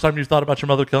this the first time you thought about your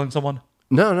mother killing someone?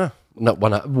 no,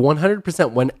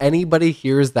 100%. When anybody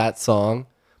hears that song,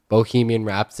 Bohemian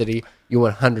Rhapsody, you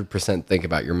 100% think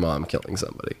about your mom killing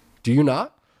somebody. Do you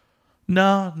not?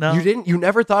 No. You didn't? You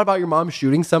never thought about your mom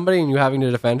shooting somebody and you having to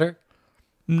defend her?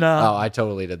 No. Oh, I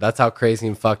totally did. That's how crazy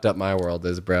and fucked up my world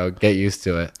is, bro. Get used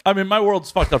to it. I mean, my world's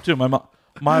fucked up too. My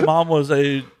mom was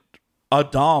a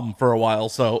dom for a while,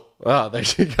 so Oh, there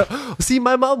you go. See,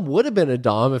 my mom would have been a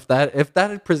dom if that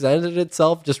had presented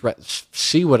itself. Just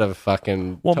she would have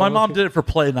fucking. well, my mom did it for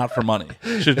play, not for money.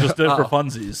 She just did it for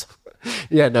funsies.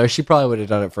 Yeah, no, she probably would have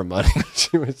done it for money.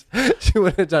 She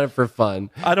would have done it for fun.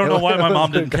 I don't know why my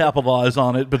mom didn't capitalize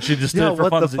on it, but she just did it for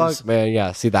what funsies. the fuck, man?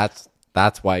 Yeah, see, that's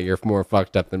why you're more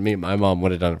fucked up than me. My mom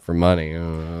would have done it for money.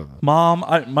 Mom,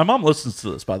 my mom listens to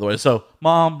this, by the way. So,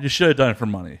 Mom, you should have done it for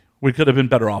money. We could have been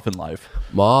better off in life.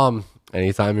 Mom,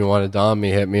 anytime you want to dom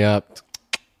me, hit me up.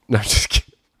 No, just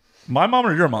kidding. My mom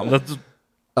or your mom? That's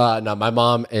No, my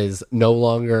mom is no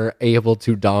longer able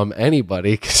to dom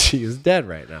anybody because she is dead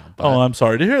right now. But, I'm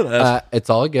sorry to hear that. it's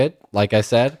all good. Like I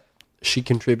said, she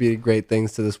contributed great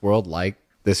things to this world, like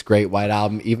this Great White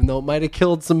Album, even though it might have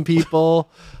killed some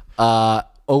people.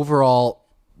 Overall,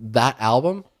 that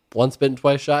album, Once Bitten,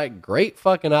 Twice Shy, great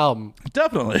fucking album.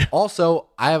 Definitely. Also,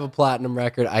 I have a platinum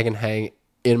record I can hang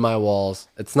in my walls.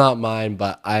 It's not mine,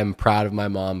 but I'm proud of my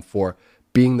mom for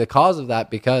being the cause of that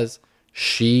because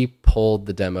she pulled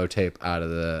the demo tape out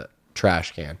of the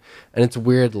trash can. And it's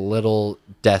weird little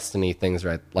destiny things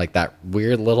right like that.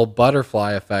 Weird little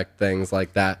butterfly effect things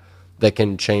like that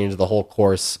can change the whole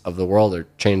course of the world or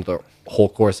change the whole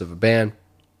course of a band,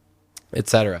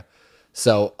 etc.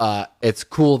 So it's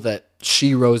cool that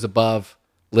she rose above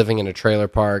living in a trailer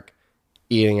park,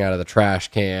 eating out of the trash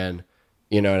can,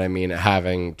 you know what I mean,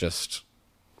 having just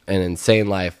an insane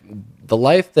life. The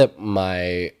life that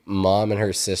my mom and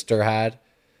her sister had,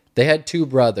 they had two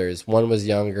brothers. One was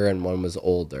younger and one was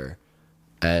older.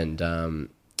 And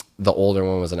the older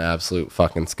one was an absolute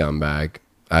fucking scumbag.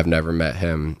 I've never met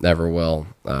him, never will.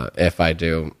 If I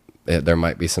do, there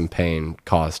might be some pain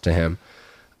caused to him.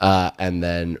 And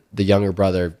then the younger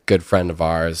brother, good friend of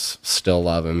ours, still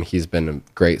love him. He's been a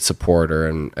great supporter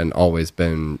and always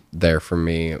been there for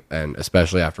me. And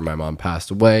especially after my mom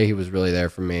passed away, he was really there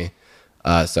for me.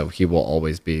 So he will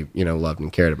always be, loved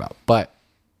and cared about. But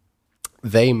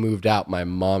they moved out. My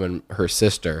mom and her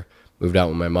sister moved out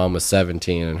when my mom was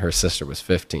 17 and her sister was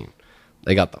 15.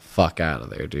 They got the fuck out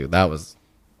of there, dude.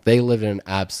 They lived in an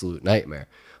absolute nightmare.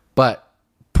 But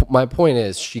my point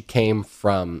is, she came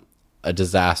from a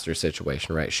disaster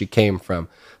situation, right? She came from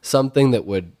something that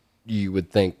you would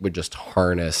think would just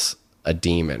harness a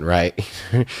demon, right?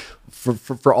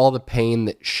 for all the pain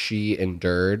that she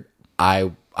endured,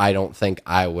 I don't think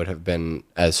I would have been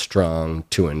as strong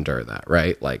to endure that,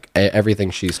 right? Like everything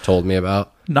she's told me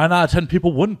about. 9 out of 10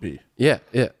 people wouldn't be. Yeah,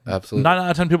 absolutely. 9 out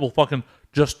of 10 people fucking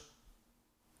just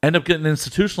end up getting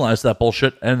institutionalized that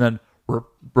bullshit and then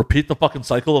repeat the fucking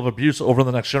cycle of abuse over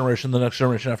the next generation, the next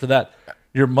generation after that.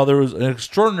 Your mother was an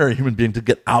extraordinary human being to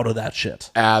get out of that shit.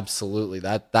 Absolutely.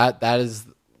 That is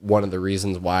one of the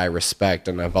reasons why I respect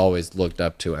and I've always looked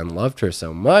up to and loved her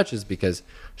so much is because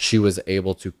she was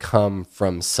able to come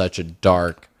from such a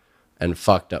dark and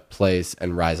fucked up place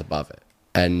and rise above it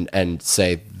and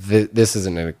say, this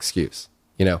isn't an excuse.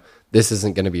 This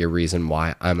isn't going to be a reason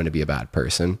why I'm going to be a bad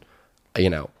person.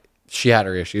 She had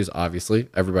her issues, obviously.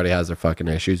 Everybody has their fucking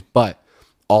issues. But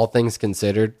all things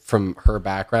considered, from her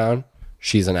background,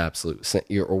 she's an absolute saint,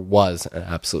 or was an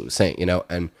absolute saint,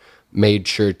 and made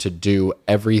sure to do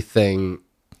everything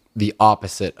the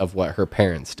opposite of what her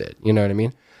parents did. You know what I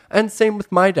mean? And same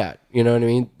with my dad. You know what I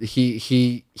mean?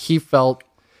 He felt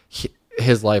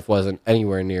his life wasn't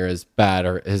anywhere near as bad,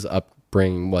 or his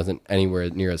upbringing wasn't anywhere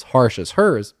near as harsh as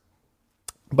hers.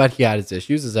 But he had his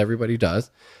issues, as everybody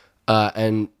does.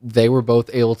 And they were both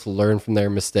able to learn from their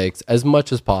mistakes as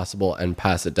much as possible and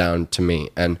pass it down to me.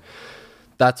 And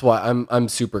that's why I'm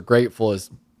super grateful is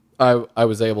I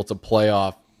was able to play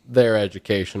off their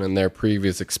education and their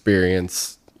previous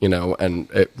experience,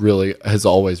 and it really has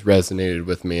always resonated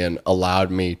with me and allowed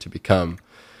me to become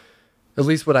at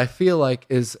least what I feel like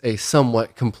is a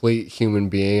somewhat complete human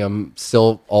being. I'm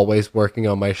still always working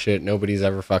on my shit. Nobody's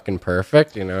ever fucking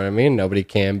perfect. You know what I mean? Nobody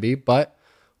can be. But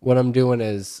what I'm doing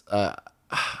is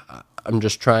I'm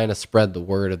just trying to spread the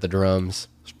word of the drums,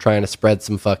 trying to spread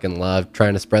some fucking love,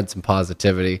 trying to spread some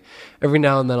positivity. Every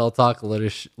now and then I'll talk a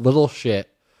little shit,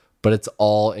 but it's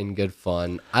all in good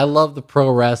fun. I love the pro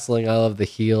wrestling. I love the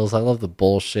heels. I love the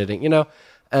bullshitting,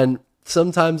 and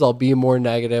sometimes I'll be more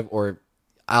negative or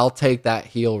I'll take that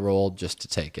heel roll just to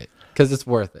take it. because it's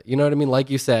worth it. You know what I mean? Like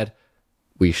you said,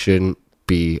 we shouldn't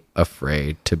be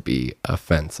afraid to be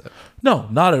offensive. No,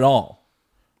 not at all.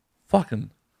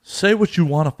 Fucking say what you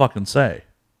want to fucking say.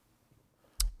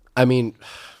 I mean,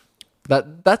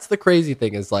 that's the crazy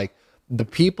thing is like the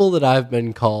people that I've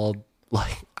been called a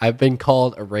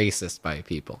racist by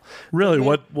people. Really?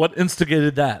 What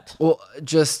instigated that? Well,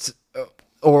 just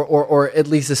or at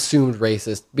least assumed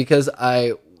racist because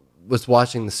I was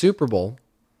watching the Super Bowl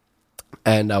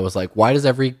and I was like, why does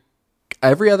every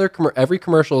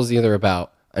commercial is either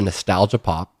about a nostalgia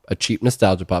pop, a cheap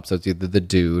nostalgia pop, so it's either the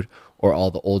dude or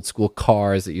all the old school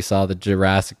cars that you saw, the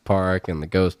Jurassic Park and the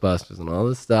Ghostbusters and all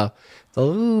this stuff. It's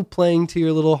all playing to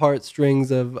your little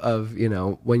heartstrings of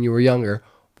when you were younger,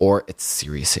 or it's a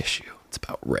serious issue. It's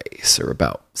about race or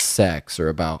about sex or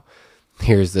about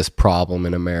here's this problem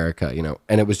in America,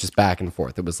 and it was just back and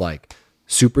forth. It was like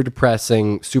super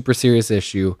depressing, super serious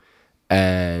issue,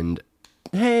 and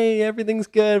hey, everything's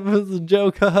good. It was a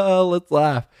joke. Let's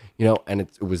laugh, and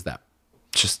it was that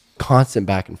just constant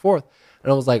back and forth.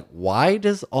 And I was like, why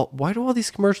do all these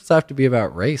commercials have to be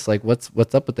about race? Like, what's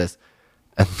up with this?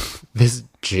 And this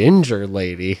ginger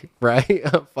lady, right,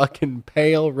 a fucking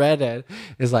pale redhead,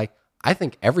 is like, I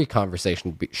think every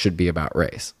conversation should be about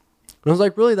race. And I was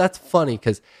like, really, that's funny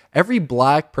because every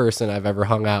black person I've ever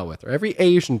hung out with, or every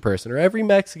Asian person, or every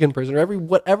Mexican person, or every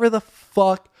whatever the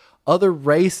fuck other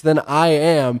race than I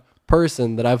am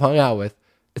person that I've hung out with,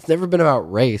 it's never been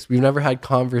about race. We've never had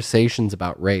conversations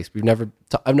about race.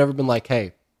 I've never been like,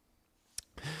 hey,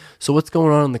 so what's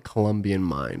going on in the Colombian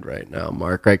mind right now,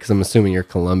 Mark? Right? Because I'm assuming you're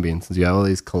Colombian since you have all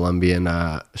these Colombian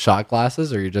shot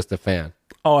glasses, or you're just a fan?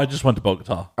 Oh, I just went to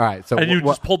Bogota. All right. So and you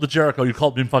just pulled the Jericho. You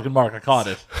called me fucking Mark. I caught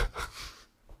it.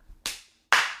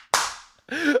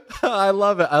 I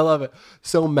love it.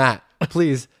 So Matt,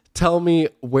 please tell me,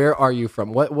 where are you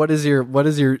from? What is your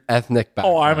ethnic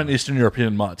background? Oh, I'm an Eastern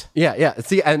European mutt. Yeah.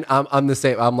 See, and I'm the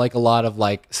same. I'm like a lot of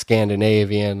like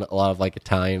Scandinavian, a lot of like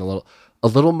Italian, a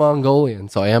little Mongolian.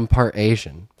 So I am part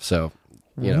Asian. So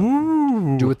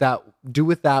do with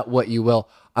that what you will.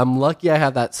 I'm lucky I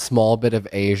have that small bit of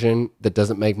Asian that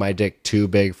doesn't make my dick too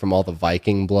big from all the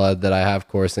Viking blood that I have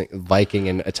Viking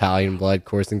and Italian blood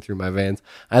coursing through my veins.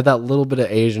 I have that little bit of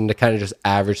Asian to kind of just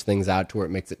average things out to where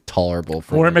it makes it tolerable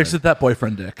for Or it makes it that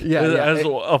boyfriend dick. Yeah, As a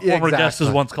former guest has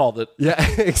once called it. Yeah,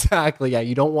 exactly. Yeah,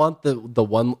 you don't want the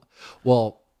one.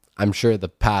 Well, I'm sure the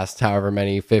past however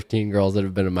many 15 girls that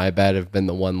have been in my bed have been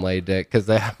the one lay dick because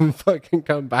they haven't fucking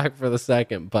come back for the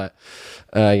second. But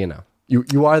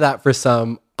you are that for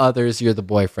some. Others, you're the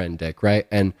boyfriend dick, right?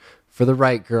 And for the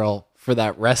right girl, for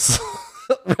that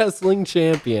wrestling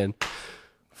champion,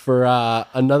 for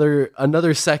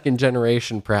another second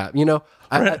generation, perhaps. Brandon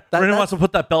wants to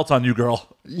put that belt on you,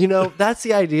 girl. That's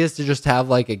the idea, is to just have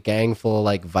like a gang full of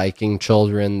like Viking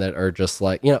children that are just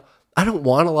like, I don't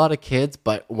want a lot of kids,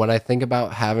 but when I think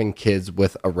about having kids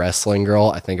with a wrestling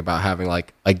girl, I think about having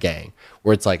like a gang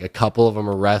where it's like a couple of them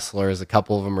are wrestlers, a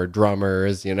couple of them are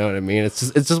drummers. You know what I mean?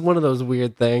 It's just one of those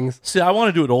weird things. See, I want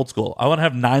to do it old school. I want to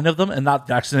have 9 of them and not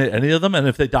vaccinate any of them. And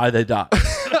if they die, they die.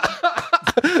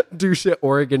 Do shit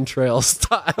Oregon Trail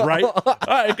style. Right? All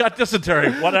right, got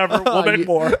dysentery. Whatever. We'll make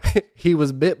more. He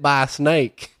was bit by a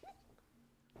snake.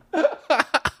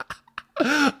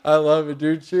 I love it,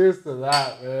 dude. Cheers to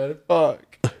that, man.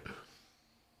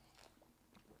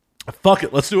 Fuck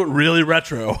it. Let's do it really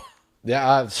retro.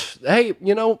 Yeah. Hey,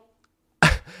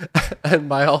 and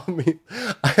by all means,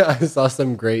 I saw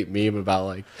some great meme about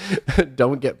like,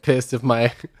 don't get pissed if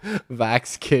my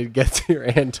vax kid gets your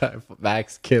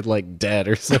anti-vax kid like dead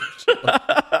or something.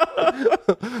 I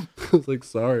was like,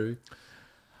 sorry.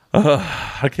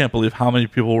 I can't believe how many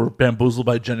people were bamboozled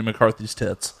by Jenny McCarthy's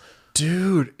tits.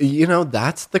 Dude,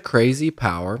 that's the crazy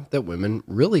power that women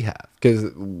really have.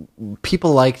 Because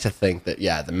people like to think that,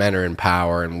 yeah, the men are in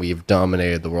power and we've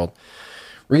dominated the world.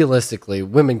 Realistically,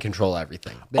 women control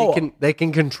everything. They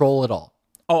can control it all.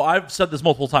 Oh, I've said this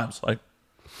multiple times. Like,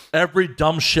 every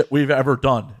dumb shit we've ever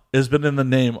done has been in the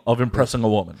name of impressing a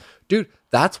woman. Dude,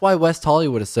 that's why West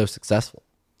Hollywood is so successful.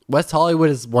 West Hollywood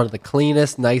is one of the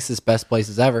cleanest, nicest, best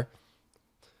places ever.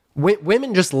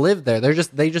 Women just live there.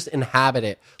 They just inhabit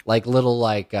it like little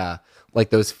like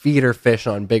those feeder fish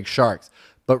on big sharks.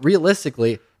 But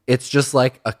realistically, it's just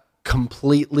like a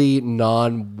completely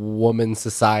non-woman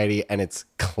society, and it's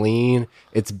clean,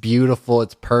 it's beautiful,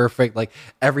 it's perfect. Like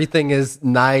everything is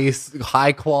nice,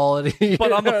 high quality.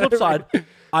 But on the flip side,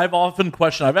 I've often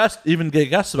questioned. I've asked even gay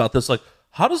guests about this. Like,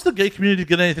 how does the gay community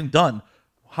get anything done?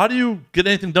 How do you get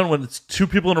anything done when it's 2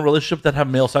 people in a relationship that have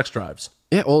male sex drives?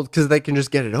 Yeah, well, because they can just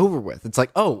get it over with. It's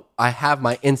like, oh, I have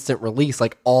my instant release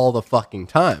like all the fucking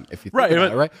time. If you think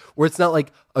about it, right? Where it's not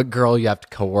like a girl you have to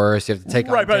coerce, you have to take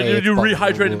on Right, but dates, you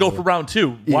rehydrate and go for round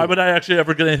 2. Why would I actually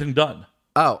ever get anything done?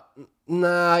 Oh,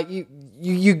 nah,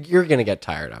 you're gonna get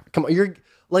tired of it. Come on, you're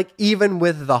like, even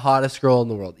with the hottest girl in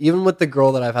the world, even with the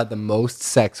girl that I've had the most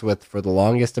sex with for the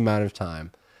longest amount of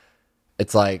time,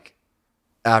 it's like,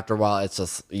 after a while, it's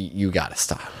just, you gotta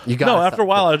stop. After a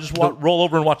while, I just roll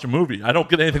over and watch a movie. I don't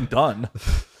get anything done.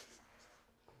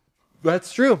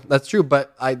 That's true.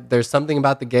 But there's something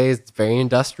about the gays that's very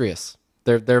industrious.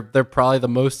 They're probably the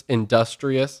most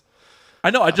industrious. I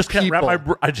know. I just can't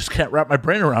wrap my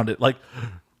brain around it. Like,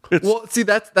 well, see,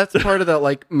 that's part of that,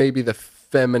 like, maybe the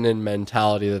feminine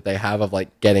mentality that they have of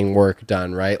like getting work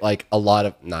done, right? Like, a lot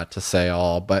of, not to say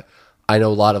all, but I know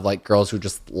a lot of like girls who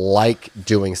just like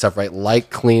doing stuff, right? Like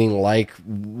cleaning, like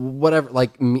whatever,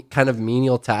 like kind of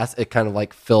menial tasks. It kind of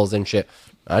like fills in shit.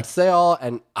 Not to say all,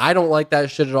 and I don't like that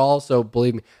shit at all. So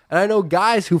believe me, and I know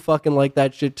guys who fucking like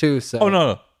that shit too. So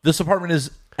no, this apartment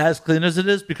is as clean as it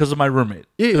is because of my roommate.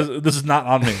 Yeah. This is not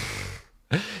on me.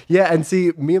 Yeah, and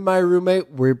see, me and my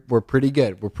roommate, we're pretty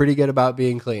good. We're pretty good about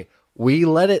being clean. We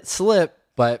let it slip,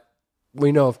 but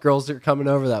we know if girls are coming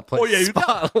over that place. Oh yeah, you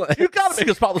gotta make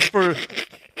it spotless for.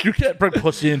 You can't bring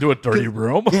pussy into a dirty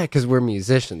room. Yeah, because we're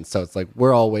musicians, so it's like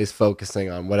we're always focusing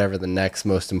on whatever the next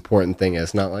most important thing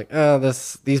is. Not like,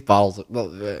 these bottles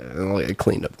will get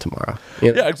cleaned up tomorrow.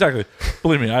 You know? Yeah, exactly.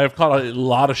 Believe me, I have caught a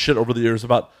lot of shit over the years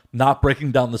about not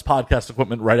breaking down this podcast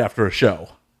equipment right after a show.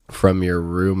 From your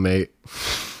roommate.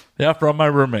 Yeah, from my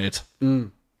roommate.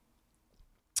 Roommate,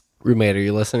 are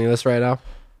you listening to this right now?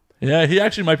 Yeah, he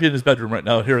actually might be in his bedroom right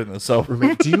now hearing this. So,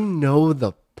 roommate, do you know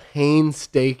the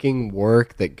painstaking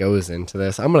work that goes into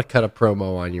this? I'm going to cut a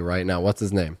promo on you right now. What's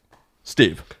his name?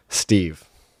 Steve.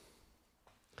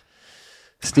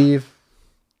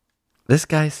 This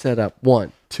guy set up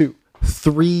 1, 2,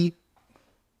 3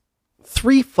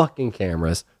 fucking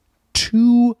cameras,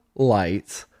 2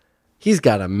 lights. He's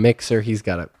got a mixer. He's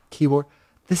got a keyboard.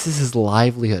 This is his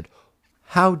livelihood.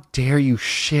 How dare you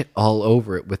shit all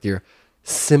over it with your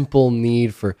simple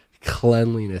need for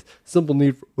cleanliness, simple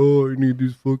need for, I need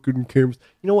these fucking cameras.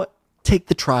 You know what? Take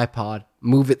the tripod,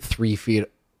 move it 3 feet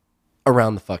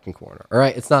around the fucking corner. All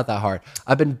right? It's not that hard.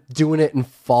 I've been doing it in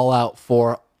Fallout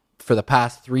 4 for the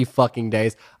past 3 fucking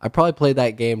days. I probably played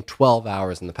that game 12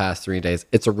 hours in the past 3 days.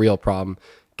 It's a real problem.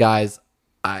 Guys,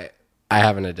 I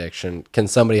have an addiction. Can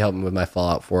somebody help me with my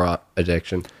Fallout 4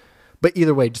 addiction? But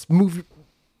either way, just move.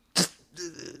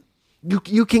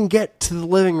 You can get to the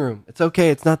living room. It's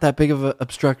okay. It's not that big of an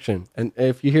obstruction. And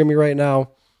if you hear me right now,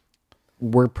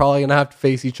 we're probably going to have to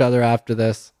face each other after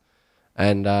this.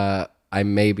 And I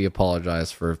maybe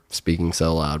apologize for speaking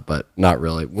so loud, but not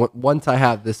really. Once I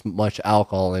have this much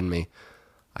alcohol in me,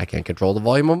 I can't control the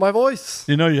volume of my voice.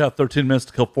 You know you have 13 minutes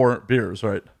to kill 4 beers,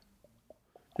 right?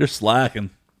 You're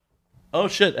slacking. Oh,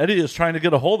 shit. Eddie is trying to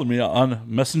get a hold of me on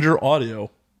Messenger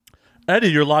Audio. Eddie,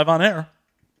 you're live on air.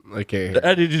 Okay.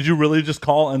 Eddie, did you really just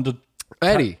call and...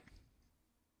 Eddie.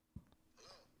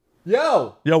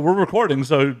 Yo. Yeah, we're recording,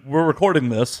 so we're recording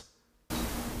this.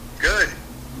 Good.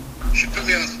 You should put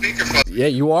me on speakerphone. Yeah,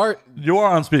 you are. You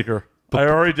are on speaker. I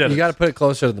already did You got to put it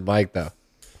closer to the mic, though.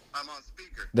 I'm on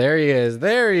speaker. There he is.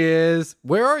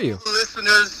 Where are you?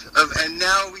 Listeners of And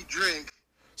Now We Drink.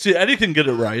 See, Eddie can get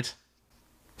it right.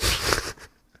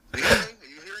 Are you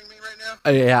hearing me right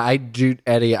now? Yeah,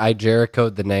 Eddie, I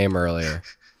Jericho'd the name earlier.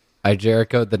 I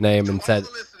Jericho'd the name and said...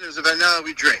 All the listeners of And Now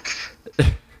We Drink. You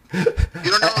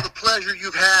don't know the pleasure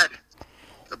you've had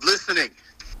of listening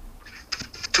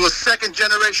to a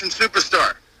second-generation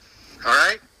superstar. All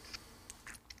right?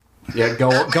 Yeah,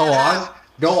 go on.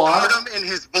 Stardom in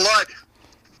his blood.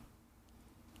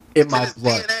 In It's my his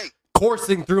blood. DNA.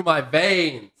 Coursing through my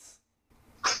veins.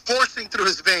 Coursing through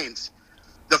his veins.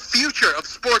 The future of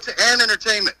sports and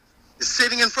entertainment is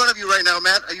sitting in front of you right now,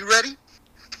 Matt. Are you ready?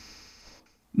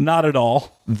 Not at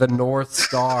all. The North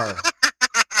Star.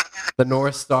 The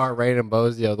North Star, Rain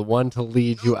Bozio, the one to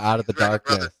lead you out of the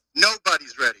darkness. Brother.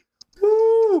 Nobody's ready.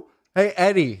 Woo! Hey,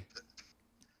 Eddie.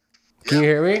 Can you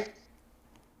hear me?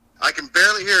 I can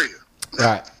barely hear you. All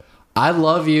right. I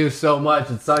love you so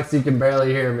much. It sucks you can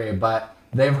barely hear me, but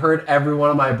they've heard every one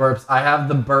of my burps. I have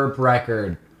the burp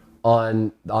record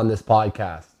on this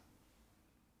podcast.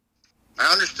 I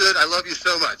understood. I love you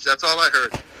so much. That's all I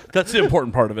heard. That's the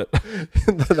important part of it.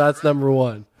 That's number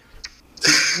one.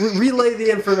 Relay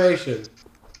the information.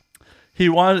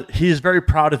 He is very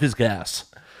proud of his gas.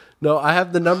 No, I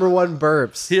have the number one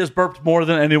burps. He has burped more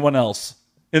than anyone else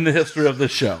in the history of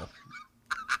this show.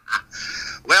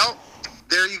 Well,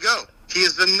 there you go. He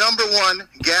is the number one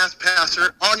gas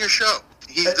passer on your show.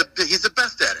 He's the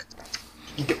best at it.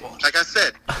 Like I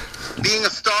said, being a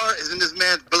star is in this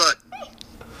man's blood.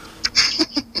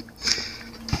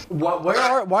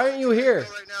 Why aren't you here?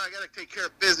 Right now, I gotta take care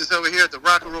of business over here at the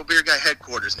Rock and Roll Beer Guy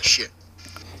headquarters and shit.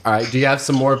 All right, do you have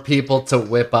some more people to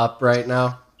whip up right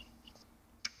now?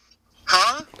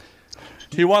 Huh?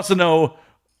 He wants to know,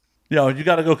 you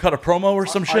got to go cut a promo or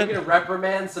some Are shit? you gonna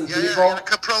reprimand some Yeah, people? I gotta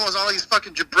cut promos on all these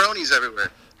fucking jabronis everywhere.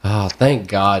 Oh, thank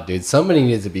God, dude. Somebody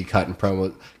needs to be cutting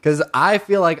promos. Because I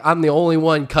feel like I'm the only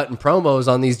one cutting promos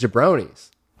on these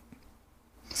jabronis.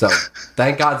 So,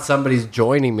 thank God somebody's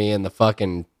joining me in the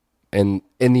fucking, in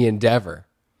the endeavor.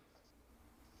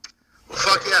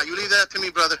 Fuck yeah, you leave that to me,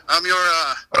 brother. I'm your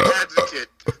advocate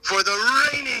for the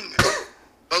reigning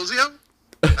Bozio?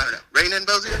 I don't know. Reigning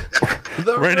Bozio?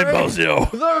 The Reigning Bozio.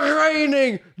 The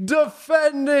reigning,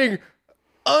 defending,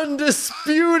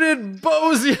 undisputed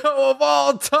Bozio of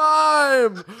all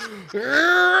time.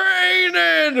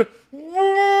 Reigning Bozio.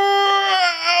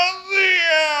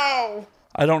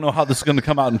 I don't know how this is going to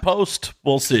come out in post.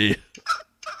 We'll see.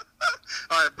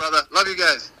 All right, brother. Love you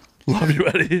guys. Love you,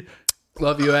 Eddie.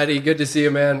 Love you, Eddie. Good to see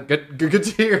you, man. Good to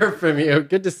hear from you.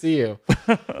 Good to see you.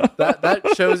 That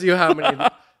shows you how many.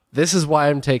 This is why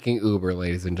I'm taking Uber,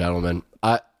 ladies and gentlemen.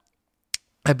 I've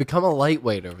become a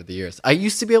lightweight over the years. I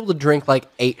used to be able to drink like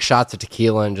 8 shots of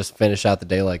tequila and just finish out the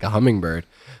day like a hummingbird.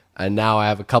 And now I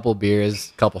have a couple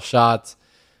beers, couple shots,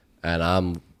 and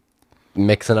I'm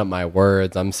mixing up my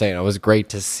words. I'm saying it was great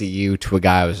to see you to a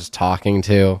guy I was just talking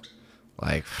to.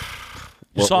 Like,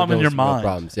 You saw him in there your was no mind.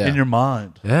 problems, yeah. In your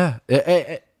mind. Yeah.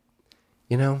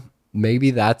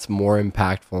 Maybe that's more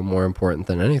impactful and more important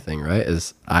than anything, right?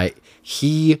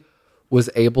 He was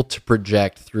able to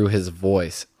project through his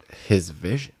voice his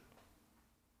vision.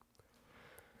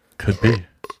 Could be.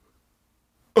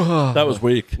 That was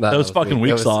weak. That was fucking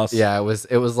weak sauce. Yeah, it was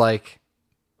like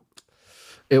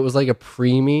a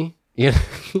preemie. You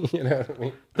know what I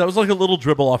mean? That was like a little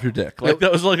dribble off your dick. Like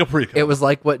that was like a pre. It was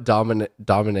like what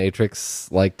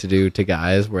dominatrix like to do to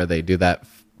guys, where they do that,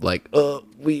 like,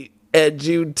 we edge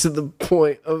you to the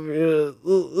point of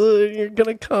you're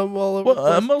gonna come all over.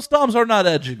 Well, most doms are not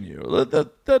edging you.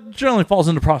 That generally falls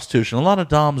into prostitution. A lot of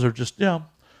doms are just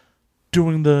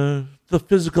doing the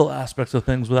physical aspects of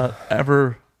things without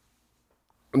ever.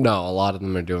 No, a lot of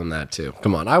them are doing that too.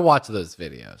 Come on, I watch those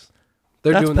videos.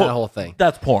 They're doing that whole thing.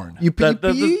 That's porn. You pay a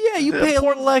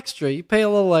little extra. You pay a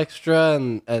little extra,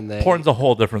 and they Porn's a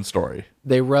whole different story.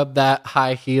 They rub that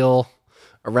high heel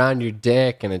around your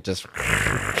dick, and it just.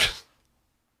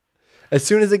 As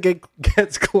soon as it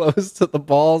gets close to the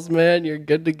balls, man, you're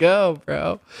good to go,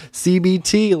 bro.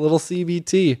 CBT, a little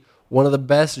CBT. One of the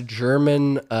best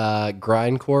German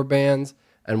grindcore bands,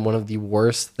 and one of the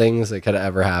worst things that could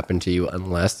ever happen to you,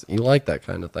 unless you like that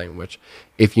kind of thing, which,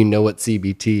 if you know what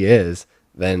CBT is,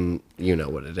 then you know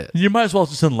what it is. You might as well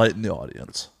just enlighten the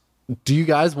audience. Do you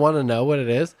guys want to know what it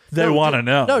is? They want to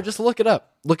know. No, just look it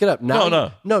up. Look it up.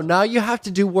 Now, No, now you have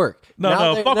to do work.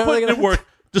 No, fuck putting in work.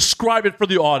 Describe it for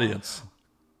the audience.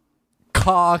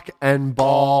 Cock and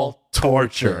ball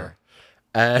torture.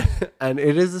 And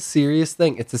it is a serious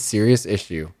thing. It's a serious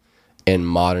issue in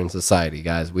modern society,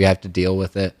 guys. We have to deal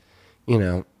with it.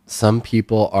 Some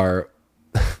people are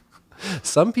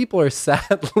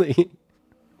sadly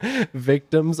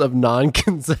victims of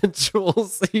non-consensual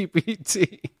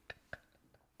CBT.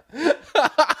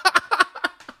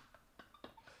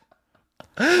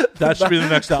 That should be the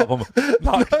next album.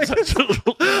 Oh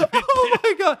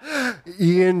my God.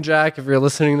 Ian, Jack, if you're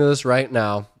listening to this right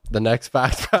now, the next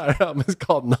Fact Powder album is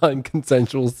called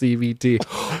Non-Consensual CBT.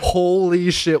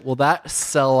 Holy shit, will that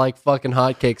sell like fucking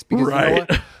hotcakes? Because you know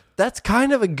what? That's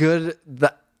kind of a good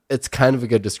it's kind of a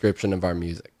good description of our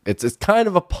music. It's kind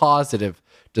of a positive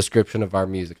description of our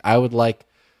music. I would like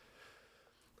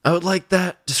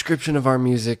that description of our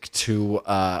music to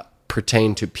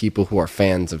pertain to people who are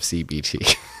fans of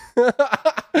CBT.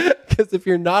 Because if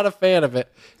you're not a fan of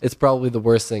it, it's probably the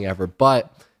worst thing ever. But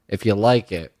if you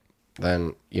like it,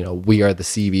 then we are the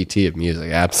CBT of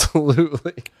music.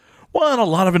 Absolutely. Well, and a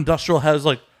lot of industrial has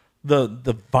like the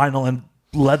vinyl and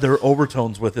leather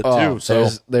overtones with it too. So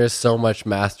there's so much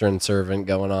master and servant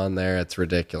going on there. It's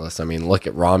ridiculous. I mean, look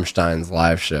at Rammstein's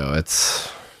live show.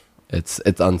 It's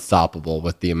unstoppable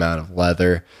with the amount of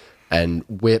leather and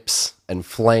whips and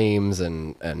flames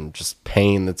and just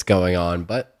pain that's going on.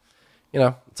 But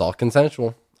it's all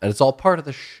consensual and it's all part of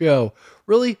the show.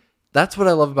 Really, that's what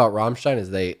I love about Rammstein is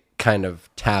they kind of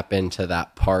tap into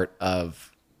that part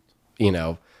of,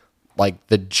 like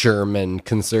the German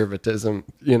conservatism.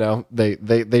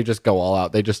 They just go all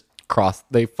out. They just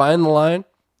they find the line,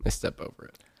 they step over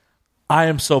it. I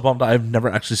am so bummed I've never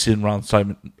actually seen Ron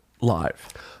Simon live.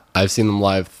 I've seen them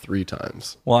live 3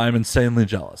 times. Well, I'm insanely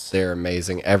jealous. They're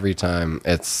amazing every time.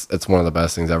 It's one of the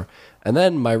best things ever. And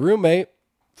then my roommate,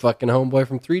 fucking homeboy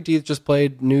from Three Teeth, just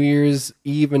played New Year's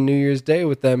Eve and New Year's Day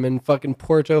with them in fucking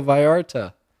Puerto Vallarta.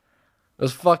 It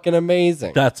was fucking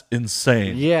amazing. That's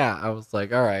insane. Yeah, I was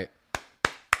like, all right.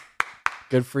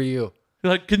 Good for you.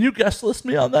 You're like, can you guest list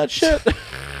me on that shit?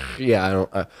 Yeah,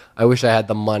 I wish I had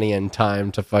the money and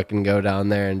time to fucking go down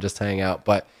there and just hang out.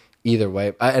 But either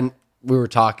way, and we were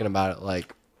talking about it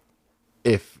like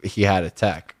if he had a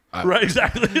tech. Right,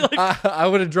 exactly. Like, I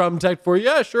would have drum tech for you.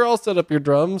 Yeah, sure, I'll set up your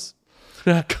drums.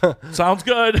 sounds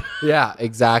good. Yeah,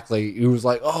 exactly. He was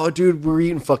like, oh, dude, we're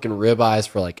eating fucking ribeyes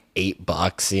for like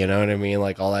 $8. You know what I mean?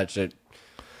 Like all that shit.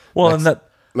 Well, and that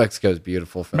Mexico's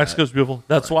beautiful for Mexico's beautiful.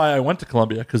 That's why I went to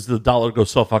Colombia, because the dollar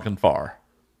goes so fucking far.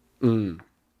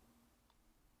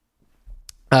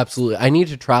 Absolutely. I need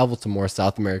to travel to more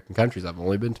South American countries. I've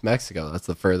only been to Mexico. That's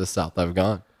the furthest south I've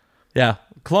gone. Yeah.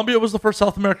 Colombia was the first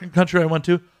South American country I went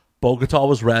to. Bogota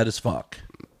was rad as fuck.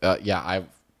 Yeah,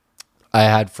 I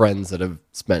had friends that have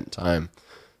spent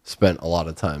a lot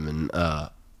of time in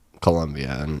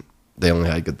Colombia, and they only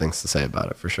had good things to say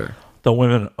about it for sure. The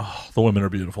women are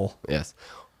beautiful. Yes.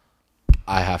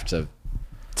 I have to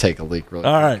take a leak really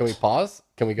All quick. right. Can we pause?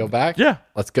 Can we go back? Yeah.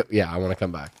 Let's go. Yeah, I want to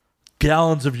come back.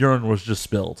 Gallons of urine was just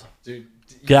spilled. Dude,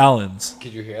 Gallons.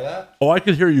 could you hear that? Oh, I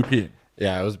could hear you peeing.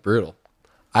 Yeah, it was brutal.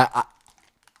 I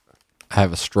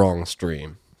have a strong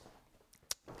stream.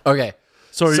 Okay.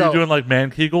 So are you doing like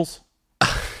man kegels?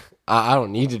 I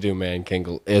don't need to do man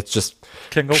kingle. It's just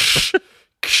Kingle?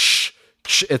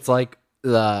 it's like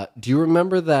do you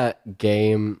remember that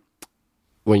game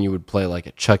when you would play like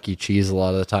at Chuck E. Cheese a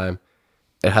lot of the time?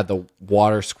 It had the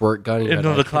water squirt gun Into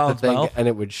the hit clown's mouth? and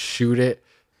it would shoot it.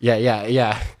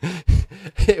 Yeah.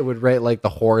 It would rate like the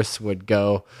horse would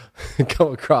go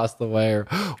across the way, or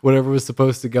whatever was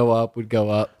supposed to go up would go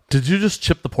up. Did you just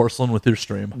chip the porcelain with your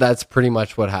stream? That's pretty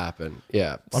much what happened.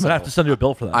 Yeah. I'm going to have to send you a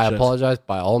bill for that. I shit. apologize.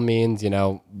 By all means,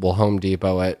 we'll Home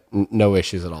Depot it. No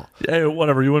issues at all. Hey,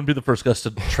 whatever. You wouldn't be the first guest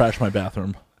to trash my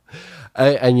bathroom.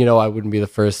 I wouldn't be the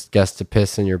first guest to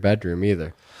piss in your bedroom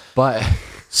either. But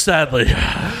Sadly.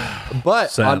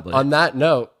 Sadly. On that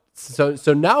note, so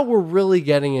now we're really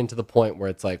getting into the point where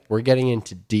it's like we're getting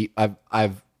into deep.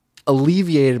 I've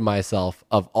alleviated myself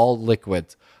of all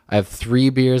liquids. I have 3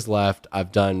 beers left.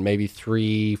 I've done maybe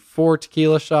 4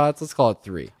 tequila shots. Let's call it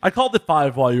 3. I called it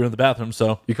 5 while you were in the bathroom,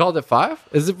 so. You called it 5?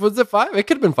 Was it 5? It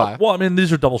could have been 5. Well, I mean,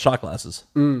 these are double shot glasses.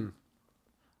 I'm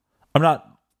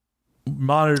not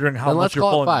monitoring how Then much let's you're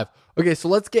call pulling. it 5. Okay, so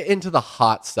let's get into the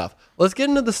hot stuff. Let's get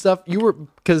into the stuff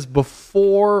because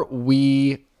before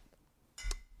we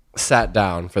sat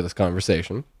down for this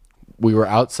conversation, we were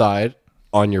outside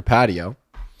on your patio,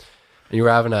 and you were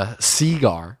having a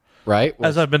cigar, right?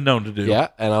 As I've been known to do. Yeah,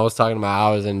 and I was talking about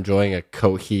how I was enjoying a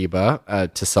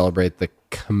Cohiba to celebrate the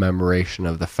commemoration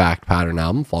of the Fact Pattern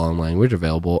album, Fallen Language,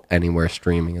 available anywhere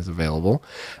streaming is available,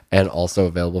 and also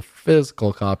available for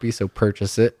physical copy, so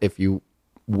purchase it if you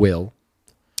will.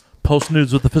 Post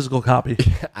nudes with the physical copy.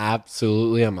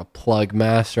 Absolutely, I'm a plug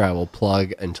master. I will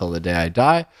plug until the day I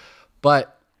die.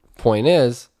 But point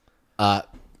is,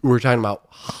 we're talking about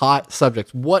hot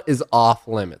subjects. What is off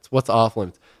limits? What's off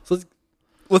limits? So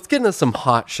let's get into some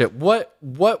hot shit. What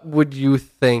would you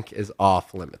think is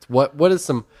off limits? What is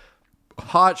some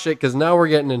hot shit? Because now we're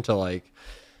getting into like,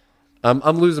 I'm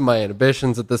losing my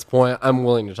inhibitions at this point. I'm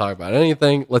willing to talk about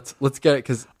anything. Let's get it,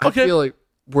 because I feel like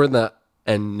we're in the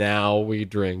and now we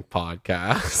drink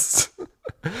podcast.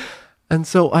 And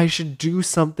so I should do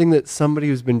something that somebody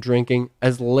who's been drinking,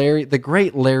 as the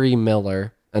great Larry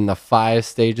Miller and the 5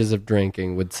 stages of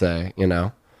drinking would say,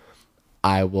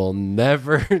 I will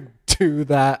never do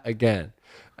that again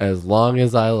as long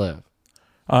as I live.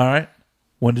 All right.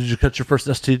 When did you catch your first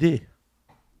STD?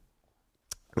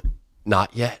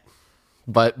 Not yet.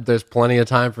 But there's plenty of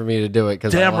time for me to do it.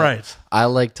 Cause right. I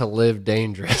like to live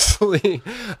dangerously.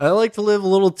 I like to live a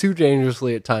little too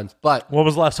dangerously at times. But When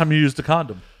was the last time you used a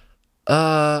condom?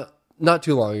 not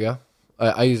too long ago.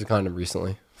 I used a condom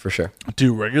recently, for sure. Do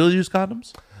you regularly use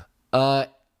condoms?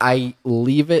 I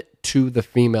leave it to the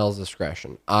female's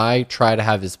discretion. I try to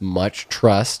have as much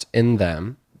trust in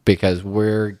them because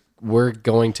we're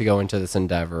going to go into this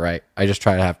endeavor, right? I just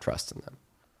try to have trust in them.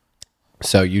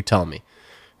 So you tell me,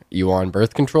 you on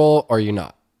birth control or you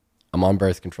not? I'm on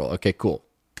birth control. Okay, cool.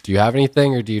 Do you have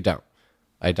anything or do you don't?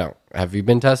 I don't. Have you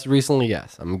been tested recently?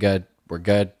 Yes. I'm good. We're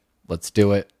good. Let's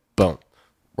do it. Boom.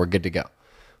 We're good to go.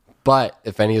 But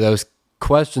if any of those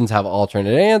questions have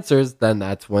alternate answers, then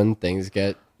that's when things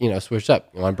get, switched up.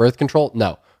 You want birth control?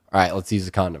 No. all right, let's use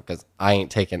a condom because I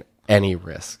ain't taking any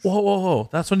risks. Whoa.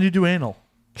 That's when you do anal.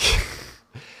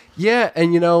 Yeah,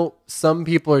 and you know, some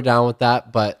people are down with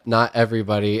that, but not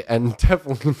everybody, and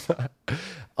definitely not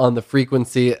on the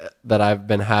frequency that I've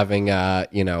been having,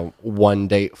 you know, one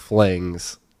date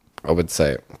flings. I would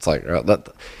say it's like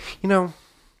that, you know.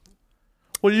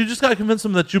 Well, you just got to convince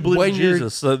them that you believe in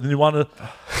Jesus, that you want to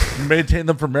maintain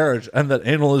them for marriage, and that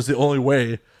anal is the only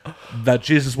way that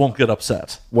Jesus won't get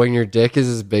upset. When your dick is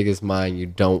as big as mine, you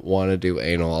don't want to do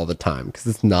anal all the time because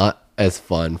it's not as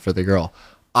fun for the girl.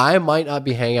 I might not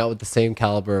be hanging out with the same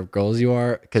caliber of girls you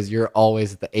are because you're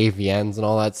always at the AVNs and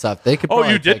all that stuff. They could. Oh,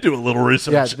 you did do a little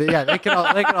research. Yeah, they can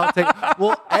all take.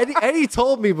 Well, Eddie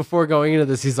told me before going into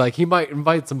this, he's like, he might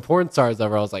invite some porn stars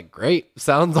over. I was like, great,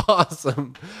 sounds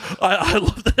awesome. I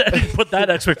love that Eddie put that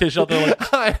expectation out there.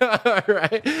 Like,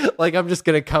 right? Like, I'm just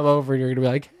gonna come over and you're gonna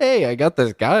be like, hey, I got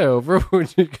this guy over.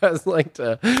 Would you guys like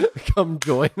to come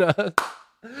join us?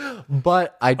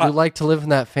 But I do like to live in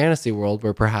that fantasy world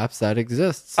where perhaps that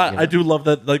exists. I do love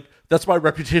that. Like, that's my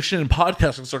reputation in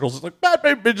podcasting circles. It's like, man,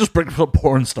 maybe just bring some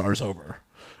porn stars over.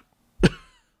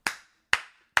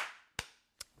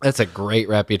 That's a great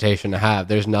reputation to have.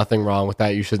 There's nothing wrong with that.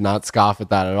 You should not scoff at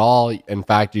that at all. In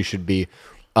fact, you should be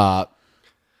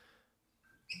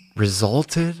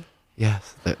resulted.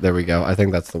 Yes, there we go. I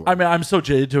think that's the word. I mean, I'm so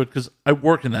jaded to it because I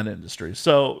work in that industry,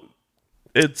 so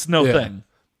it's no thing.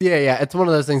 Yeah. It's one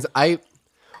of those things.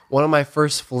 One of my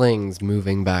first flings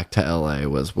moving back to LA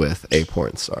was with a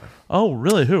porn star. Oh,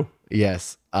 really? Who?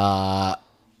 Yes. I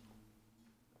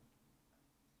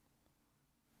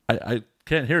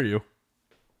can't hear you.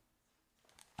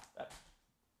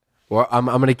 Well, I'm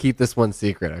going to keep this one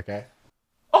secret, okay?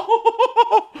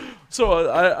 So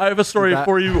I have a story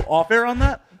for you off air on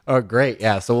that. Oh, great.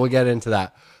 Yeah, so we'll get into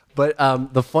that. But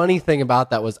the funny thing about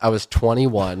that was I was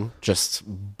 21, just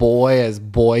boy as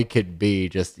boy could be,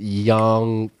 just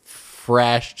young,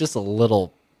 fresh, just a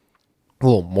little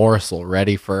morsel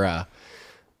ready for a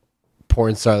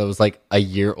porn star that was like a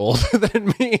year older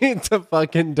than me to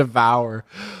fucking devour.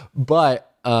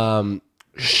 But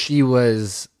she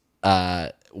was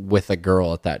with a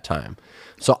girl at that time.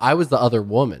 So I was the other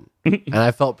woman. And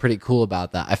I felt pretty cool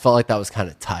about that. I felt like that was kind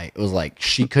of tight. It was like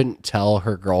she couldn't tell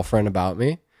her girlfriend about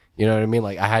me. You know what I mean?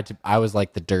 Like I was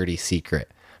like the dirty secret.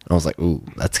 And I was like, ooh,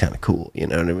 that's kind of cool. You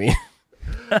know what I mean?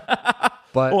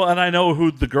 But well, and I know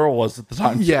who the girl was at the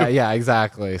time. Too. Yeah,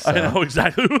 exactly. So. I know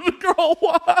exactly who the girl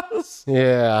was.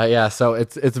 Yeah. So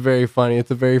it's very funny. It's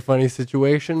a very funny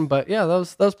situation. But yeah,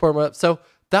 that was porn. So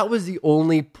that was the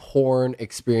only porn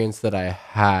experience that I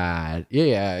had.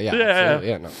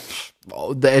 Yeah. No.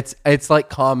 It's like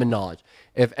common knowledge.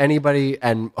 If anybody,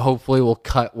 and hopefully we'll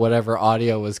cut whatever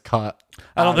audio was cut.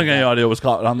 I don't think any audio was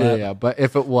caught on that. Yeah, but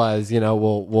if it was,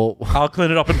 we'll I'll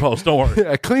clean it up in post. Don't worry.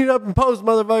 Yeah, clean it up in post,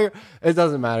 motherfucker. It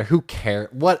doesn't matter. Who cares?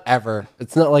 Whatever.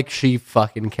 It's not like she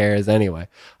fucking cares anyway.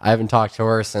 I haven't talked to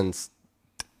her since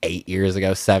 8 years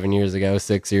ago, 7 years ago,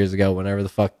 6 years ago, whenever the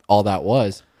fuck all that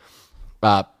was.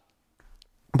 But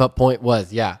point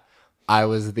was, yeah, I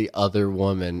was the other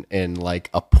woman in like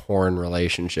a porn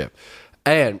relationship.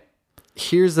 And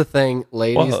here's the thing,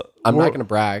 ladies. I'm not going to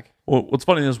brag. Well, what's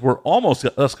funny is we're almost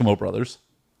Eskimo brothers.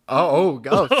 So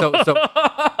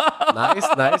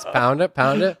nice. Pound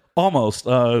it. Almost.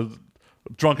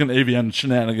 Drunken AVN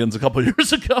shenanigans a couple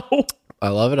years ago. I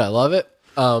love it.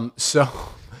 So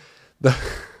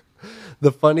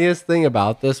the funniest thing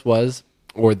about this was,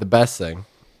 or the best thing,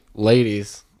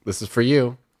 ladies, this is for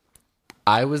you.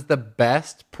 I was the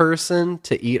best person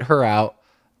to eat her out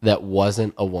that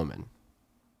wasn't a woman.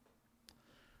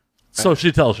 So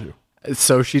she tells you.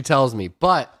 So she tells me,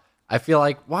 but I feel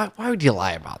like, why would you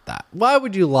lie about that? Why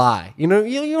would you lie? You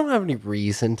don't have any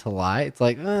reason to lie. It's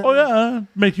like, oh yeah,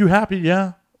 make you happy,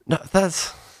 yeah. No,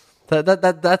 that's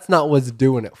not what's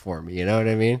doing it for me. You know what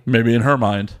I mean? Maybe in her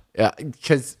mind. Yeah,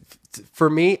 because for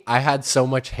me, I had so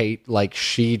much hate. Like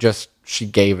she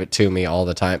gave it to me all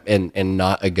the time, in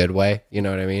not a good way. You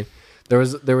know what I mean? There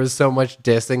was so much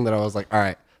dissing that I was like, all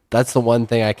right, that's the one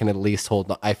thing I can at least hold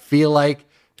on. I feel like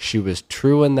she was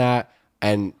true in that,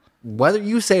 and whether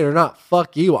you say it or not,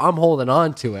 fuck you. I'm holding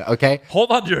on to it. Okay, hold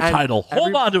on to your title.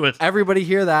 Hold on to it. Everybody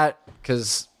hear that,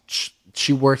 because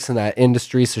she works in that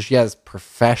industry, so she has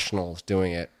professionals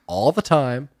doing it all the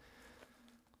time.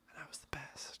 And I was the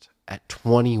best at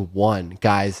 21,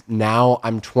 guys. Now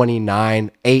I'm 29.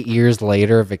 8 years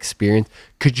later of experience.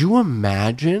 Could you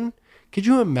imagine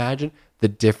the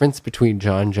difference between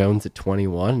John Jones at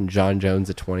 21 and John Jones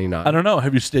at 29? I don't know.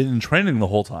 Have you stayed in training the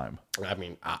whole time? I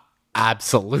mean,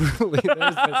 absolutely.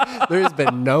 There's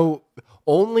been no...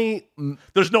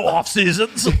 There's no off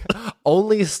seasons.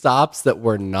 only stops that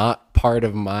were not part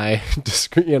of my,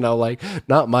 like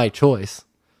not my choice.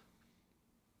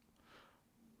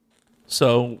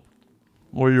 So,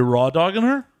 were you raw dogging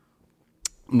her?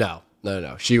 No.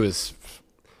 She was,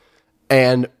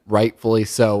 and rightfully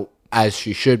so, as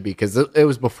she should be, because it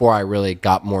was before I really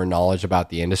got more knowledge about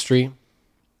the industry.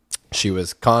 She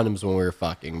was condoms when we were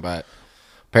fucking, but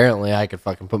apparently I could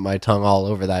fucking put my tongue all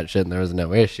over that shit and there was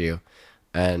no issue.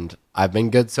 And I've been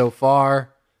good so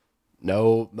far.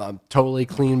 No, I'm totally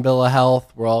clean bill of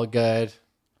health. We're all good.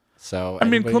 So I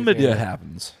mean, chlamydia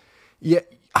happens. Yeah,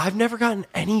 I've never gotten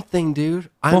anything, dude.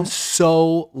 I'm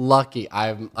so lucky.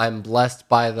 I'm blessed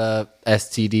by the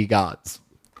STD gods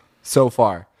so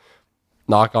far.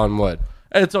 Knock on wood.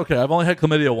 It's okay. I've only had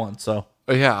chlamydia once, so.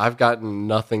 Yeah, I've gotten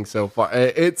nothing so far.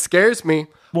 It scares me.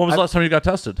 When was the last time you got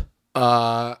tested?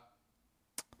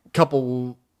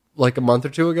 Couple, like a month or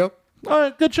two ago. All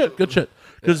right, good shit.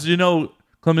 Because,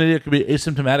 chlamydia can be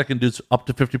asymptomatic and do up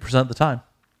to 50% of the time.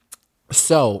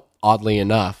 So, oddly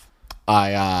enough,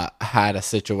 I had a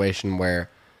situation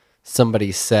where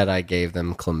somebody said I gave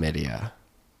them chlamydia.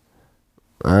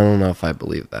 I don't know if I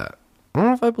believe that.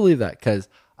 Because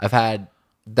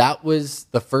that was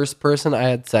the first person I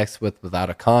had sex with without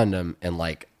a condom in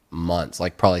like months,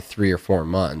 like probably 3 or 4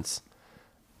 months.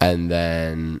 And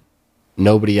then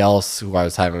nobody else who I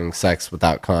was having sex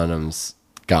without condoms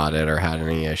got it or had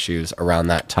any issues around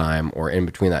that time or in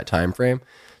between that time frame.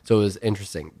 So it was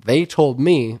interesting. They told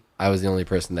me I was the only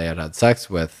person they had had sex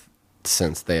with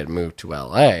since they had moved to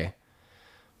LA.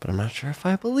 But I'm not sure if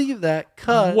I believe that.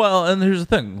 Well, and here's the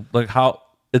thing. Like how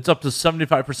it's up to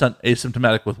 75%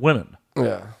 asymptomatic with women.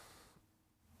 Yeah.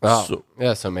 Oh,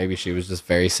 so maybe she was just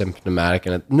very symptomatic.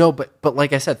 But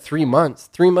like I said, 3 months.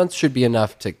 3 months should be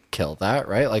enough to kill that,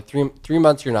 right? Like three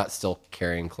months, you're not still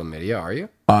carrying chlamydia, are you?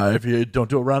 If you don't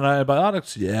do it around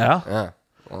antibiotics, yeah.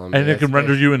 Well, and it can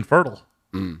render you infertile.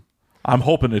 I'm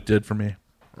hoping it did for me.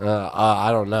 I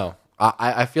don't know.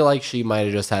 I feel like she might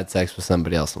have just had sex with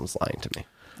somebody else and was lying to me.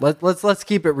 Let's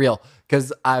keep it real,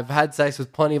 because I've had sex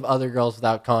with plenty of other girls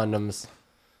without condoms,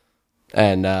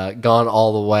 and gone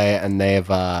all the way, and they've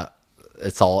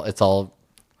it's all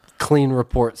clean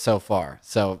report so far.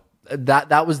 So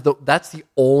that's the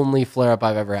only flare up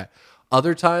I've ever had.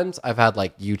 Other times I've had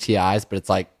like UTIs, but it's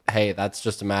like, hey, that's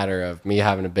just a matter of me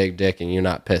having a big dick and you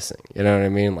not pissing. You know what I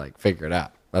mean? Like, figure it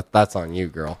out. That's on you,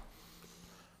 girl.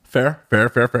 Fair.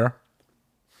 It's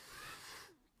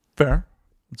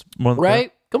more than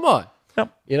right? Fair. Come on.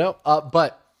 Yep.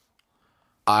 But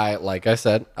like I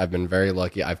said, I've been very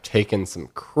lucky. I've taken some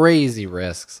crazy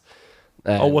risks.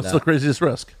 And, what's the craziest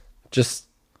risk? Just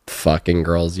fucking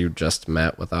girls you just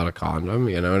met without a condom.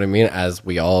 You know what I mean? As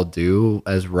we all do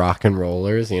as rock and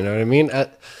rollers. You know what I mean?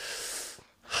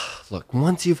 Look,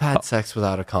 once you've had sex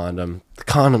without a condom, the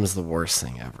condom is the worst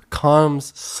thing ever.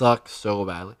 Condoms suck so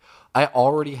badly. I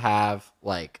already have,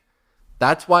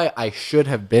 that's why I should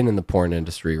have been in the porn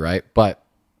industry, right? But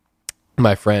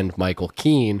my friend Michael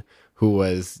Keene, who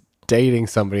was dating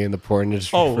somebody in the porn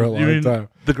industry for a long time.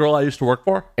 The girl I used to work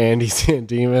for? Andy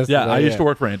Sandemus. Yeah, I used to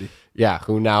work for Andy. Yeah,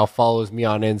 who now follows me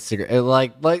on Instagram. And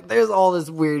like there's all this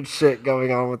weird shit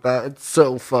going on with that. It's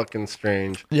so fucking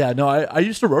strange. Yeah, no, I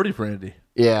used to roadie for Andy.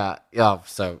 Yeah. Oh,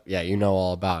 so yeah, you know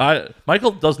all about it.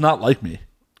 Michael does not like me.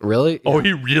 Really? Oh,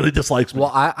 he really dislikes me.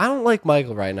 Well, I don't like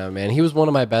Michael right now, man. He was one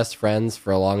of my best friends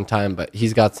for a long time, but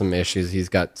he's got some issues. He's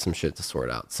got some shit to sort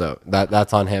out. So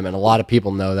that's on him. And a lot of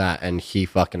people know that, and he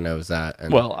fucking knows that.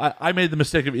 And well, I made the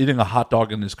mistake of eating a hot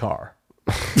dog in his car.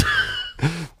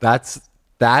 That's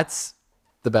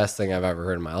the best thing I've ever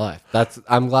heard in my life.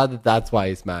 I'm glad that's why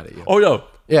he's mad at you. Oh, yo.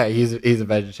 Yeah, he's a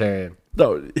vegetarian.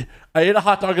 No, I ate a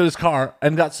hot dog in his car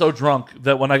and got so drunk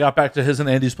that when I got back to his and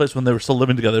Andy's place when they were still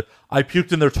living together, I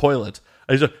puked in their toilet.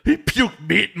 He puked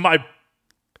meat in my...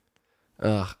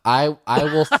 I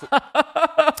will...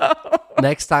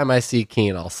 Next time I see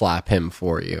Keen, I'll slap him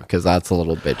for you, because that's a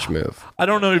little bitch move. I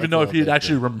don't even know if he'd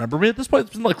actually remember me at this point.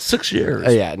 It's been like 6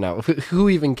 years. Yeah, no. Who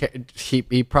even cares?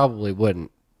 He probably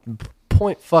wouldn't.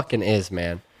 Point fucking is,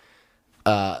 man.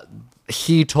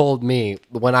 He told me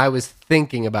when I was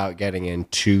thinking about getting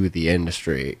into the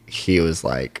industry, he was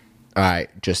like, all right,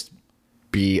 just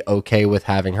be okay with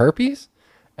having herpes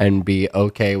and be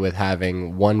okay with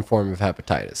having one form of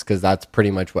hepatitis, because that's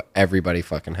pretty much what everybody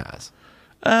fucking has.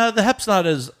 The hep's not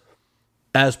as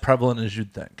prevalent as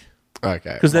you'd think.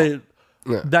 Okay. Because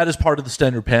that is part of the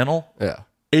standard panel. Yeah.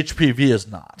 HPV is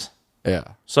not.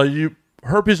 Yeah. So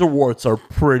herpes or warts are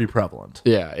pretty prevalent.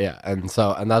 Yeah. And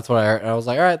that's what I heard. And I was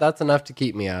like, all right, that's enough to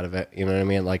keep me out of it. You know what I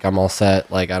mean? Like, I'm all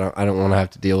set. Like, I don't want to have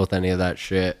to deal with any of that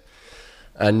shit.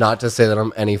 And not to say that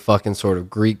I'm any fucking sort of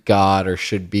Greek god or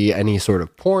should be any sort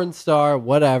of porn star,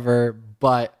 whatever,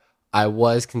 but I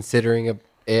was considering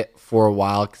it for a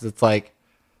while because it's like,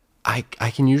 I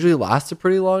can usually last a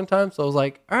pretty long time. So I was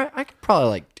like, all right, I could probably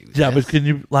like do this. Yeah, but can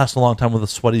you last a long time with a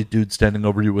sweaty dude standing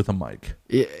over you with a mic?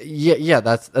 Yeah.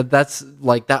 That's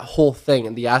like that whole thing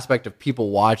and the aspect of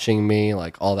people watching me,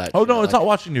 like all that. Oh, shit. no, it's not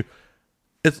watching you.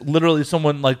 It's literally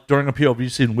someone like during a POV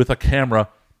scene with a camera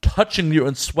touching you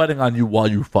and sweating on you while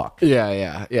you fuck.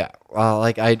 Yeah.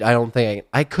 Like I don't think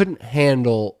I couldn't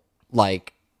handle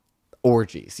like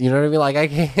orgies. You know what I mean? Like I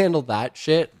can handle that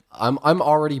shit. I'm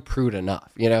already prude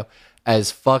enough, you know, as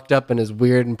fucked up and as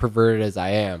weird and perverted as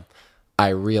I am. I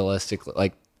realistically,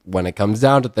 like, when it comes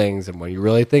down to things and when you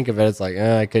really think of it, it's like,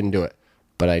 I couldn't do it.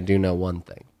 But I do know one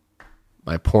thing.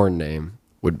 My porn name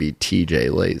would be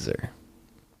TJ Laser.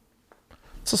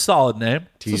 It's a solid name.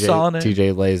 It's a solid name.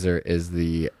 TJ Laser is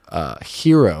the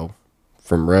hero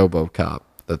from RoboCop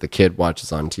that the kid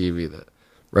watches on TV that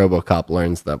RoboCop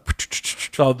learns the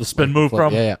spin move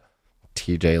from. Yeah.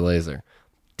 TJ Laser.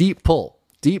 Deep Pull,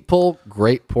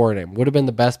 great porn name. Would have been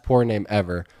the best porn name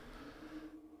ever.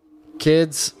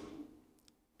 Kids,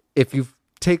 if you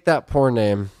take that porn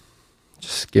name,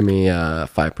 just give me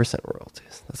 5%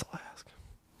 royalties. That's all I ask.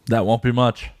 That won't be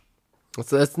much.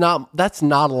 That's not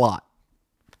a lot.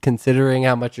 Considering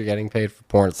how much you're getting paid for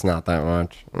porn, it's not that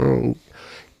much.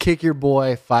 Kick your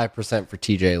boy 5% for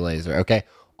TJ Laser, okay?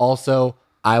 Also,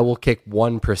 I will kick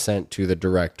 1% to the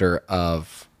director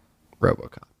of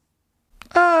RoboCop.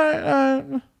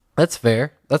 That's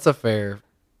fair. That's a fair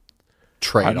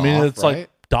trade-off. I mean, it's right? like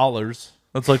dollars.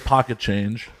 That's like pocket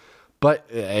change. But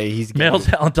he's Male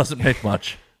getting, talent doesn't make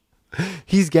much.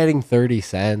 he's getting 30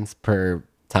 cents per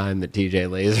time that TJ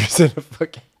Laser's in a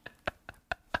fucking.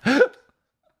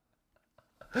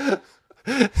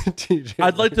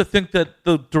 I'd like to think that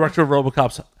the director of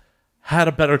RoboCop's had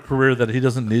a better career, that he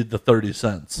doesn't need the 30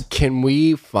 cents. Can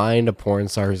we find a porn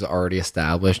star who's already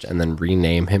established and then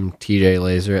rename him TJ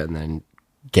Laser and then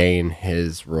gain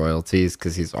his royalties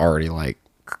because he's already like.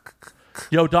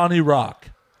 Yo, Donnie Rock.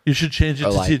 You should change it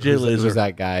to like, TJ Laser. Who's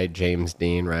that guy, James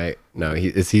Dean, right? No,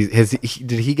 did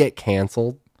he get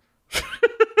canceled?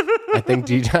 I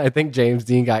think James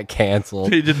Dean got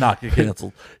canceled. He did not get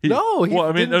canceled. He got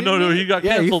canceled.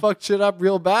 Yeah, he fucked shit up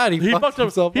real bad. He fucked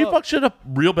himself up. He fucked shit up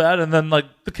real bad, and then like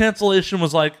the cancellation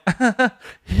was like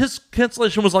his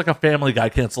cancellation was like a Family Guy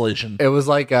cancellation. It was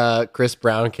like a Chris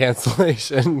Brown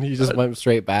cancellation. He just went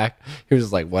straight back. He was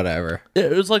just like, whatever.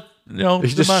 It was like, he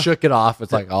just shook it off.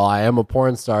 It's like, oh, I am a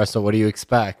porn star, so what do you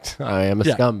expect? I am a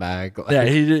scumbag. Like, yeah,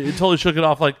 he totally shook it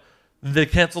off. Like they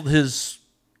canceled his.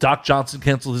 Doc Johnson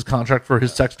canceled his contract for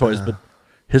his sex toys, but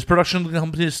his production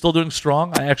company is still doing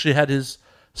strong. I actually had his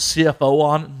CFO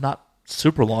on not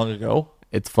super long ago.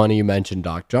 It's funny you mentioned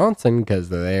Doc Johnson because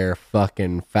their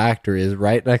fucking factory is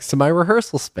right next to my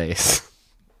rehearsal space.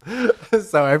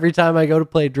 So every time I go to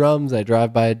play drums, I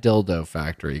drive by a dildo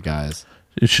factory, guys.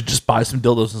 You should just buy some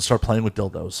dildos and start playing with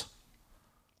dildos.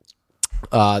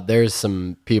 There's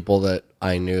some people that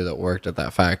I knew that worked at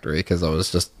that factory because I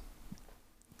was just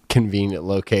convenient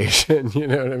location, you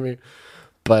know what I mean?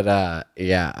 But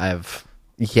yeah, I've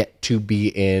yet to be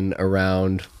in,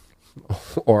 around,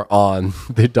 or on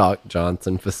the Doc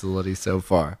Johnson facility so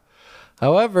far.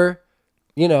 However,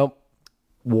 you know,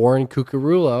 Warren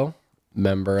Cucurullo,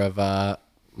 member of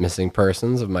Missing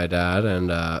Persons of my dad,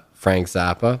 and Frank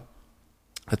Zappa,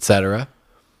 etc.,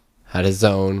 had his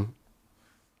own.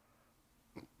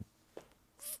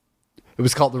 It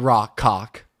was called the Rock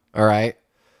Cock, all right?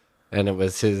 And it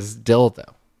was his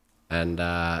dildo. And,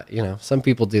 you know, some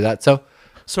people do that. So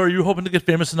are you hoping to get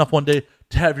famous enough one day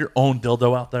to have your own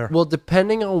dildo out there? Well,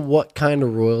 depending on what kind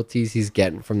of royalties he's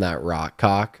getting from that rock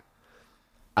cock,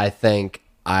 I think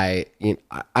I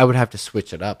would have to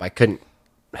switch it up. I couldn't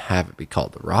have it be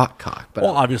called the rock cock. But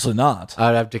well, obviously not.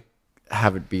 I'd have to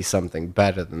have it be something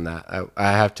better than that.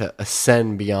 I have to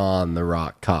ascend beyond the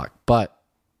rock cock. But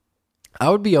I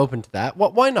would be open to that.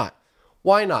 Why not?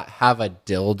 Why not have a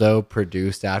dildo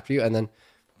produced after you, and then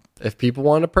if people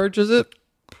want to purchase it,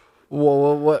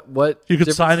 what you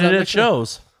could sign it at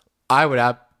shows. I would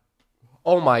have.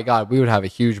 Oh my God, we would have a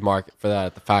huge market for that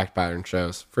at the Fact Pattern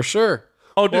shows for sure.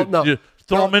 Oh, dude, you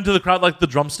throw them into the crowd like the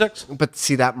drumsticks. But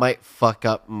see, that might fuck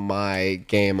up my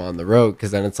game on the road because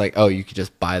then it's like, oh, you could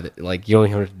just buy the you don't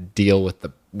even have to deal with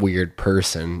the weird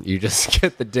person. You just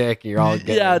get the dick. You're all good.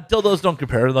 Yeah, dildos don't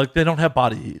compare. Like they don't have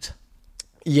body heat.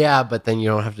 Yeah, but then you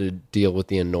don't have to deal with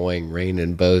the annoying Rain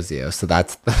and Bozio. So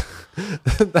that's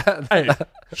the. Hey,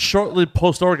 shortly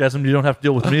post orgasm, you don't have to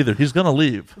deal with him either. He's gonna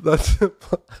leave. That's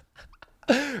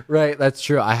right. That's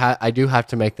true. I do have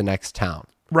to make the next town.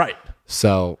 Right.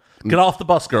 So, Get off the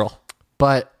bus, girl.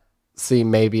 but see,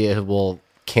 maybe it will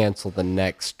cancel the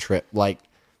next trip. Like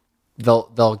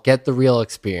they'll get the real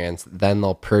experience, then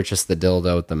they'll purchase the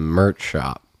dildo at the merch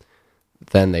shop.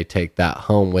 Then they take that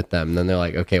home with them. Then they're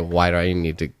like, okay, why do I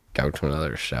need to go to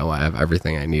another show? I have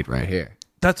everything I need right here.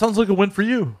 That sounds like a win for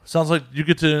you. Sounds like you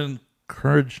get to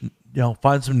encourage,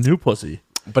 find some new pussy.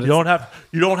 But you don't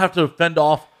have to fend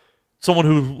off someone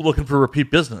who's looking for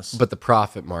repeat business. But the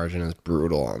profit margin is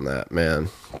brutal on that, man.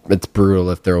 It's brutal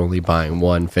if they're only buying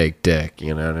one fake dick,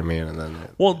 you know what I mean? And then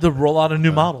they'll roll out a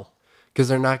new model. because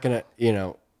they're not gonna,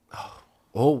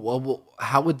 well,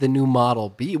 how would the new model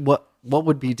be? What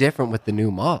would be different with the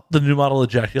new model? The new model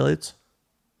ejaculates.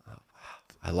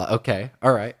 Okay,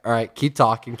 all right. Keep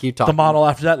talking. The model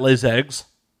after that lays eggs.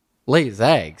 Lays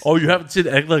eggs. Oh, you haven't seen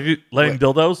egg laying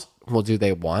dildos? Well, do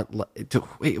they want?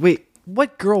 Wait.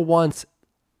 What girl wants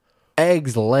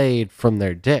eggs laid from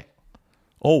their dick?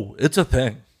 Oh, it's a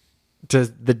thing.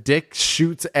 Does the dick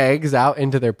shoots eggs out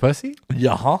into their pussy?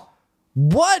 Yeah, huh?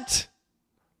 What?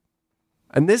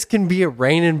 And this can be a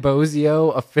Rain and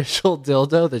Bozio official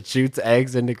dildo that shoots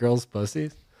eggs into girls'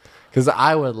 pussies? Because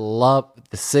I would love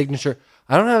the signature.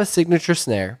 I don't have a signature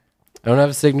snare. I don't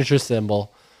have a signature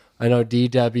symbol. I know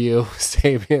DW,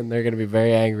 Sabian, they're going to be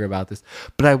very angry about this.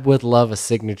 But I would love a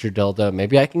signature dildo.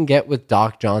 Maybe I can get with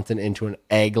Doc Johnson into an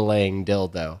egg-laying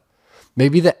dildo.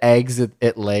 Maybe the eggs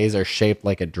it lays are shaped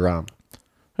like a drum.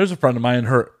 There's a friend of mine,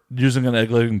 her using an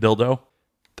egg-laying dildo.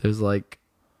 There's like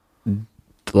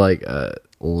a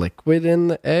liquid in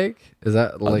the egg. Is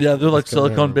that like? Yeah, they're like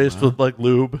silicone based with like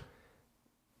lube.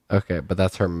 Okay, but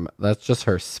that's just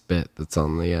her spit that's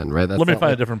on the end, right? That's Let me not find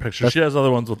like, a different picture. She has other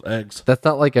ones with eggs. That's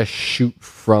not like a shoot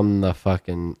from the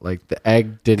fucking like the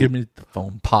egg Give didn't me the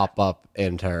phone. pop up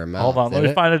into her mouth. Hold on, let did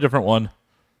me it? find a different one.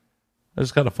 I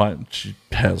just gotta find. She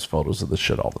has photos of this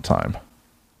shit all the time.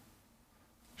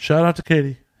 Shout out to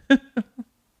Katie.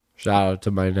 Shout out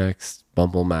to my next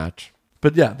Bumble match.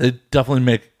 But yeah, they definitely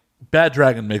make. Bad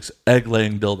Dragon makes egg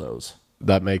laying dildos.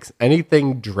 That makes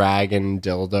anything dragon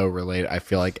dildo related. I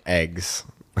feel like eggs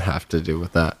have to do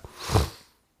with that.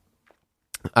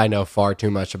 I know far too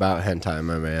much about hentai,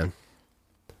 my man.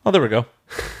 Oh, there we go.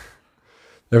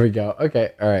 There we go.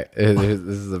 Okay, all right. This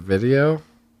is a video.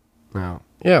 No,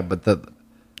 yeah, but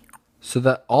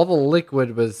all the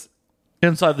liquid was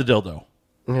Inside the dildo.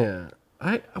 yeah.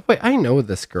 I know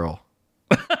this girl.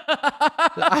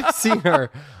 I've seen her.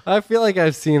 I feel like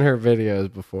I've seen her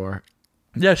videos before.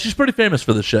 Yeah, she's pretty famous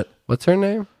for this shit. What's her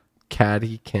name?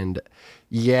 Caddy Kend.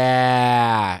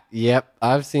 Yeah. Yep.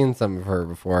 I've seen some of her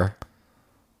before.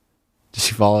 Does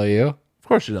she follow you? Of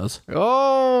course she does.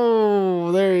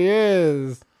 Oh, there he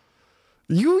is.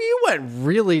 You went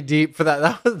really deep for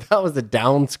that. That was a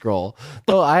down scroll.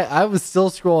 Though I was still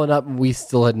scrolling up and we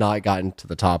still had not gotten to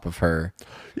the top of her.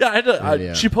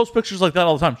 Yeah, she posts pictures like that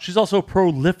all the time. She's also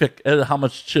prolific at how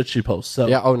much shit she posts. So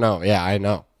Yeah. Oh no. Yeah, I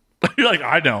know. you're like,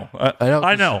 I know. know.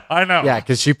 I know. Yeah,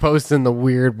 because she posts in the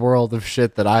weird world of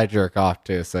shit that I jerk off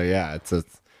to. So yeah,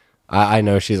 I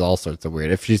know she's all sorts of weird.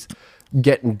 If she's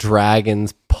getting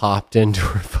dragons popped into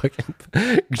her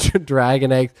fucking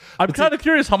dragon eggs. I'm kind of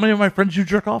curious how many of my friends you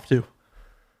jerk off to.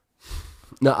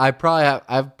 No, I've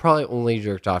probably only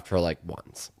jerked off to her like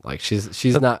once. Like she's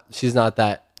not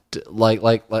that like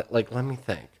let me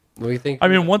think. I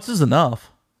mean, once is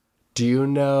enough. Do you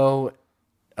know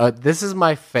this is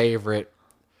my favorite.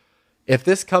 If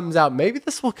this comes out, maybe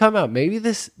this will come out.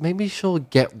 Maybe she'll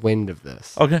get wind of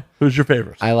this. Okay, who's your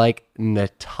favorite? I like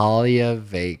Natalia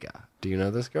Vega. Do you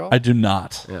know this girl? I do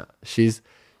not. Yeah. She's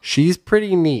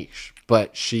pretty niche,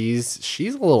 but she's a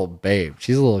little babe.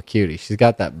 She's a little cutie. She's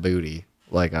got that booty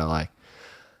like I like.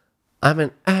 I'm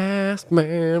an ass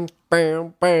man.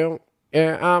 Bam, bam.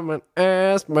 Yeah, I'm an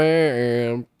ass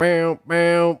man. Bam,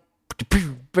 bam.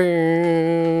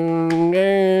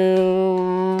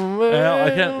 Well, I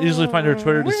can't easily find her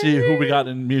Twitter to see who we got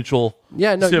in mutual.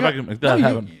 Yeah, no. See if I can make that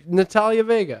happen. Natalia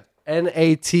Vega.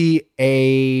 Natalyla.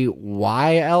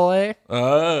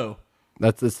 Oh.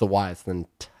 It's the Y. It's the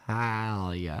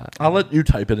Natalia. I'll let you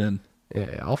type it in.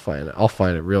 Yeah, I'll find it. I'll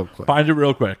find it real quick. Find it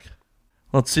real quick.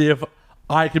 Let's see if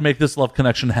I can make this love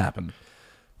connection happen.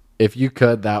 If you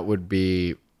could, that would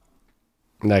be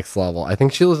next level. I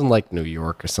think she lives in like New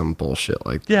York or some bullshit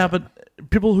like that. Yeah, but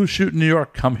people who shoot in New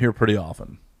York come here pretty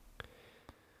often.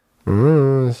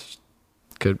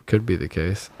 Could be the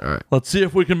case. All right. Let's see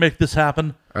if we can make this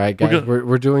happen. All right, guys.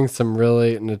 We're doing some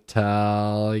really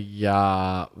Natalia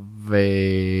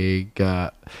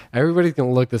Vega. Everybody's going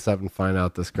to look this up and find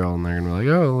out this girl, and they're going to be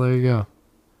like, oh, there you go.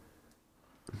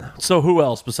 So who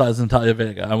else besides Natalia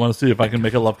Vega? I want to see if I can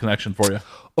make a love connection for you.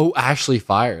 Oh, Ashley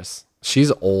Fires.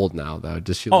 She's old now, though.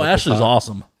 Does she? Oh, look Ashley's hot?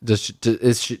 awesome. Does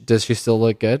she still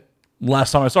look good?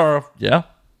 Last time I saw her, yeah.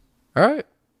 All right,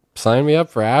 sign me up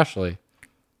for Ashley.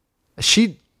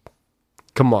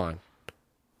 Come on,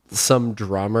 some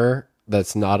drummer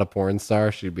that's not a porn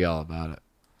star, she'd be all about it.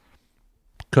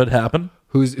 Could happen.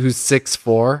 Who's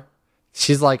 6'4"?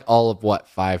 She's like all of what,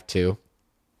 5'2"?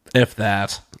 If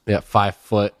that. Yeah, 5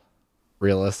 foot.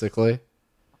 Realistically,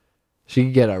 she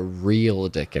could get a real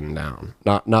dickin' down,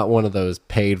 not one of those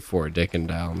paid for dickin'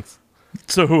 downs.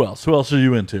 So who else? Who else are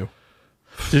you into?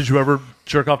 Did you ever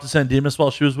jerk off to San Dimas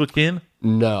while she was with Keen?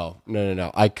 No.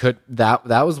 I could. That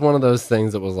was one of those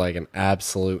things that was like an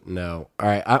absolute no. All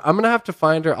right, I'm gonna have to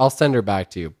find her. I'll send her back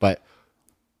to you. But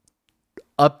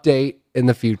update in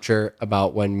the future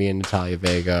about when me and Natalia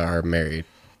Vega are married,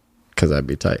 because that'd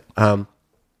be tight. All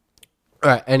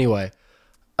right. Anyway,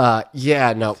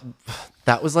 yeah, no,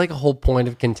 that was like a whole point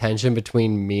of contention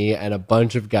between me and a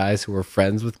bunch of guys who were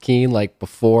friends with Keen, like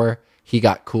before he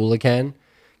got cool again.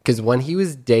 Because when he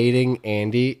was dating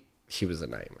Andy, he was a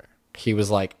nightmare. He was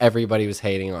like, everybody was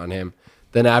hating on him.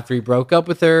 Then after he broke up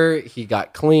with her, he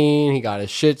got clean. He got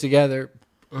his shit together.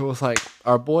 It was like,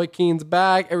 our boy Keen's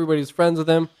back. Everybody's friends with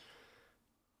him.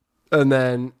 And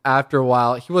then after a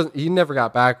while, he never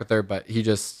got back with her, but he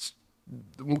just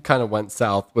kind of went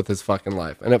south with his fucking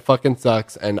life. And it fucking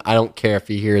sucks. And I don't care if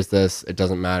he hears this. It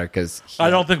doesn't matter because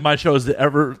I don't think my show is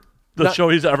show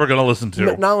he's ever going to listen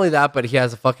to. Not only that, but he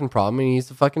has a fucking problem and he needs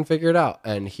to fucking figure it out.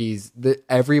 And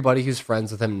everybody who's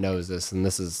friends with him knows this, and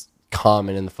this is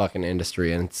common in the fucking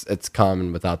industry, and it's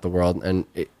common without the world. And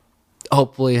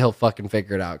hopefully he'll fucking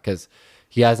figure it out, because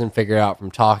he hasn't figured it out from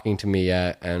talking to me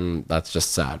yet, and that's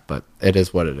just sad. But it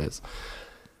is what it is.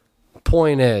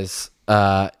 Point is,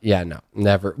 yeah, no,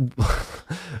 never.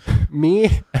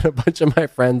 Me and a bunch of my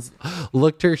friends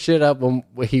looked her shit up when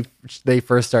they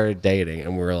first started dating,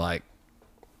 and we were like,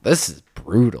 this is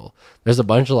brutal. There's a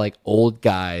bunch of like old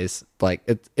guys, like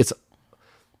it's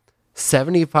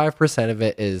 75% of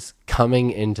it is coming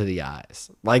into the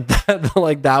eyes. Like that,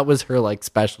 like that was her like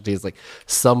specialty, is like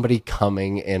somebody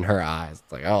coming in her eyes.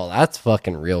 It's like, oh, that's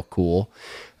fucking real cool.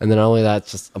 And then only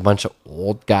that's just a bunch of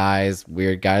old guys,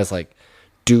 weird guys, like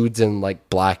dudes in like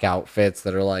black outfits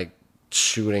that are like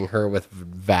shooting her with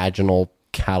vaginal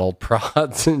cattle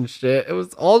prods and shit. It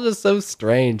was all just so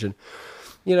strange. And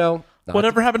you know,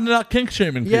 whatever happened to not kink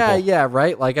shaming people? Yeah,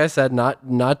 right. Like I said, not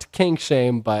to kink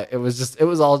shame, but it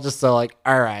was all just so like,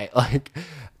 all right, like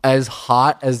as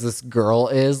hot as this girl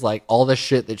is, like all the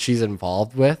shit that she's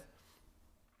involved with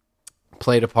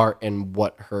played a part in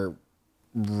what her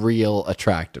real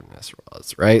attractiveness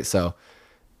was, right? So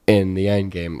in the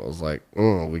end game, it was like,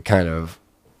 we kind of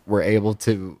were able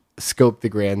to scope the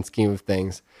grand scheme of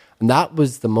things. And that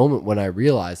was the moment when I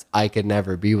realized I could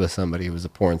never be with somebody who was a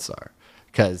porn star,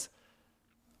 because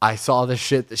I saw the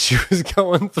shit that she was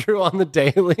going through on the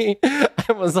daily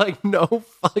and was like, no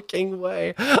fucking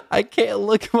way. I can't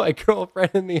look at my girlfriend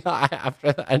in the eye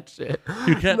after that shit.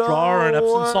 You can't draw her an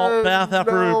Epsom salt bath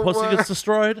after her pussy gets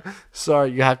destroyed? Sorry,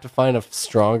 you have to find a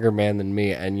stronger man than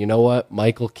me. And you know what?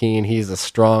 Michael Keen, he's a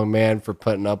strong man for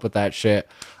putting up with that shit.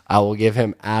 I will give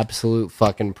him absolute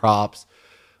fucking props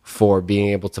for being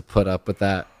able to put up with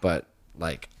that. But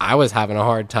like, I was having a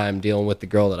hard time dealing with the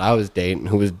girl that I was dating,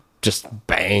 who was just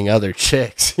bang other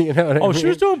chicks, you know what I mean? She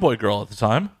was doing boy girl at the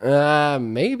time.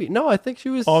 Maybe. No, I think she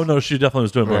was. Oh no, she definitely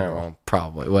was doing boy girl. Well,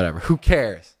 probably. Whatever. Who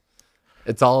cares?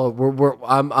 It's all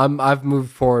I've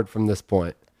moved forward from this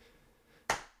point.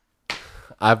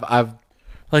 I've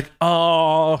like,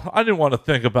 oh, I didn't want to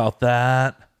think about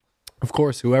that. Of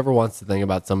course, whoever wants to think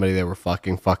about somebody they were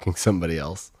fucking somebody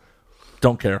else.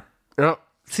 Don't care.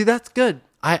 See, that's good.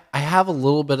 I have a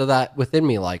little bit of that within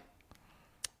me, like.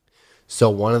 So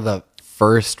one of the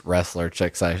first wrestler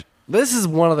chicks this is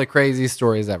one of the craziest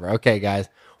stories ever. Okay, guys,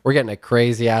 we're getting a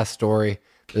crazy ass story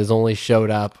that has only showed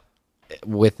up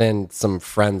within some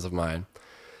friends of mine.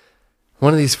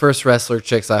 One of these first wrestler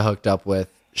chicks I hooked up with,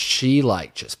 she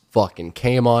like just fucking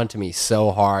came on to me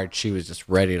so hard. She was just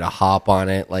ready to hop on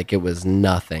it like it was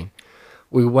nothing.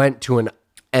 We went to an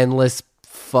endless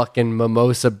fucking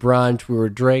mimosa brunch. We were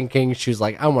drinking. She was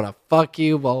like, I want to fuck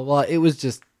you, blah, blah, blah. It was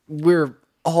just, we're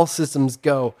all systems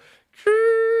go.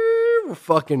 We're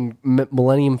fucking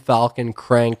Millennium Falcon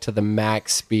cranked to the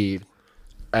max speed.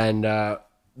 And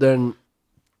then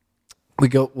we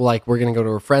go, like, we're going to go to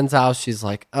her friend's house. She's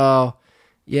like, oh,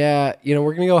 yeah, you know,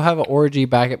 we're going to go have an orgy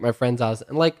back at my friend's house.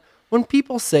 And, like, when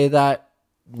people say that,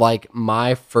 like,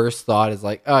 my first thought is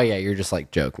like, oh, yeah, you're just, like,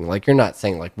 joking. Like, you're not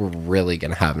saying, like, we're really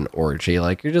going to have an orgy.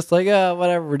 Like, you're just like, oh,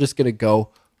 whatever, we're just going to go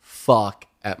fuck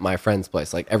at my friend's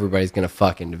place. Like, everybody's going to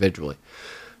fuck individually.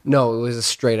 No, it was a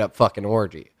straight up fucking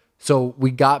orgy. So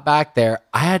we got back there.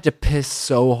 I had to piss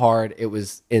so hard. It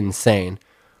was insane.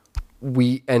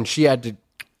 And she had to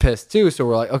piss too. So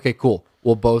we're like, okay, cool.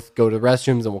 We'll both go to the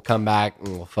restrooms and we'll come back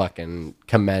and we'll fucking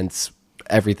commence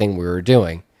everything we were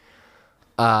doing.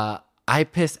 I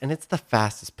pissed, and it's the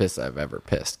fastest piss I've ever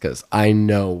pissed because I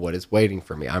know what is waiting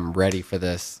for me. I'm ready for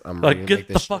this. I'm ready to get make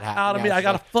the this fuck shit happen. out of me. Yeah, I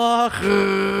gotta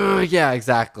fuck. yeah,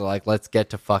 exactly. Like, let's get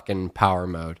to fucking power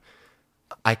mode.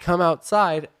 I come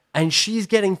outside, and she's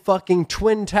getting fucking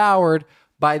twin towered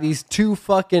by these two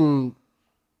fucking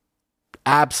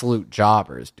absolute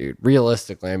jobbers, dude.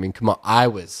 Realistically, I mean, come on. I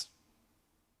was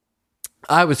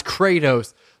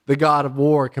Kratos, the god of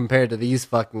war, compared to these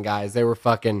fucking guys. They were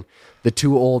fucking the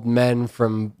two old men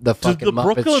from the fucking Did the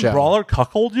Muppets Brooklyn show. Brawler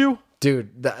cuckold you?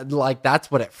 Dude, that's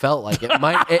what it felt like. It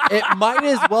might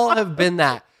as well have been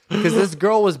that, because this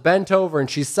girl was bent over and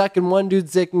she's sucking one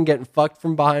dude's dick and getting fucked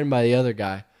from behind by the other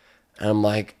guy. And I'm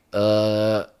like,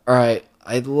 all right,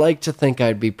 I'd like to think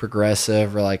I'd be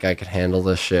progressive or like I could handle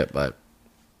this shit, but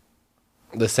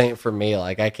this ain't for me.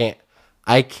 Like, I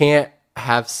can't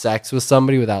have sex with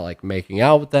somebody without like making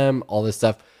out with them, all this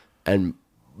stuff, and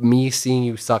me seeing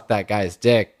you suck that guy's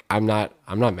dick. I'm not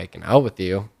making out with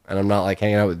you, and I'm not like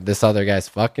hanging out with this other guy's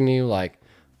fucking you. Like,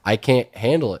 I can't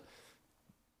handle it.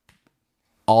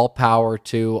 All power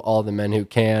to all the men who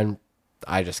can.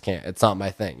 I just can't. It's not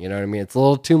my thing. You know what I mean? It's a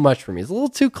little too much for me. It's a little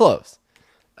too close.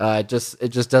 It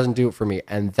just doesn't do it for me,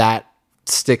 and that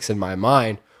sticks in my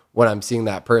mind when I'm seeing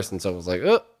that person. So I was like,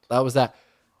 oh, that was that.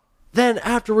 Then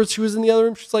afterwards, she was in the other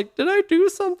room. She's like, did I do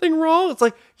something wrong? It's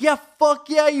like, yeah, fuck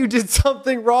yeah, you did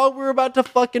something wrong. We were about to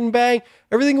fucking bang.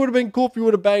 Everything would have been cool if you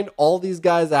would have banged all these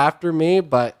guys after me.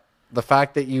 But the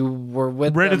fact that you were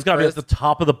with Brandon's got to be at the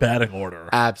top of the batting order.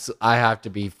 I have to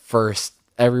be first.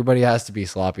 Everybody has to be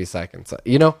sloppy second. So,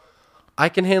 you know, I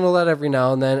can handle that every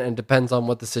now and then. And it depends on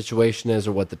what the situation is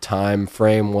or what the time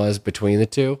frame was between the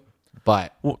two.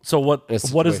 But So what is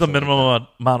the minimum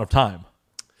amount of time?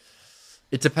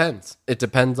 it depends. It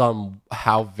depends on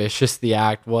how vicious the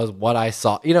act was, what I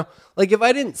saw. You know, like if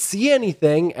I didn't see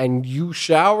anything and you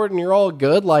showered and you're all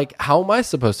good, like how am I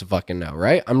supposed to fucking know,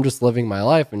 right? I'm just living my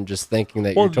life and just thinking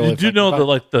that you're totally you do know that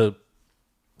like the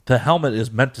helmet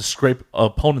is meant to scrape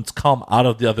opponent's cum out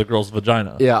of the other girl's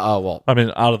vagina. Yeah, oh well. I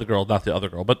mean, out of the girl, not the other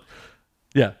girl. But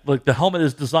yeah, like the helmet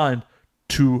is designed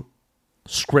to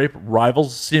scrape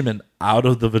rivals' semen out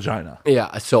of the vagina.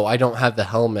 Yeah, so I don't have the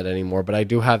helmet anymore, but I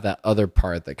do have that other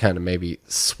part that kind of maybe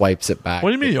swipes it back. What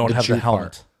do you mean you don't have the chew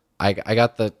helmet? part. I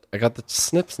got the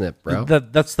snip, bro.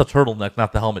 That's the turtleneck,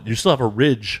 not the helmet. You still have a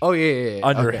ridge. Oh yeah.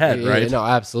 On your head, right? No,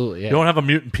 absolutely. Yeah. You don't have a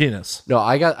mutant penis. No,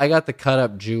 I got the cut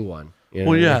up Jew one. You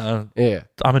know Well, what I mean? Yeah.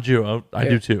 I'm a Jew. I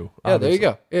do too. Yeah, there you obviously.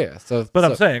 go. Yeah. So, But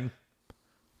I'm saying,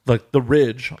 like the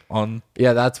ridge on.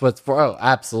 yeah, that's what's for. Oh,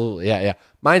 absolutely. Yeah.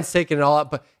 Mine's taking it all up,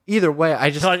 but either way, I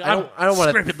just Like, I don't want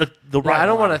scraping to. the I don't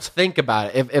rival want out. to think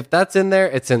about it. If that's in there,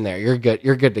 it's in there. You're good.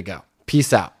 You're good to go.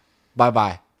 Peace out.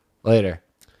 Bye. Later.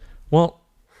 Well,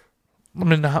 I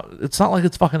mean, it's not like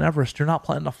it's fucking Everest. You're not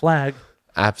planting a flag.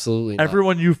 Absolutely. Not.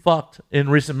 Everyone you fucked in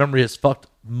recent memory has fucked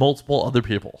multiple other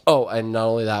people. Oh, and not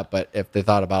only that, but if they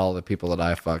thought about all the people that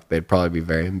I fucked, they'd probably be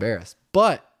very embarrassed.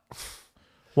 But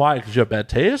Why? Because you have bad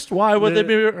taste? Why would they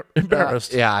be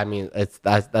embarrassed? yeah, I mean,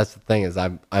 that's the thing is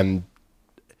I'm.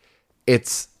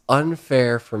 It's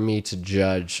unfair for me to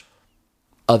judge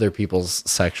other people's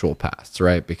sexual pasts,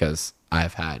 right? Because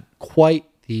I've had quite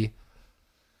the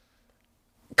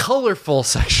colorful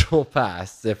sexual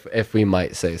past, if we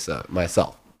might say so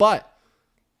myself. But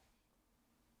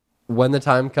when the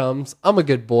time comes, I'm a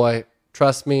good boy.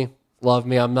 Trust me, love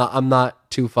me. I'm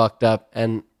not too fucked up,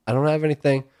 and I don't have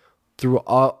anything. Through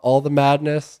all the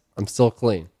madness, I'm still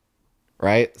clean,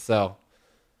 right? So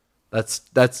that's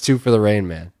two for the Rain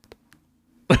Man.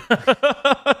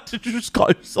 Did you just call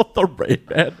yourself the Rain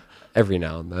Man? Every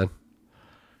now and then,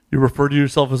 You refer to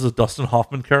yourself as a Dustin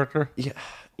Hoffman character? yeah,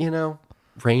 you know,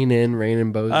 rain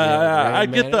in, bows. I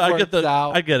get it.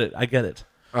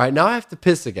 All right, now I have to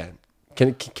piss again.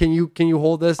 Can you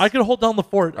hold this? I can hold down the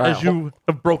fort right, as you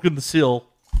have broken the seal.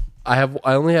 I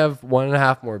only have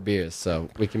 1.5 more beers, so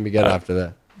we can be good after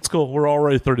that. It's cool. We're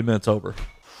already 30 minutes over.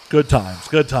 Good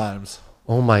times.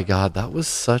 Oh my god, that was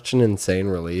such an insane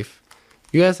relief.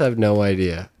 You guys have no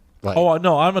idea. Like, Oh,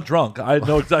 no, I'm a drunk. I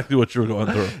know exactly what you were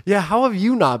going through. yeah, how have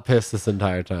you not pissed this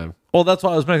entire time? Well, that's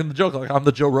why I was making the joke. Like, I'm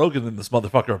the Joe Rogan in this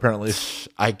motherfucker, apparently.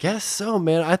 I guess so,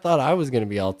 man. I thought I was gonna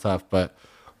be all tough, but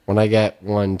when I get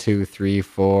 1, 2, 3,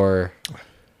 4,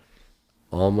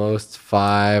 almost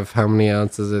 5, how many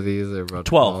ounces are these? They're about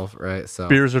 12. right? So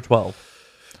Beers are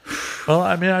 12. Well,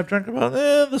 I mean, I've drank about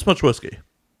this much whiskey.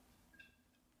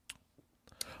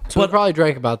 So we probably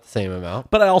drank about the same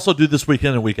amount. But I also do this week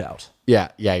in and week out. Yeah,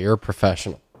 you're a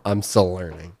professional. I'm still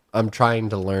learning. I'm trying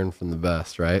to learn from the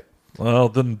best, right? Well,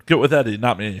 then get with Eddie,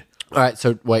 not me. All right,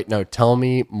 so wait, no, tell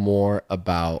me more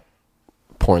about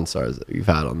porn stars that you've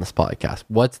had on this podcast.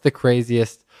 What's the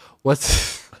craziest?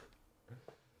 What's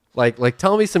like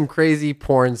tell me some crazy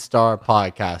porn star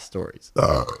podcast stories.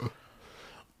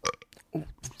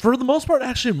 For the most part,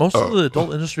 actually, most of the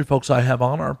adult industry folks I have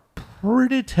on are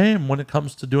pretty tame when it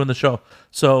comes to doing the show.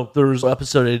 So there's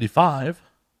episode 85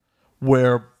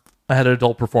 where I had an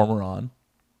adult performer on.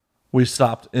 We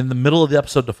stopped in the middle of the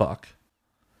episode to fuck.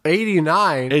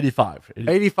 89? 85.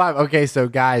 85. Okay, so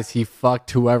guys, he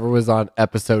fucked whoever was on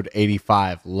episode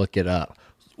 85. Look it up.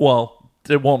 Well,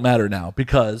 it won't matter now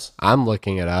because... I'm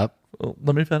looking it up.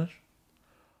 Let me finish.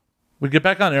 We get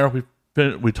back on air.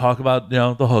 We talk about,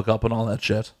 the hookup and all that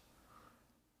shit.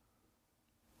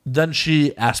 Then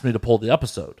she asked me to pull the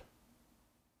episode.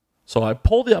 So I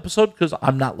pull the episode because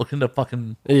I'm not looking to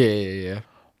fucking... Yeah.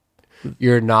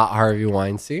 You're not Harvey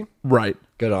Weinstein. Right.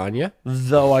 Good on you.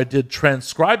 Though I did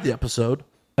transcribe the episode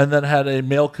and then had a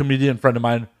male comedian friend of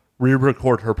mine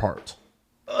re-record her part.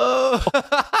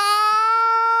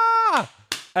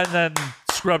 And then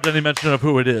scrubbed any mention of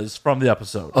who it is from the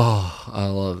episode. Oh, I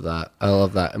love that.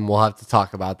 And we'll have to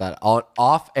talk about that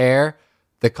off air.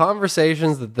 The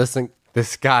conversations that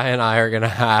this guy and I are gonna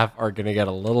have are gonna get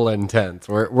a little intense.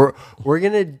 We're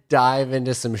gonna dive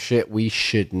into some shit we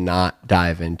should not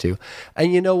dive into.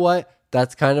 And you know what?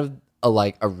 That's kind of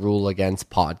a rule against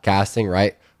podcasting,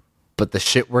 right? But the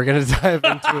shit we're gonna dive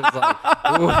into is like,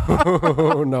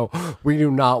 oh no, we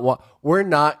do not want. We're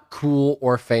not cool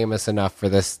or famous enough for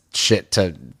this shit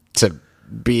to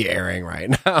be airing right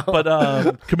now.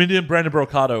 But comedian Brandon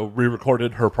Brocato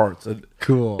re-recorded her parts. And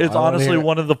cool. It's honestly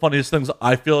one of the funniest things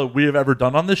I feel we have ever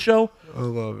done on this show. I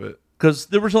love it. Because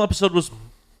the original episode was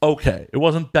okay. It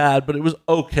wasn't bad, but it was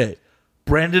okay.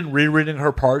 Brandon rereading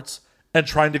her parts and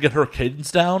trying to get her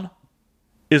cadence down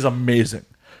is amazing.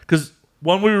 Because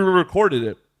when we recorded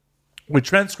it, we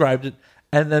transcribed it,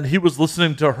 and then he was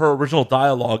listening to her original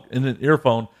dialogue in an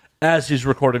earphone as he's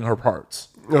recording her parts.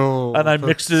 Oh, and I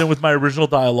mixed it in with my original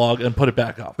dialogue and put it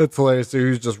back up. That's hilarious. So he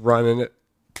was just running it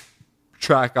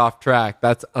track off track.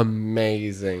 That's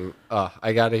amazing.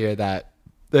 I got to hear that.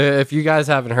 If you guys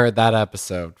haven't heard that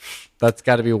episode, that's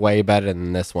got to be way better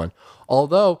than this one.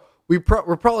 Although we're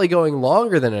probably going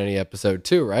longer than any episode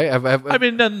too, right? I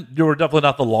mean, then you were definitely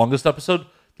not the longest episode.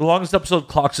 The longest episode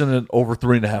clocks in at over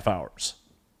 3.5 hours.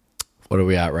 What are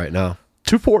we at right now?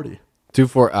 240.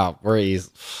 240. Oh, we're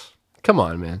easy. Come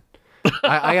on, man.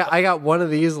 I got one of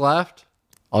these left.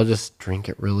 I'll just drink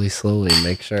it really slowly and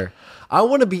make sure. I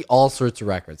want to beat all sorts of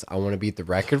records. I want to beat the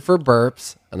record for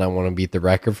burps, and I want to beat the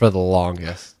record for the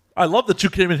longest. I love that you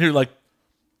came in here like,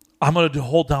 I'm going to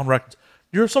hold down records.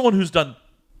 You're someone you've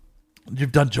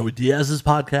done Joey Diaz's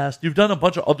podcast. You've done a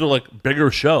bunch of other bigger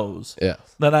shows. Yeah.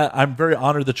 Then I'm very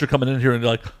honored that you're coming in here and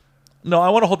you're like, no, I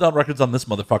want to hold down records on this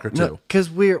motherfucker too. Because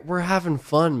we're having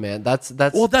fun, man. That's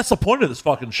the point of this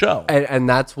fucking show. And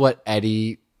that's what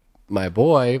Eddie, my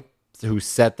boy, who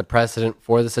set the precedent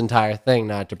for this entire thing,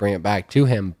 not to bring it back to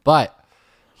him, but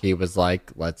he was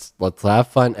like, let's have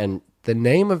fun. And the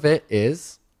name of it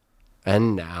is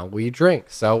And Now We Drink.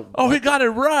 So he got it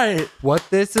right. What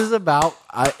this is about,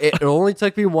 it only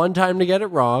took me one time to get it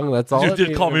wrong. That's all. You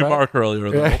did call me Mark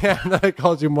earlier, though. Yeah, and I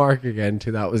called you Mark again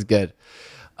too. That was good.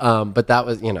 But that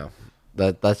was,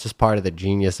 that's just part of the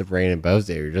genius of Rain and Bose.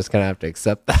 You're just gonna have to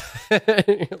accept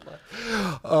that.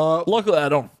 Luckily,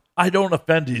 I don't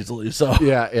offend easily. So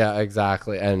yeah,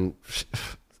 exactly. And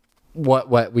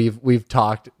what we've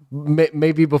talked.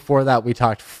 Maybe before that we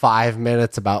talked 5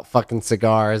 minutes about fucking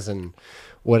cigars and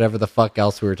whatever the fuck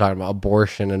else we were talking about,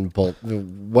 abortion and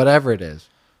whatever it is.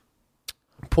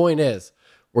 Point is,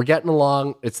 we're getting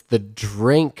along. It's the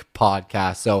Drink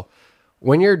podcast. So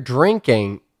when you're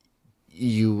drinking,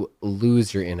 you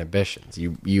lose your inhibitions.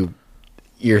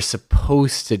 You're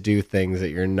supposed to do things that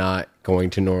you're not going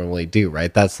to normally do,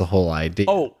 right? That's the whole idea.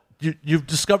 Oh, you've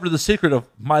discovered the secret of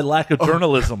my lack of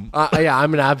journalism. Yeah,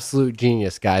 I'm an absolute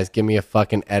genius, guys. Give me a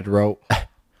fucking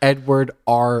Edward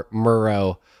R.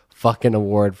 Murrow fucking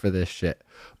award for this shit.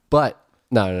 But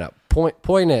no.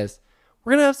 Point is,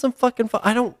 we're gonna have some fucking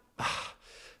fun.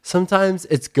 Sometimes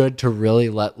it's good to really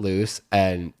let loose,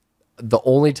 and the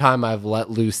only time I've let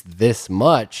loose this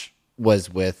much was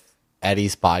with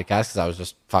Eddie's podcast because I was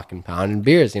just fucking pounding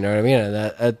beers, you know what I mean? And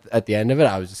at the end of it,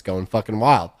 I was just going fucking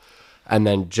wild. And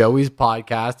then Joey's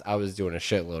podcast, I was doing a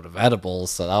shitload of edibles,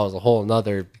 so that was a whole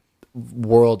nother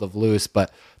world of loose,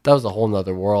 but that was a whole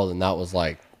nother world, and that was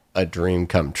like a dream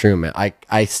come true, man.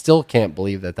 I still can't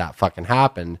believe that fucking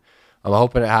happened. I'm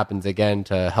hoping it happens again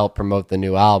to help promote the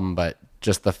new album, but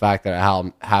just the fact that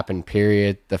it happened,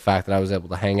 period, the fact that I was able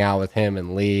to hang out with him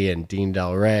and Lee and Dean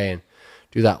Del Rey and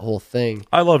do that whole thing.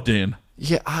 I love Dean.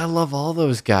 Yeah, I love all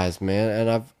those guys, man.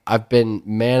 And I've been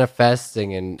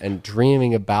manifesting and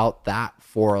dreaming about that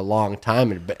for a long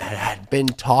time, and had been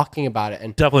talking about it.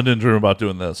 And Definitely didn't dream about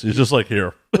doing this. He's just like,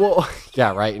 here. well,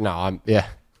 yeah, right. No,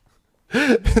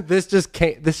 this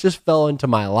just fell into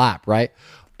my lap, right?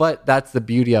 But that's the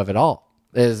beauty of it all.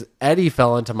 Is Eddie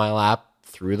fell into my lap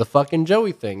through the fucking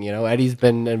Joey thing. You know, Eddie's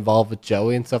been involved with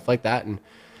Joey and stuff like that, and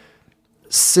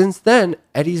since then,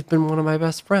 Eddie's been one of my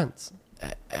best friends.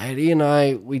 Eddie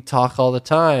and we talk all the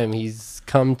time. He's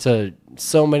come to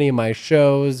so many of my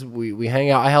shows. We hang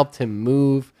out. I helped him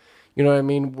move. You know what I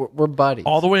mean? We're buddies.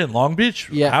 All the way in Long Beach?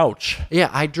 Yeah. Ouch. Yeah,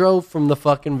 I drove from the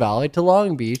fucking Valley to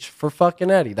Long Beach for fucking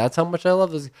Eddie. That's how much I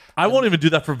love this. I won't even do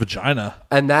that for Vagina.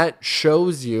 And that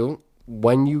shows you,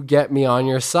 when you get me on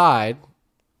your side,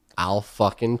 I'll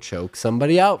fucking choke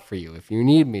somebody out for you if you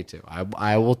need me to.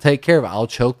 I will take care of it. I'll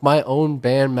choke my own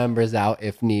band members out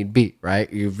if need be,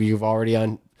 right? You've already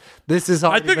on... This is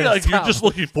already I think been like you're established. just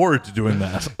looking forward to doing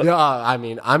that. Yeah, I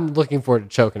mean, I'm looking forward to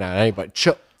choking out anybody.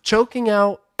 Choking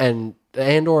out and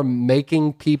or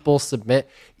making people submit,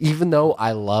 even though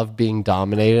I love being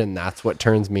dominated and that's what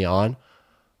turns me on,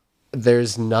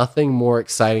 there's nothing more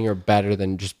exciting or better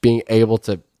than just being able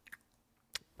to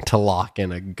lock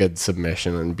in a good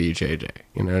submission and BJJ.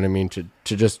 You know what I mean?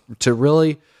 To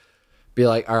really be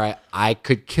like, all right, I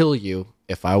could kill you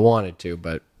if I wanted to,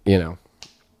 but you know,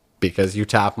 because you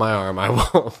tap my arm, I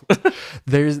won't.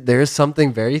 There's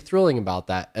something very thrilling about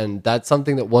that. And that's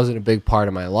something that wasn't a big part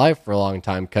of my life for a long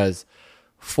time, because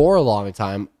for a long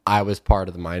time, I was part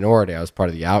of the minority. I was part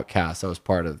of the outcast. I was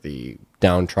part of the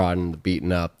downtrodden, the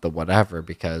beaten up, the whatever,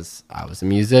 because I was a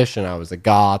musician. I was a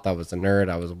goth. I was a nerd.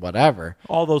 I was whatever.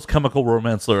 All those Chemical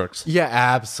Romance lyrics. Yeah,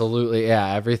 absolutely.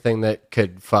 Yeah, everything that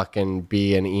could fucking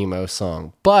be an emo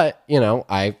song. But, you know,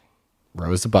 I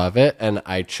rose above it and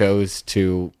I chose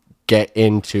to get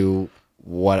into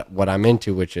what I'm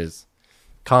into, which is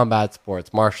combat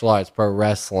sports, martial arts, pro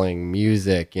wrestling,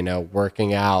 music, you know,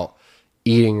 working out,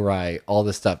 eating right, all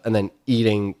this stuff. And then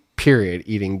eating, period,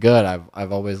 eating good.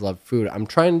 I've always loved food. I'm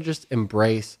trying to just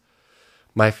embrace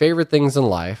my favorite things in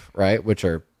life, right? Which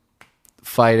are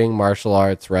fighting, martial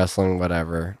arts, wrestling,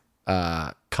 whatever,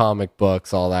 comic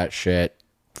books, all that shit,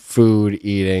 food,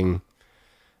 eating,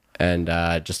 and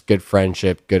just good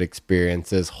friendship, good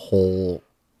experiences, whole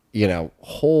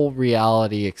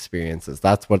reality experiences.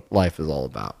 That's what life is all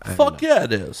about. Fuck yeah,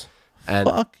 it is. And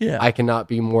Fuck yeah. I cannot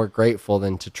be more grateful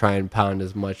than to try and pound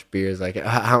as much beer as I can.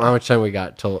 How much time we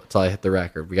got till I hit the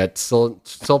record? We got still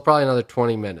probably another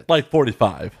 20 minutes. Like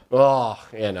 45. Oh,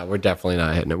 yeah, no, we're definitely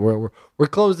not hitting it. We're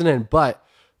closing in, but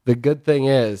the good thing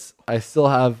is I still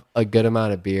have a good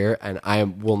amount of beer, and I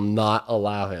will not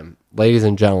allow him, ladies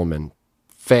and gentlemen,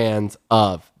 fans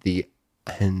of the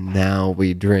And Now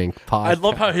We Drink podcast. I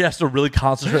love how he has to really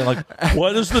concentrate. Like,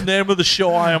 what is the name of the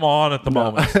show I am on at the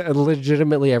moment?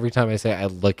 Legitimately, every time I say it, I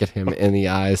look at him in the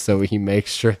eyes so he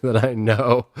makes sure that I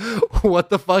know what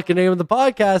the fucking name of the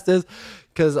podcast is,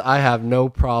 because I have no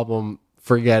problem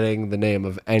forgetting the name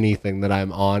of anything that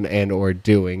I'm on and or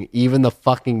doing, even the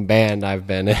fucking band I've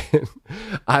been in.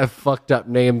 I've fucked up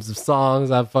names of songs.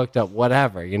 I've fucked up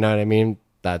whatever. You know what I mean?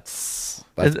 That's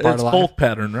It's part of life. both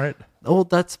pattern, right? Oh,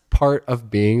 that's part of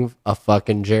being a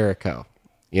fucking Jericho.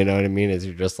 You know what I mean? Is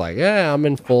you're just like, yeah, I'm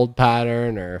in fold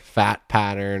pattern or fat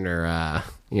pattern or,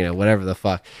 whatever the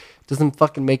fuck. It doesn't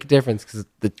fucking make a difference because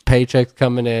the paycheck's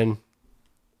coming in.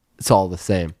 It's all the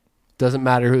same. Doesn't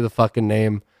matter who the fucking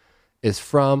name is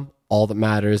from. All that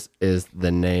matters is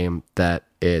the name that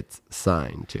it's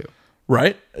signed to.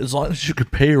 Right? As long as you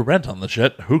could pay your rent on the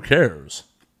shit, who cares?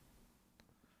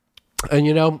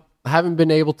 And, I haven't been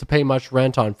able to pay much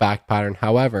rent on Fact Pattern.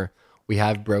 However, we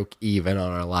have broke even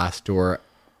on our last tour.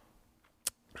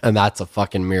 And that's a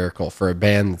fucking miracle for a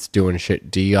band that's doing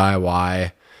shit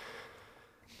DIY.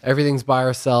 Everything's by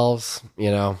ourselves,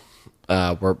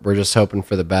 We're just hoping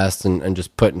for the best and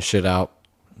just putting shit out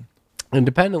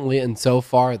independently. And so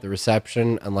far, the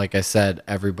reception, and like I said,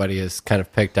 everybody has kind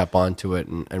of picked up onto it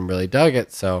and really dug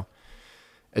it. So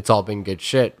it's all been good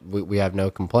shit. We have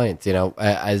no complaints,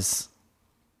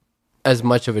 as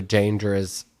much of a danger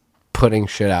as putting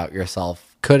shit out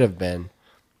yourself could have been,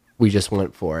 we just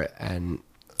went for it. And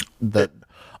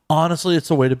honestly, it's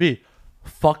the way to be.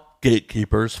 Fuck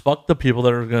gatekeepers. Fuck the people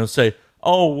that are going to say,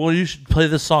 oh, well, you should play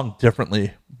this song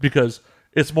differently because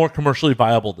it's more commercially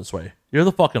viable this way. You're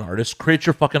the fucking artist. Create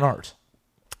your fucking art.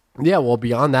 Yeah, well,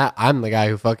 beyond that, I'm the guy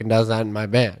who fucking does that in my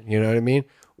band. You know what I mean?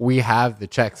 We have the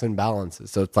checks and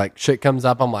balances. So it's like shit comes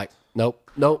up, I'm like, nope.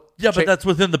 Yeah, but that's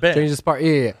within the band. Change this part.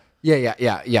 Yeah.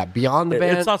 Beyond the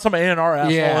band. It's not some A&R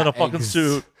asshole in a fucking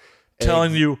suit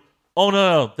telling you, oh,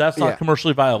 no, that's not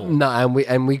commercially viable. No,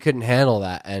 and we couldn't handle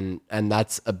that. And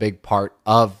that's a big part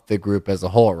of the group as a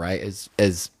whole, right?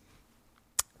 Is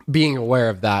being aware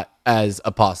of that as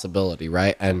a possibility,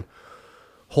 right? And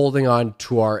holding on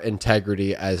to our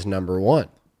integrity as number one.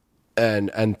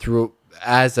 And through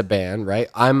as a band, right?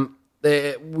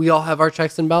 We all have our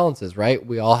checks and balances, right?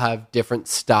 We all have different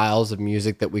styles of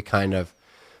music that we kind of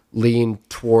lean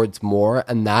towards more,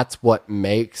 and that's what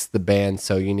makes the band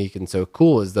so unique and so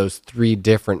cool is those three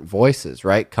different voices,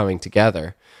 right? Coming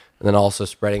together and then also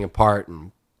spreading apart,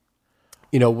 and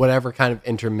whatever kind of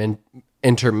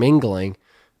intermingling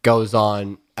goes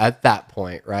on at that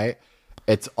point, right?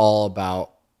 It's all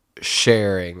about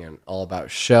sharing and all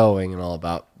about showing and all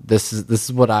about this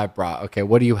is what I brought. Okay,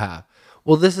 what do you have?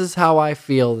 Well, this is how I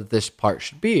feel that this part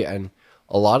should be. And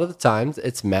a lot of the times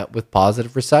it's met with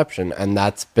positive reception. And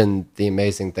that's been the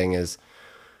amazing thing is,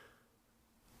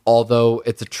 although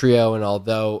it's a trio and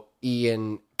although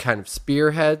Ian kind of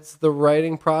spearheads the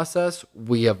writing process,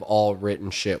 we have all written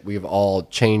shit. We've all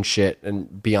changed shit.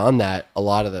 And beyond that, a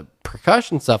lot of the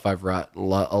percussion stuff I've wrote, a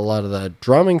lot of the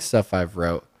drumming stuff I've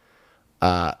wrote,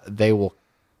 they will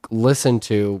listen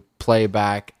to, play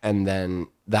back, and then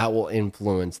that will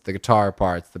influence the guitar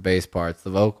parts, the bass parts, the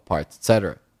vocal parts,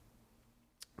 etc.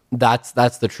 That's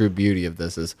the true beauty of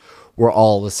this is we're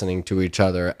all listening to each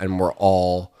other and we're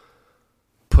all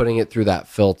putting it through that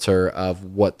filter of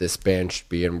what this band should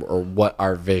be and or what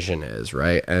our vision is,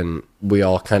 right? And we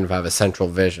all kind of have a central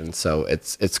vision, so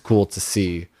it's cool to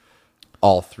see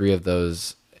all three of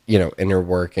those, inner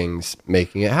workings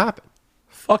making it happen.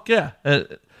 Fuck yeah.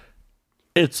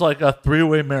 It's like a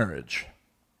three-way marriage.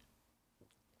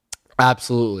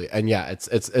 Absolutely. And yeah, it's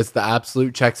the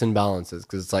absolute checks and balances,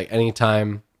 because it's like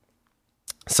anytime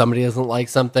somebody doesn't like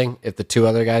something, if the two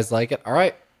other guys like it, all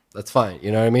right, that's fine.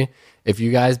 You know what I mean? If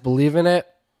you guys believe in it,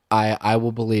 I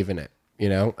will believe in it,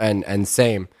 and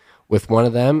same with one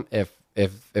of them. If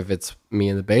it's me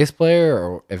and the bass player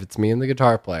or if it's me and the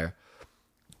guitar player,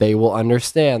 they will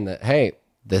understand that, hey,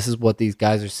 this is what these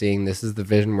guys are seeing. This is the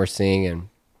vision we're seeing, and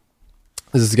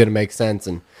this is going to make sense.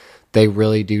 And they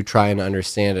really do try and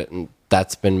understand it. And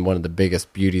that's been one of the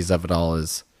biggest beauties of it all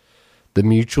is the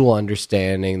mutual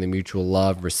understanding, the mutual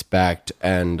love, respect,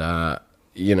 and,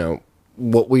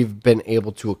 what we've been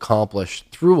able to accomplish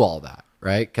through all that,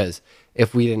 right? Because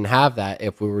if we didn't have that,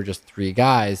 if we were just three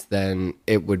guys, then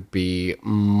it would be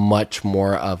much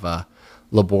more of a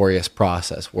laborious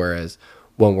process. Whereas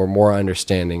when we're more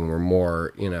understanding, we're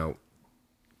more,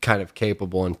 kind of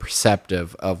capable and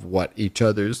perceptive of what each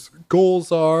other's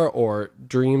goals are or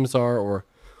dreams are or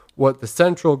what the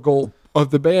central goal of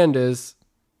the band is,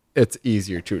 it's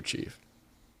easier to achieve.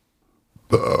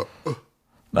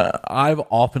 I've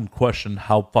often questioned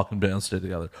how fucking bands stay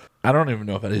together. I don't even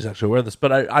know if Eddie's actually aware of this,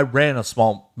 but I ran a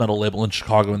small metal label in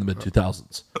Chicago in the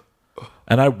mid-2000s.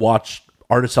 And I watched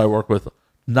artists I work with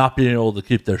not being able to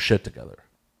keep their shit together.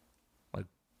 Like,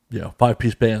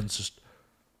 5-piece bands, just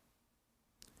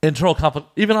internal conflict,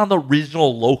 even on the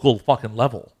regional, local fucking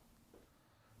level.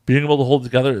 Being able to hold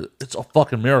together, it's a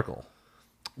fucking miracle.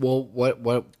 Well,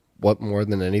 what more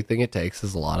than anything it takes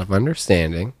is a lot of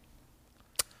understanding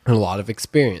and a lot of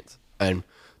experience. And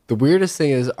the weirdest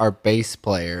thing is our bass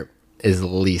player is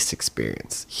least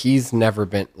experienced. He's never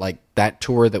been, like, that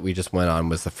tour that we just went on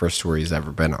was the first tour he's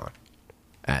ever been on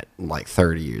at like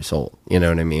 30 years old. You know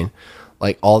what I mean?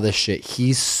 Like all this shit,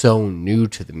 he's so new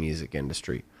to the music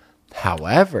industry.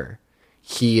 However,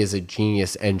 he is a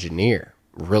genius engineer,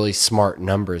 really smart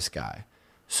numbers guy.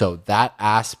 So that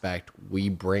aspect we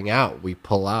bring out, we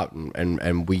pull out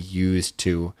and we use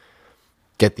to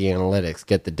get the analytics,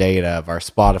 get the data of our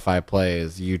Spotify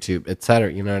plays, YouTube,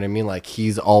 etc. You know what I mean? Like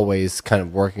he's always kind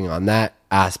of working on that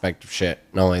aspect of shit.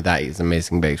 Not only that, he's an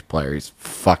amazing bass player. He's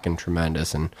fucking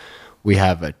tremendous. And we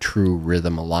have a true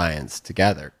rhythm alliance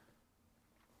together.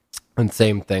 And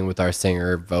same thing with our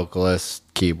singer, vocalist,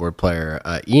 keyboard player,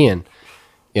 Ian.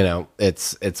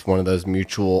 It's one of those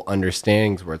mutual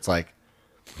understandings where it's like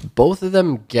both of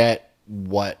them get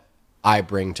what I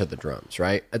bring to the drums,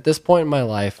 right? At this point in my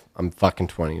life, I'm fucking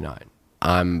 29.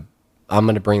 I'm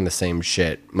going to bring the same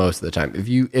shit most of the time.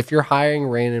 If you're hiring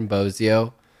Raynon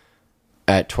Bozio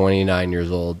at 29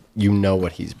 years old, you know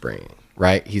what he's bringing,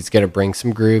 right? He's going to bring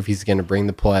some groove, he's going to bring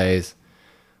the plays,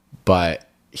 but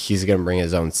he's going to bring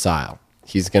his own style.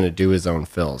 He's going to do his own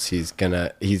fills. He's going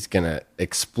to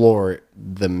explore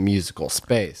the musical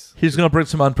space. He's going to bring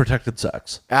some unprotected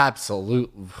sex.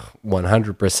 Absolute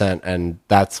 100%. And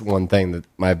that's one thing that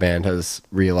my band has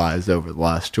realized over the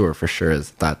last tour for sure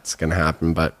is that's going to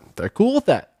happen. But they're cool with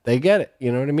that. They get it.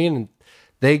 You know what I mean? And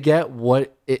they get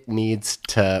what it needs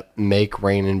to make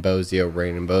Raynon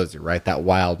Bozzio, right? That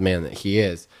wild man that he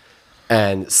is.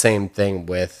 And same thing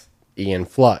with Ian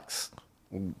Flux,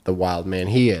 the wild man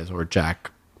he is, or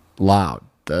Jack Loud,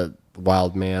 the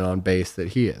wild man on bass that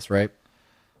he is, right?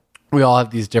 We all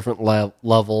have these different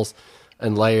levels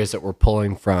and layers that we're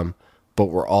pulling from, but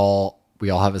we all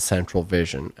have a central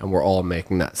vision, and we're all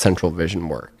making that central vision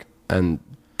work. And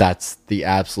that's the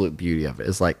absolute beauty of it,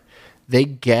 is like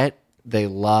they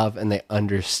love, and they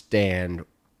understand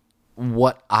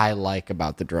what I like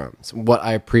about the drums, what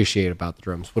I appreciate about the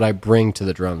drums, what I bring to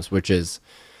the drums, which is,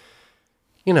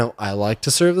 I like to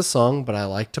serve the song, but I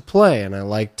like to play, and I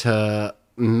like to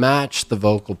match the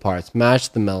vocal parts,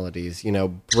 match the melodies,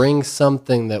 bring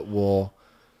something that will,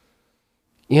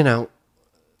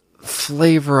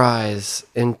 flavorize,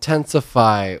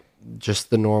 intensify just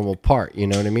the normal part. You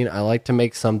know what I mean? I like to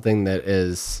make something that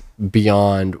is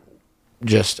beyond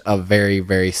just a very,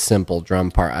 very simple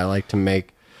drum part. I like to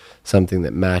make something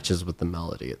that matches with the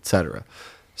melody, etc.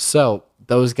 So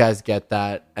those guys get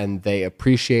that, and they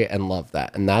appreciate and love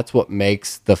that. And that's what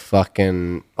makes the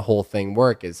fucking whole thing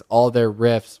work, is all their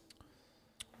riffs,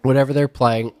 whatever they're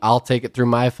playing, I'll take it through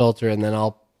my filter, and then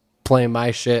I'll play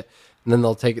my shit, and then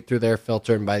they'll take it through their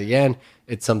filter. And by the end,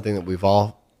 it's something that we've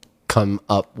all come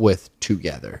up with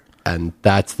together. And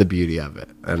that's the beauty of it.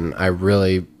 And I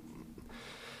really,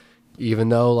 even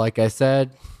though, like I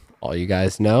said, all you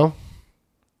guys know,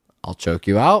 I'll choke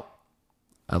you out.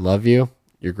 I love you.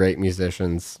 You're great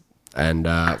musicians. And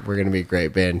we're going to be a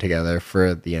great band together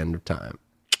for the end of time.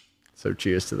 So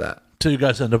cheers to that. So you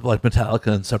guys end up like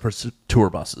Metallica in separate tour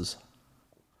buses.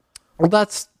 Well,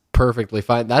 that's perfectly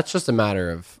fine. That's just a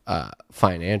matter of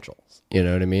financials. You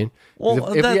know what I mean?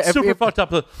 Well, that's super fucked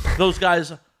up. Those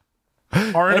guys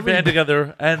are in a band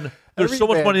together, and there's so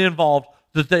much money involved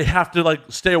that they have to like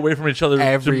stay away from each other.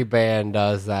 Every band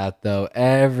does that, though.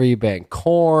 Every band.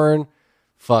 Korn,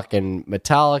 fucking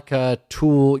Metallica,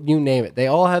 Tool, you name it. They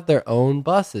all have their own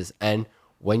buses. And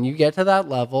when you get to that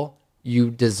level, you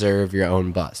deserve your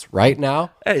own bus. Right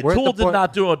now, hey, Tool did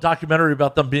not do a documentary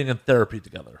about them being in therapy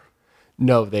together.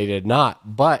 No, they did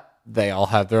not. But they all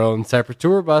have their own separate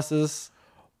tour buses.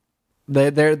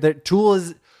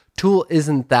 Tool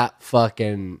isn't that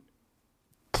fucking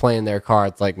playing their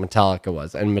cards like Metallica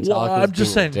was, and Metallica I'm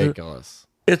just saying, ridiculous.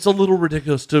 It's a little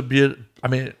ridiculous to be.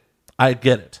 I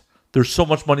get it. There's so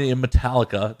much money in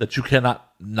Metallica that you cannot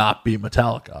not be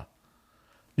Metallica.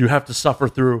 You have to suffer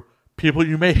through people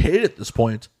you may hate at this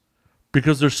point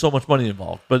because there's so much money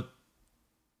involved. But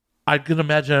I can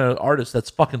imagine an artist that's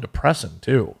fucking depressing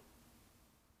too.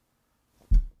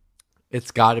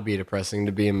 It's got to be depressing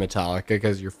to be in Metallica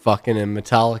because you're fucking in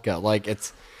Metallica. Like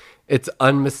it's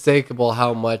unmistakable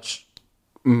how much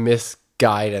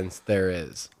misguidance there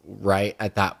is right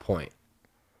at that point,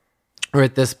 or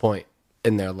at this point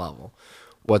in their level,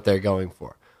 what they're going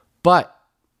for. But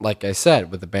like I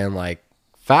said, with a band like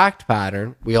Fact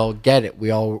Pattern, we all get it.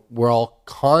 We're all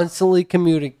constantly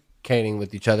communicating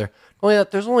with each other. Only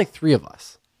that there's only 3 of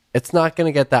us. It's not going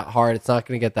to get that hard. It's not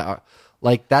going to get that hard.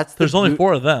 Like there's only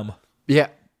 4 of them. Yeah,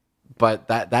 but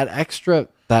that extra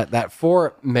that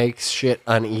 4 makes shit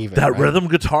uneven. That right? rhythm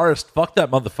guitarist, fuck that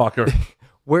motherfucker.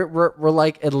 we're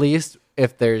like, at least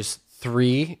if there's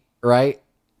 3, right?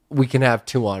 We can have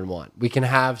 2-on-1. We can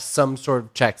have some sort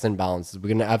of checks and balances. We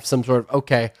can have some sort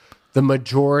of the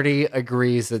majority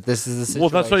agrees that this is the situation. Well,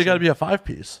 that's why you got to be a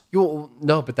 5-piece.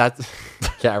 No, but that's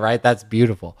yeah, right. That's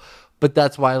beautiful. But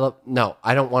that's why I love. No,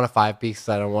 I don't want a 5-piece.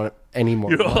 I don't want it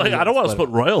anymore. I don't want to split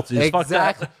royalties.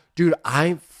 Exactly. Fuck that. Dude,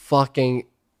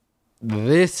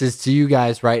 this is to you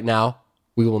guys right now.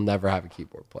 We will never have a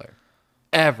keyboard player.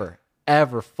 Ever.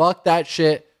 Fuck that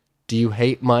shit. Do you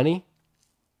hate money?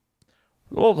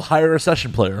 Well, hire a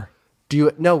session player.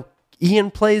 No,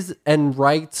 Ian plays and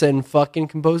writes and fucking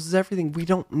composes everything. We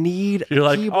don't need You're a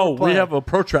like, keyboard player. We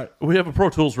have a Pro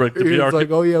Tools rig to be our... It's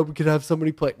like, oh yeah, we could have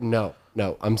somebody play. No,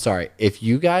 I'm sorry. If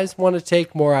you guys want to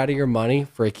take more out of your money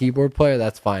for a keyboard player,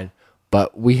 that's fine.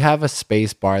 But we have a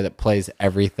space bar that plays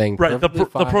everything. Right, the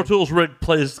Pro Tools rig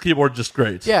plays keyboard just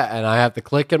great. Yeah, and I have to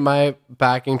click in my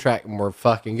backing track, and we're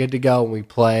fucking good to go, and we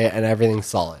play, and everything's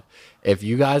solid. If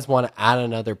you guys want to add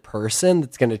another person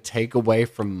that's going to take away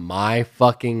from my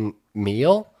fucking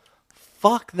meal,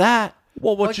 fuck that.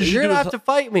 Well, what you should you're do going to is have to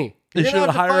fight me. They You're should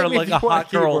gonna have to hire fight me like if a you want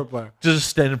hot girl keyboard player. to just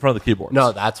stand in front of the keyboard.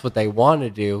 No, that's what they want to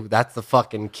do. That's the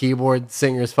fucking keyboard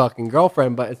singer's fucking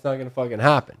girlfriend, but it's not gonna fucking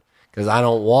happen because I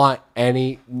don't want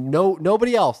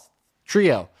nobody else.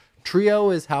 Trio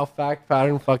is how fact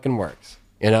pattern fucking works.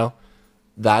 You know,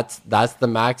 that's the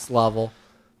max level.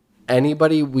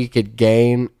 Anybody we could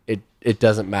gain, it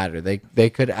doesn't matter. They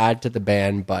could add to the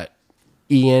band, but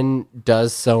Ian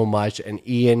does so much, and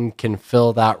Ian can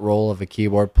fill that role of a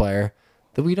keyboard player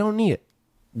that we don't need it.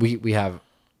 We have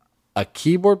a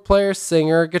keyboard player,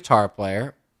 singer, guitar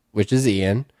player, which is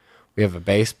Ian. We have a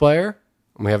bass player,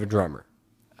 and we have a drummer.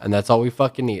 And that's all we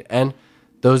fucking need. And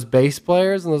those bass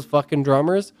players and those fucking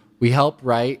drummers, we help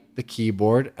write the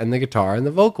keyboard and the guitar and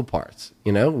the vocal parts.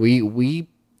 You know, we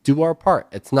do our part.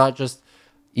 It's not just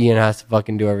Ian has to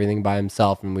fucking do everything by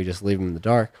himself and we just leave him in the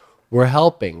dark. We're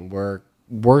helping. We're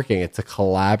working. It's a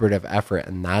collaborative effort,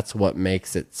 and that's what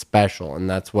makes it special, and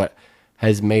that's what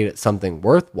has made it something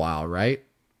worthwhile, right?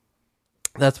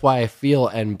 That's why I feel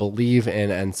and believe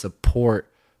in and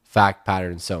support Fact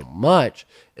Pattern so much,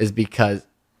 is because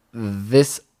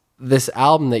this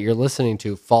album that you're listening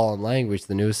to, Fallen Language,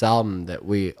 the newest album that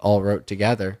we all wrote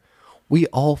together, we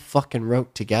all fucking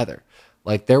wrote together.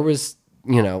 Like, there was,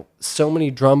 so many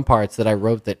drum parts that I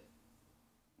wrote that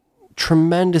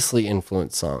tremendously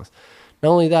influenced songs. Not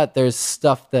only that, there's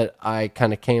stuff that I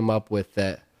kind of came up with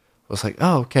that was like,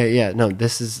 oh, okay, yeah, no,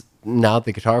 this is now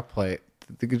the guitar part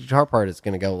is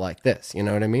going to go like this, you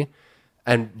know what I mean?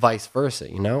 And vice versa,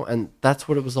 and that's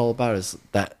what it was all about, is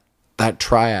that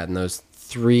triad and those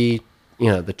three,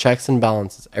 the checks and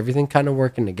balances, everything kind of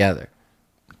working together.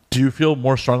 Do you feel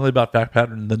more strongly about Fact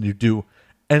Pattern than you do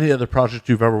any other project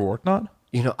you've ever worked on?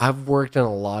 I've worked on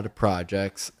a lot of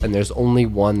projects, and there's only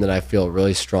one that I feel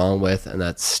really strong with, and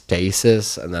that's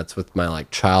Stasis, and that's with my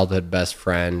childhood best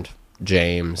friend,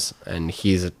 James, and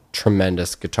he's a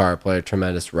tremendous guitar player,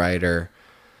 tremendous writer.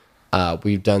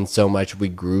 We've done so much, we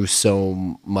grew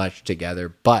so much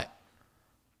together, but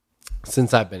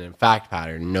since I've been in Fact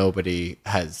Pattern, nobody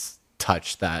has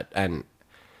touched that, and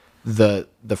the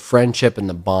friendship and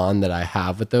the bond that I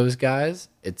have with those guys,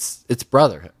 it's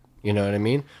brotherhood. You know what I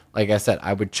mean? Like I said,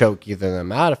 I would choke either of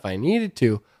them out if I needed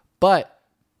to, but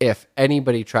if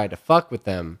anybody tried to fuck with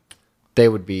them, they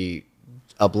would be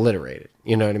obliterated.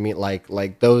 You know what I mean?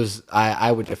 Like those,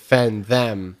 I would defend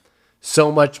them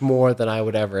so much more than I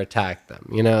would ever attack them.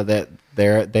 That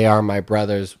they are my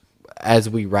brothers as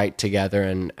we write together,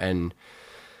 and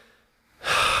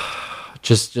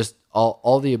just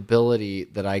all the ability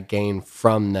that I gain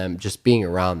from them just being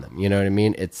around them. You know what I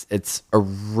mean? It's a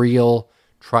real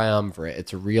triumvirate.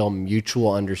 It's a real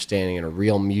mutual understanding and a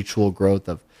real mutual growth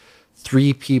of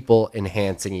three people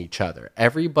enhancing each other.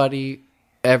 Everybody,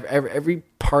 every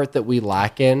part that we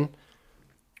lack in,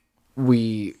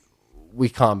 we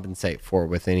compensate for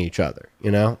within each other,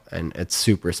 and it's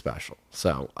super special.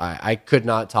 So I could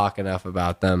not talk enough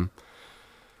about them.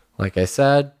 Like I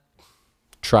said,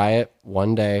 try it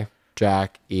one day.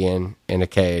 Jack, Ian, in a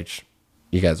cage.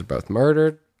 You guys are both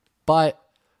murdered, but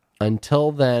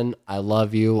until then, I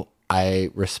love you, I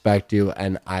respect you,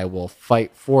 and I will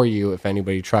fight for you if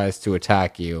anybody tries to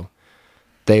attack you.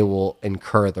 They will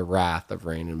incur the wrath of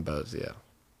Rain and Bozio.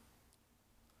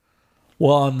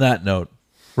 Well, on that note,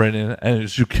 Rain, and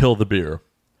as you kill the beer,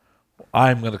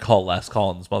 I'm going to call last call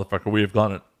on this motherfucker. We have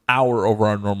gone an hour over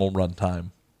our normal run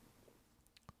time.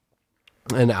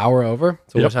 An hour over?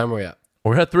 So Yep. What time are we at?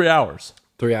 We're at 3 hours.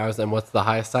 3 hours, and what's the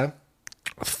highest time?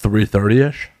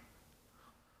 3:30-ish.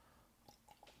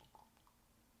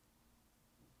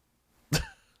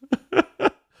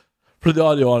 For the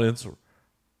audio audience,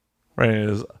 Rain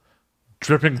is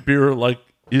dripping beer like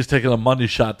he's taking a money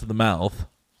shot to the mouth.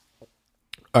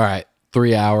 All right,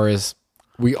 3 hours.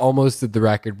 We almost did the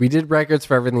record. We did records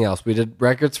for everything else. We did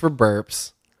records for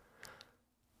burps.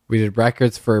 We did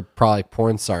records for probably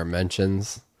porn star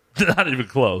mentions. Not even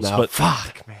close. No, but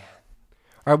fuck, man.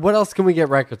 All right, what else can we get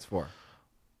records for?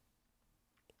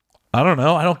 I don't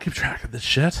know. I don't keep track of this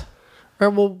shit. All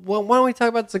right, well, why don't we talk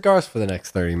about cigars for the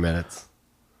next 30 minutes?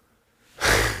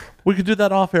 We could do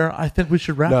that off air. I think we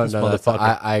should wrap this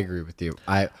motherfucker. I agree with you.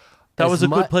 That was a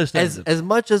good place to end it. As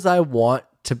much as I want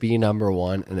to be number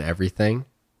one in everything,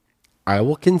 I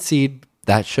will concede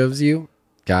that shows you,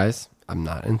 guys, I'm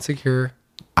not insecure.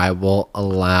 I will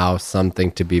allow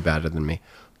something to be better than me.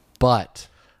 But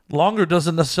Longer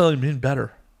doesn't necessarily mean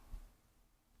better.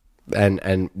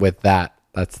 and with that,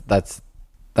 that's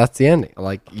the ending.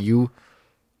 Like you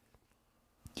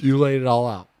laid it all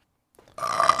out.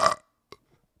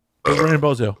 Rain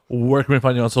Bozio, where can we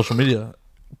find you on social media?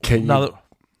 Can you Now that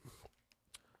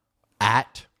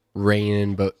at Rain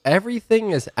and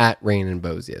everything is at Rain and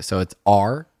Bozio. So it's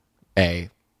RANENBOZZIO.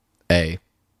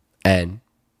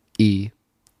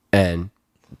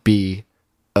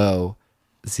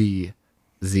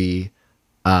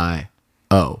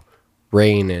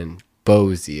 Rain and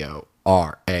Bozio.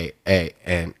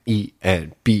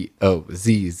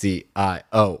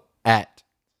 RANENBOZZIO at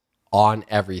on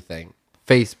everything.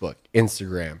 Facebook,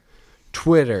 Instagram,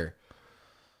 Twitter,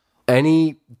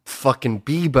 any fucking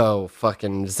Bebo,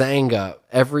 fucking Zanga,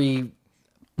 every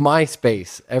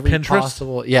MySpace, every Pinterest?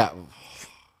 possible. Yeah.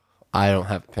 I don't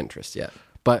have Pinterest yet.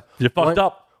 But You fucked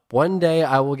up. One day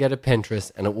I will get a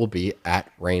Pinterest and it will be at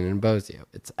Rain and Bozio.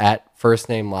 It's at first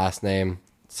name, last name.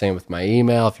 Same with my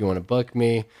email if you want to book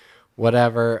me,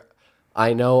 whatever.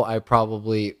 I know I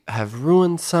probably have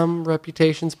ruined some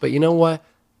reputations, but you know what?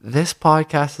 This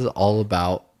podcast is all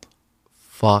about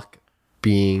fuck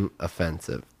being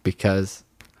offensive because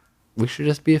we should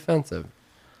just be offensive.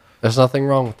 There's nothing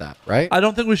wrong with that, right? I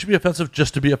don't think we should be offensive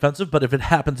just to be offensive, but if it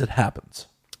happens, it happens.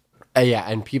 Yeah,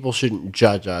 and people shouldn't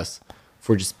judge us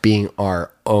for just being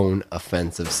our own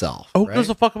offensive self. Who right?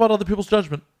 gives a fuck about other people's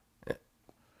judgment?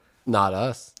 Not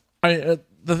us. The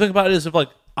thing about it is, if like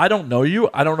I don't know you,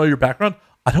 I don't know your background,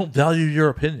 I don't value your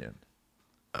opinion.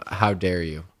 How dare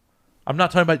you? I'm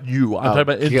not talking about you. I'm talking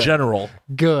about in good. general.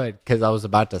 Good, because I was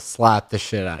about to slap the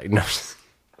shit out of you. No,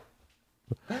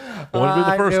 I want to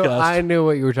be the first guest. I knew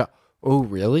what you were talking. Oh,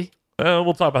 really?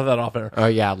 We'll talk about that off air. Oh,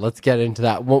 yeah. Let's get into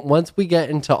that. Once we get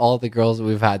into all the girls that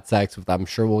we've had sex with, I'm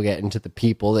sure we'll get into the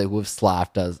people that who've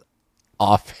slapped us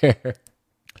off air.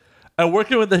 And where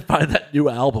can they find that new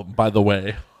album, by the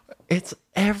way? It's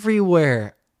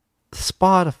everywhere.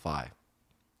 Spotify,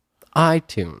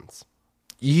 iTunes,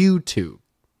 YouTube.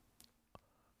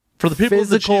 For the people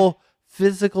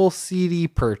Physical CD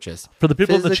purchase. For the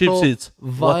people in the cheap Physical seats,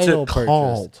 what's it vinyl purchase.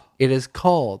 called? It is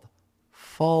called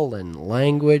Fallen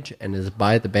Language and is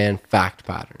by the band Fact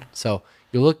Pattern. So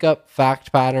you look up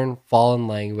Fact Pattern, Fallen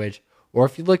Language, or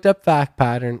if you looked up Fact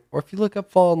Pattern, or if you look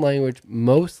up Fallen Language,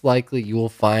 most likely you will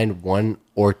find one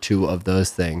or two of those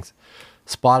things.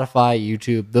 Spotify,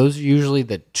 YouTube, those are usually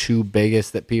the two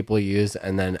biggest that people use,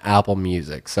 and then Apple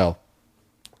Music. So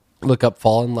look up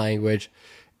Fallen Language.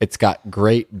 It's got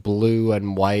great blue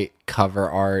and white cover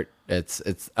art.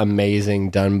 It's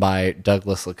amazing, done by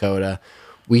Douglas Lakota.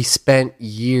 We spent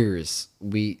years.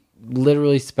 We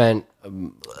literally spent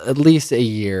at least a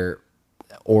year,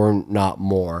 or not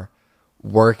more,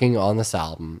 working on this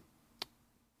album,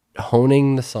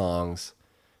 honing the songs,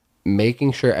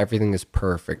 making sure everything is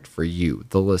perfect for you,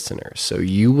 the listener. So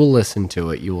you will listen to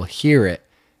it, you will hear it,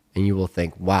 and you will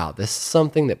think, wow, this is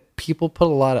something that people put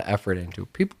a lot of effort into.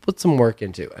 People put some work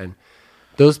into. And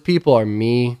those people are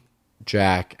me,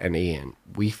 Jack, and Ian.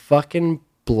 We fucking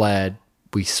bled.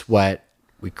 We sweat.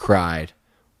 We cried.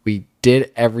 We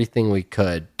did everything we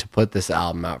could to put this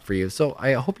album out for you. So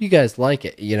I hope you guys like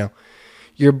it. You know,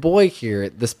 your boy here,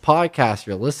 this podcast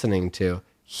you're listening to,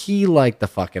 he liked the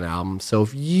fucking album. So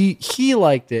if he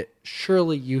liked it,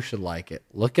 surely you should like it.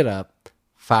 Look it up.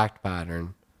 Fact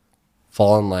Pattern.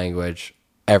 Fallen Language,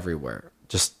 everywhere.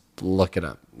 Just look it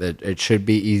up. It should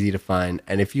be easy to find.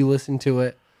 And if you listen to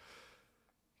it,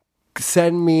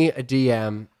 send me a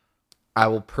DM. I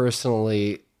will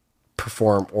personally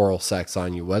perform oral sex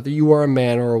on you. Whether you are a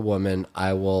man or a woman,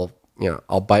 I will,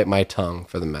 I'll bite my tongue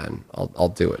for the men. I'll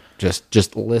do it.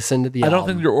 Just listen to the album. I don't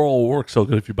think your oral will work so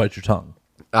good if you bite your tongue.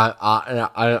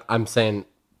 I'm saying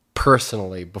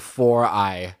personally, before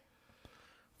I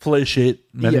Fellatiate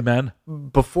many men.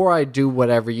 Before I do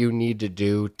whatever you need to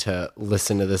do to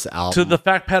listen to this album. To the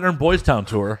Fact Pattern Boys Town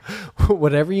tour.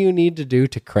 Whatever you need to do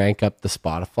to crank up the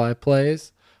Spotify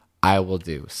plays, I will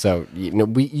do. So,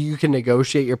 you can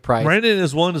negotiate your price. Brandon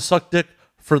is willing to suck dick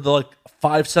for the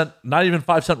 5 cent, not even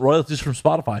 5 cent royalties from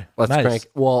Spotify. Let's nice. crank.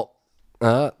 Well,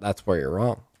 that's where you're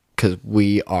wrong. Because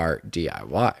we are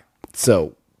DIY.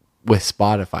 So, with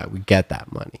Spotify, we get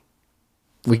that money.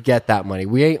 We get that money.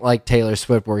 We ain't like Taylor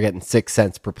Swift. We're getting 6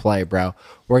 cents per play, bro.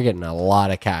 We're getting a lot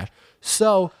of cash.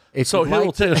 So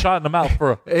he'll take a shot in the mouth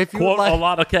for quote a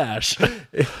lot of cash.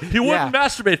 He wouldn't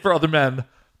masturbate for other men,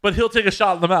 but he'll take a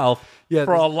shot in the mouth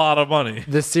for a lot of money.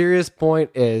 The serious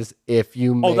point is if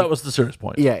you make, that was the serious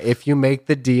point. Yeah, if you make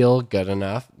the deal good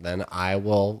enough, then I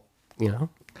will,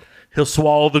 He'll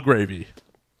swallow the gravy.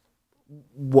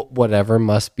 Whatever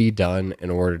must be done in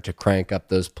order to crank up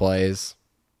those plays.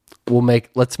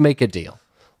 Let's make a deal.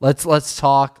 Let's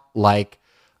talk like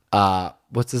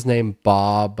what's his name?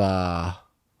 Bob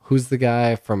who's the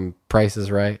guy from Price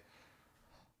is Right?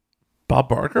 Bob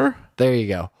Barker? There you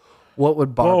go. What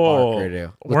would Bob Barker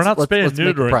do? We're not spaying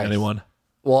neutering anyone.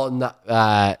 Well,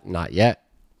 not yet.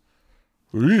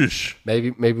 Eesh.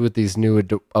 Maybe with these new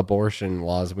abortion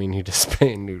laws, we need to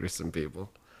spay and neuter some people.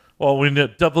 Well,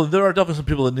 there are definitely some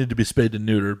people that need to be spayed and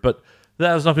neutered, but that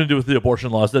has nothing to do with the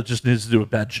abortion laws. That just needs to do with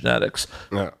bad genetics.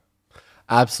 Yeah.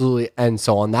 Absolutely. And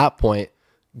so on that point,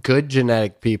 good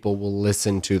genetic people will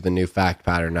listen to the new Fact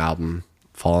Pattern album,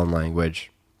 Fallen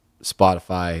Language,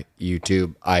 Spotify,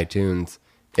 YouTube, iTunes.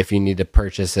 If you need to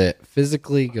purchase it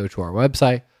physically, go to our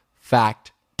website,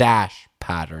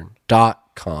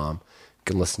 fact-pattern.com. You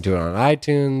can listen to it on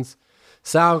iTunes,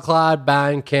 SoundCloud,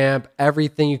 Bandcamp,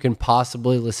 everything you can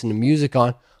possibly listen to music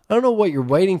on. I don't know what you're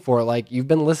waiting for. Like, you've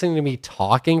been listening to me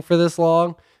talking for this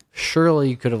long. Surely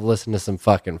you could have listened to some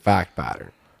fucking Fact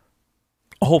Pattern.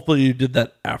 Hopefully you did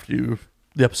that after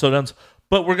the episode ends.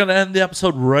 But we're going to end the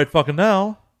episode right fucking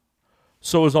now.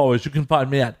 So as always, you can find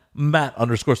me at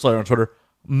Matt_Slayer on Twitter,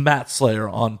 Matt Slayer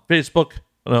on Facebook.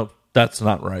 No, that's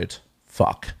not right.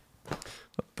 Fuck.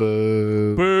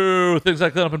 Boo. Boo. Things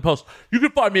like that up in post. You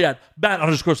can find me at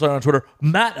Matt_Slayer on Twitter,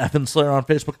 Matt Effin Slayer on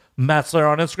Facebook, Matt Slayer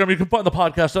on Instagram. You can find the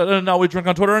podcast at And Now We Drink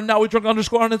on Twitter, and Now We Drink _ on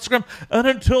Instagram. And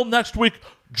until next week,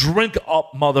 drink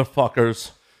up,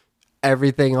 motherfuckers.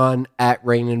 Everything on at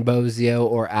Rain and Bozio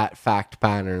or at Fact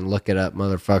Pattern. Look it up,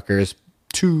 motherfuckers.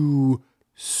 Too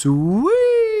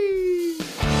sweet.